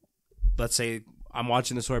 let's say I'm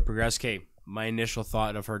watching the story progress. Okay, my initial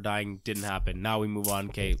thought of her dying didn't happen. Now we move on.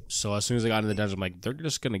 Okay, so as soon as I got into the dungeon, I'm like, they're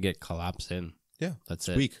just going to get collapsed in. Yeah, that's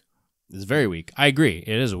it. Weak. It's very weak. I agree.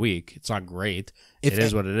 It is weak. It's not great. It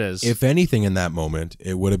is what it is. If anything, in that moment,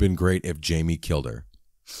 it would have been great if Jamie killed her,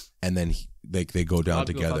 and then they go down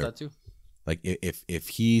together. That too. Like if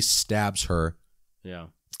he stabs her, yeah,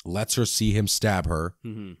 lets her see him stab her,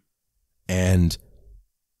 and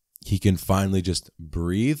he can finally just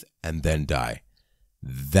breathe and then die.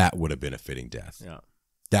 That would have been a fitting death. Yeah,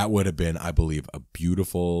 that would have been, I believe, a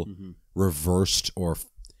beautiful reversed or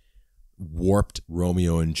warped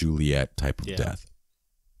Romeo and Juliet type of death.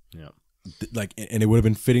 Yeah, like, and it would have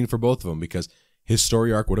been fitting for both of them because his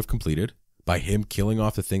story arc would have completed by him killing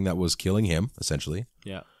off the thing that was killing him, essentially.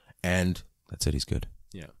 Yeah, and that's it. He's good.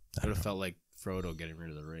 Yeah, it would have felt like Frodo getting rid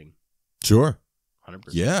of the ring. Sure. 100%.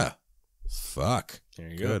 Yeah. Fuck. There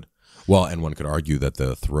you go. Well, and one could argue that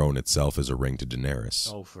the throne itself is a ring to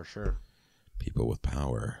Daenerys. Oh, for sure. People with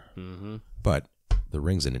power. But the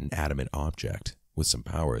ring's an inanimate object with some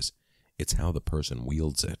powers. It's how the person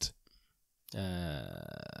wields it.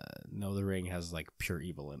 No, the ring has like pure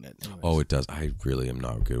evil in it. Anyways. Oh, it does. I really am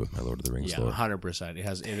not good with my Lord of the Rings. Yeah, 100%. It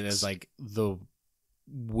has like the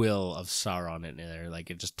will of Sauron in there. Like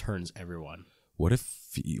it just turns everyone. What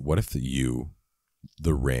if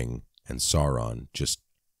the ring, and Sauron just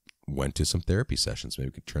went to some therapy sessions? Maybe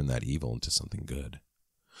we could turn that evil into something good.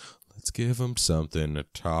 Let's give them something to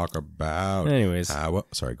talk about. Anyways,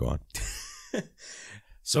 sorry, go on.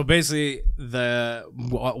 So basically,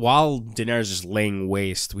 while Daenerys is just laying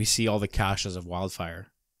waste, we see all the caches of wildfire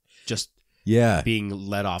just being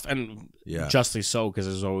let off, and justly so, because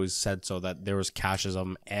it's always said so that there was caches of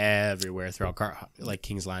them everywhere throughout like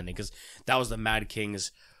King's Landing, because that was the Mad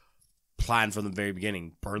King's plan from the very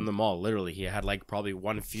beginning. Burn them all, literally. He had like probably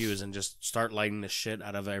one fuse and just start lighting the shit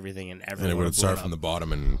out of everything, and everyone. And it would start from the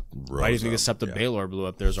bottom and rose. Why do you think the Sept of Baelor blew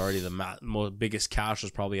up? There's already the biggest cache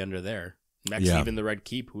was probably under there. Next, even the Red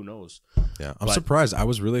Keep, who knows? Yeah, I'm surprised. I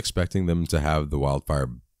was really expecting them to have the wildfire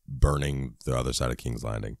burning the other side of King's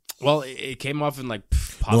Landing. Well, it came off in like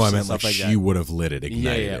puffs. No, I meant like she would have lit it,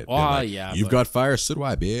 ignited it. Oh, like, you've got fire, so do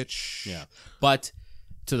I, bitch. Yeah, but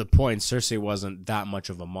to the point, Cersei wasn't that much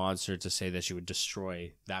of a monster to say that she would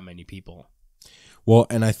destroy that many people. Well,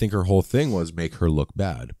 and I think her whole thing was make her look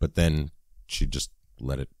bad, but then she just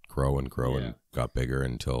let it grow and grow and got bigger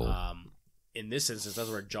until. In this instance, that's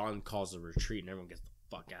where Jon calls the retreat, and everyone gets the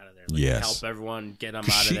fuck out of there. Like, help everyone, get them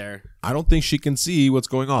out of there. I don't think she can see what's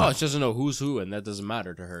going on. Oh, she doesn't know who's who, and that doesn't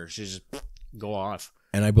matter to her. She just go off.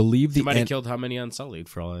 And I believe she might have killed how many Unsullied,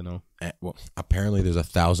 for all I know. Well, apparently there's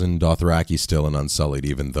 1,000 Dothraki still in Unsullied,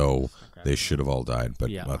 even though they should have all died.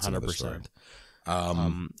 But that's 100%. Another story.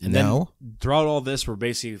 And then throughout all this, we're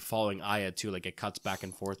basically following Arya too. Like it cuts back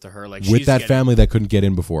and forth to her, like with that family that couldn't get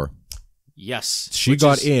in before. Yes, she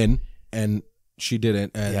got in, and she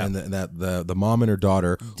didn't. And the mom and her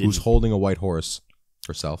daughter, who's holding a white horse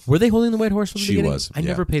herself. Were they holding the white horse from the beginning? She was. I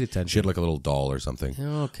never paid attention. She had like a little doll or something.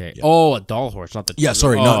 Okay. Yeah. Oh, a doll horse, not the. Yeah,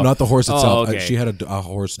 sorry, not the horse itself. Okay. She had a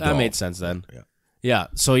horse. That doll. made sense then. Yeah.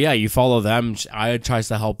 So you follow them. Arya tries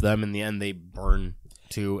to help them. In the end, they burn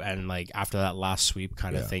too, and like after that last sweep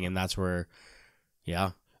kind of thing, and that's where,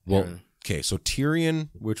 Well, okay, so Tyrion,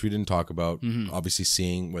 which we didn't talk about, obviously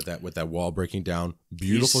seeing with that wall breaking down,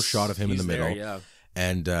 beautiful shot of him in the middle,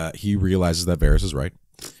 and he realizes that Varys is right,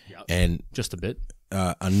 and just a bit.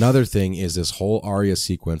 Another thing is this whole Arya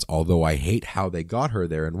sequence. Although I hate how they got her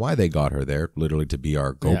there and why they got her there, literally to be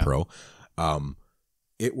our GoPro,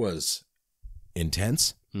 it was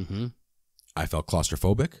intense. I felt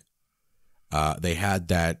claustrophobic. They had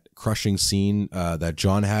that crushing scene that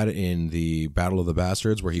Jon had in the Battle of the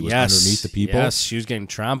Bastards where he was underneath the people. Yes, she was getting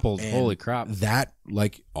trampled. And holy crap. That,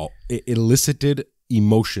 it elicited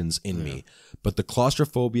emotions in me. But the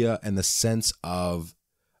claustrophobia and the sense of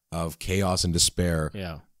chaos and despair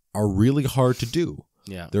are really hard to do.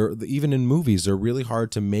 Yeah. Even in movies, they're really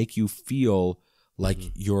hard to make you feel like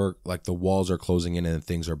you're like the walls are closing in and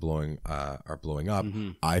things are blowing up.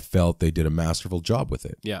 I felt they did a masterful job with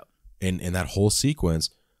it. Yeah. And that whole sequence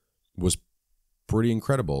was pretty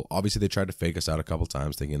incredible. Obviously, they tried to fake us out a couple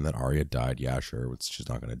times, thinking that Arya died. Yeah, sure, she's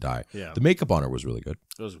not going to die. Yeah. The makeup on her was really good.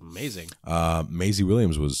 It was amazing. Maisie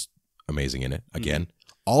Williams was amazing in it. Again,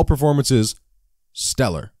 all performances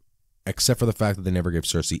stellar, except for the fact that they never gave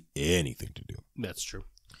Cersei anything to do. That's true.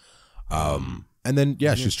 And then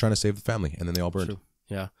she's trying to save the family, and then they all burned. True.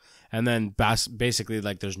 Yeah. And then basically,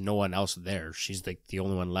 like, there's no one else there. She's like the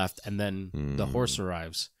only one left, and then the horse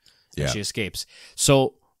arrives. And she escapes.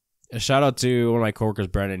 So, a shout out to one of my coworkers,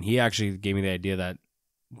 Brennan. He actually gave me the idea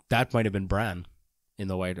that might have been Bran in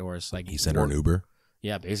the White Horse. Like he sent her an Uber.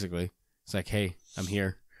 Yeah, basically, it's like, hey, I'm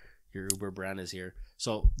here. Your Uber Bran is here.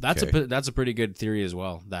 So that's a pretty good theory as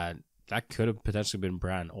well. That that could have potentially been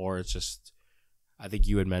Bran, or it's just. I think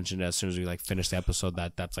you had mentioned as soon as we like finished the episode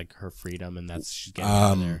that's like her freedom, and that's she's getting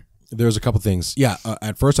out of there. There's a couple things. Yeah,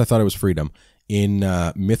 at first I thought it was freedom. In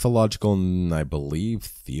mythological and I believe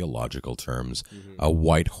theological terms, a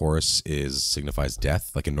white horse signifies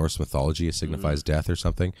death. Like in Norse mythology, it signifies death or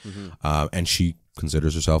something. And she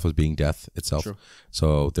considers herself as being death itself. True.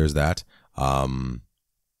 So there's that.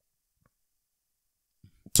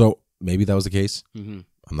 So maybe that was the case. I'm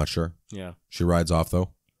not sure. Yeah. She rides off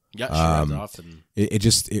though. Yeah, she rides off. And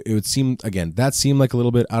it would seem, again, that seemed like a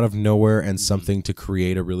little bit out of nowhere and something to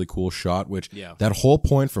create a really cool shot, which that whole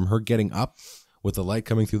point from her getting up with the light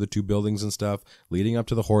coming through the two buildings and stuff, leading up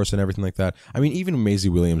to the horse and everything like that. I mean, even Maisie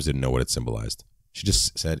Williams didn't know what it symbolized. She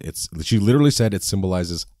just said she literally said it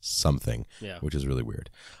symbolizes something, which is really weird.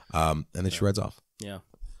 And then she rides off. Yeah,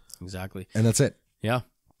 exactly. And that's it. Yeah,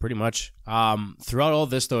 pretty much. Throughout all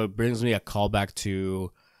this, though, it brings me a callback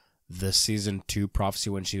to the season 2 prophecy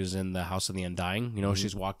when she was in the House of the Undying. You know,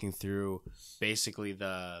 she's walking through basically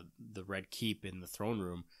the Red Keep in the throne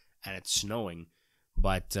room, and it's snowing.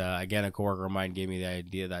 But again, a coworker of mine gave me the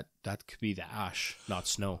idea that could be the ash, not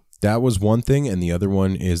snow. That was one thing, and the other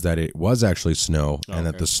one is that it was actually snow, and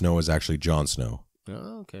that the snow is actually Jon Snow.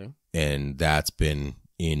 Oh, okay. And that's been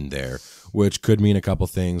in there, which could mean a couple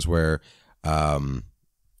things where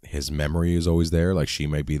his memory is always there. Like she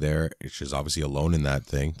might be there. She's obviously alone in that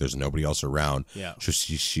thing. There's nobody else around. Yeah. So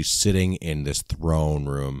she's sitting in this throne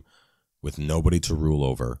room with nobody to rule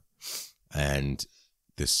over, and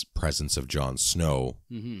this presence of Jon Snow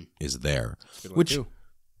is there. Which,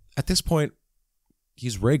 at this point,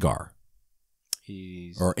 he's Rhaegar.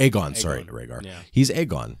 Or Aegon. Sorry, Rhaegar. Yeah. He's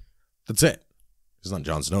Aegon. That's it. He's not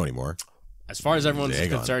Jon Snow anymore. As far as everyone's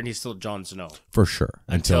concerned, he's still Jon Snow. For sure.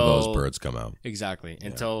 Until those birds come out. Exactly.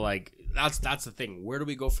 Until, like, that's the thing. Where do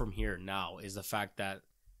we go from here now is the fact that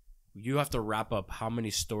you have to wrap up how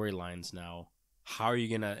many storylines now. How are you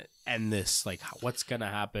going to end this? Like, what's going to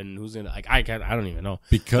happen? Who's going to, like, I don't even know.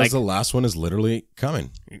 Because like, the last one is literally coming.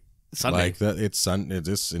 Sunday. Like that, it's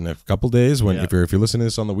in a couple days. When if you're listening to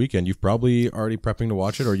this on the weekend, you've probably already prepping to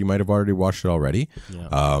watch it, or you might have already watched it already.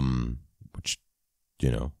 Yeah. Which,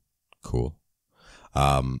 cool.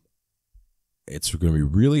 It's going to be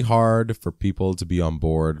really hard for people to be on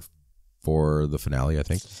board for the finale, I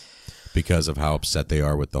think, because of how upset they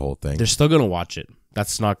are with the whole thing. They're still going to watch it.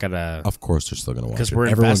 That's not going to... Of course they're still going to watch it. Because we're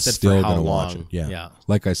invested for how long. Watch it. Yeah.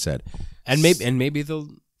 Like I said. And maybe they'll,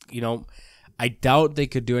 I doubt they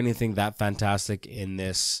could do anything that fantastic in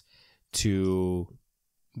this to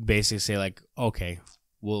basically say, like, okay,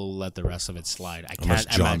 we'll let the rest of it slide. Unless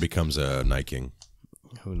Jon becomes a Night King.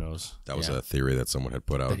 Who knows? That was a theory that someone had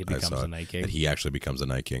put out. That he becomes a Night King. That he actually becomes a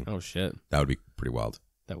Night King. Oh, shit. That would be pretty wild.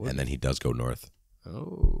 And then he does go north.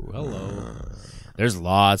 Oh, hello. There's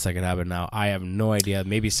lots that could happen now. I have no idea.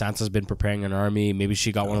 Maybe Sansa's been preparing an army. Maybe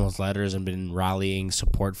she got one of those letters and been rallying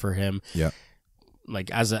support for him. Yeah.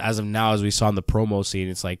 Like, as of now, as we saw in the promo scene,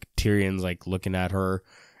 it's like Tyrion's like looking at her,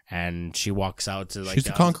 and she walks out to like... She's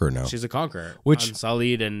the conqueror now. She's a conqueror. Which...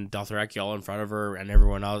 Unsullied and Dothraki all in front of her and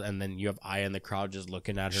everyone else, and then you have Arya in the crowd just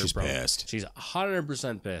looking at her. She's pissed. She's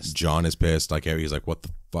 100% pissed. Jon is pissed. Like, he's like, what the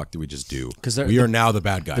fuck did we just do? Because we are now the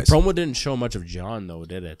bad guys. The promo didn't show much of Jon, though,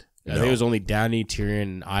 did it? No. I think it was only Dany, Tyrion,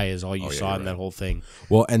 and Arya is all you saw in that whole thing.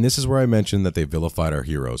 Well, and this is where I mentioned that they vilified our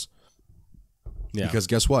heroes. Yeah. Because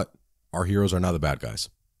guess what? Our heroes are now the bad guys.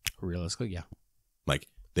 Realistically, yeah. Like,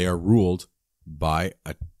 they are ruled by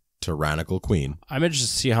a tyrannical queen. I'm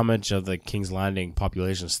interested to see how much of the King's Landing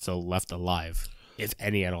population is still left alive, if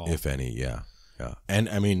any at all. If any, yeah. And,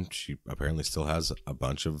 I mean, she apparently still has a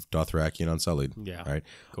bunch of Dothraki and Unsullied. Yeah. Right?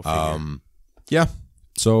 Go figure. Yeah.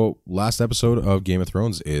 So, last episode of Game of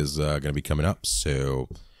Thrones is going to be coming up, so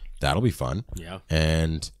that'll be fun. Yeah.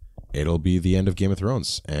 And it'll be the end of Game of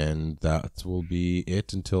Thrones, and that will be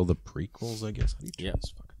it until the prequels, I guess. How do you turn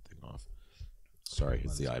this fucking thing off? Sorry,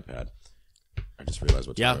 it's the iPad. I just realized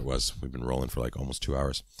what time it was. We've been rolling for like almost 2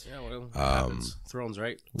 hours. Yeah, what happens? Thrones,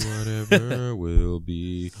 right? Whatever will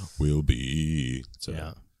be, will be. So,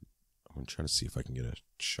 yeah. I'm trying to see if I can get a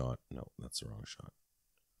shot. No, that's the wrong shot.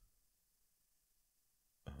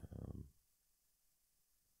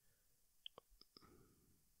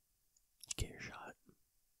 Get your shot.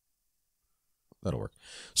 That'll work.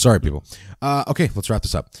 Sorry, people. Okay, let's wrap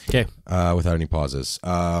this up. Okay. Without any pauses.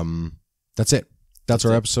 That's it. That's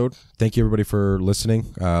our episode. Thank you, everybody, for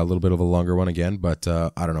listening. A little bit of a longer one again, but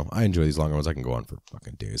I don't know. I enjoy these longer ones. I can go on for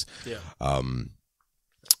fucking days. Yeah.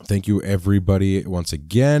 Thank you, everybody, once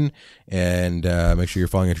again. And make sure you're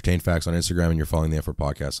following Entertain Facts on Instagram, and you're following the F-Word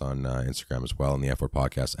Podcast on Instagram as well, and the F-Word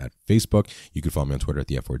Podcast at Facebook. You can follow me on Twitter at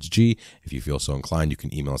the F-Words-G. If you feel so inclined, you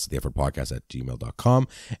can email us at the F-Word-Podcast at gmail.com.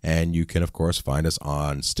 And you can, of course, find us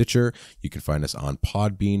on Stitcher. You can find us on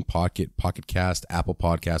Podbean, Pocket Cast, Apple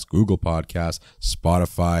Podcasts, Google Podcasts,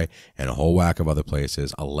 Spotify, and a whole whack of other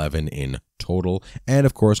places, 11 in total. And,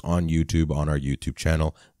 of course, on YouTube, on our YouTube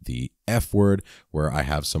channel, The F-Word, where I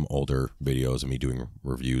have some older videos of me doing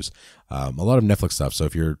reviews. A lot of Netflix stuff. So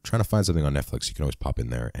if you're trying to find something on Netflix, you can always pop in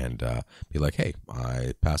there and be like, hey,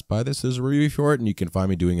 I passed by this. There's a review for it. And you can find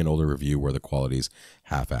me doing an older review where the quality's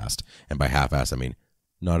half-assed. And by half-assed, I mean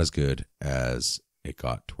not as good as it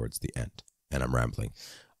got towards the end. And I'm rambling.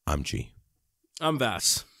 I'm G. I'm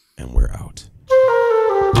Vass. And we're out.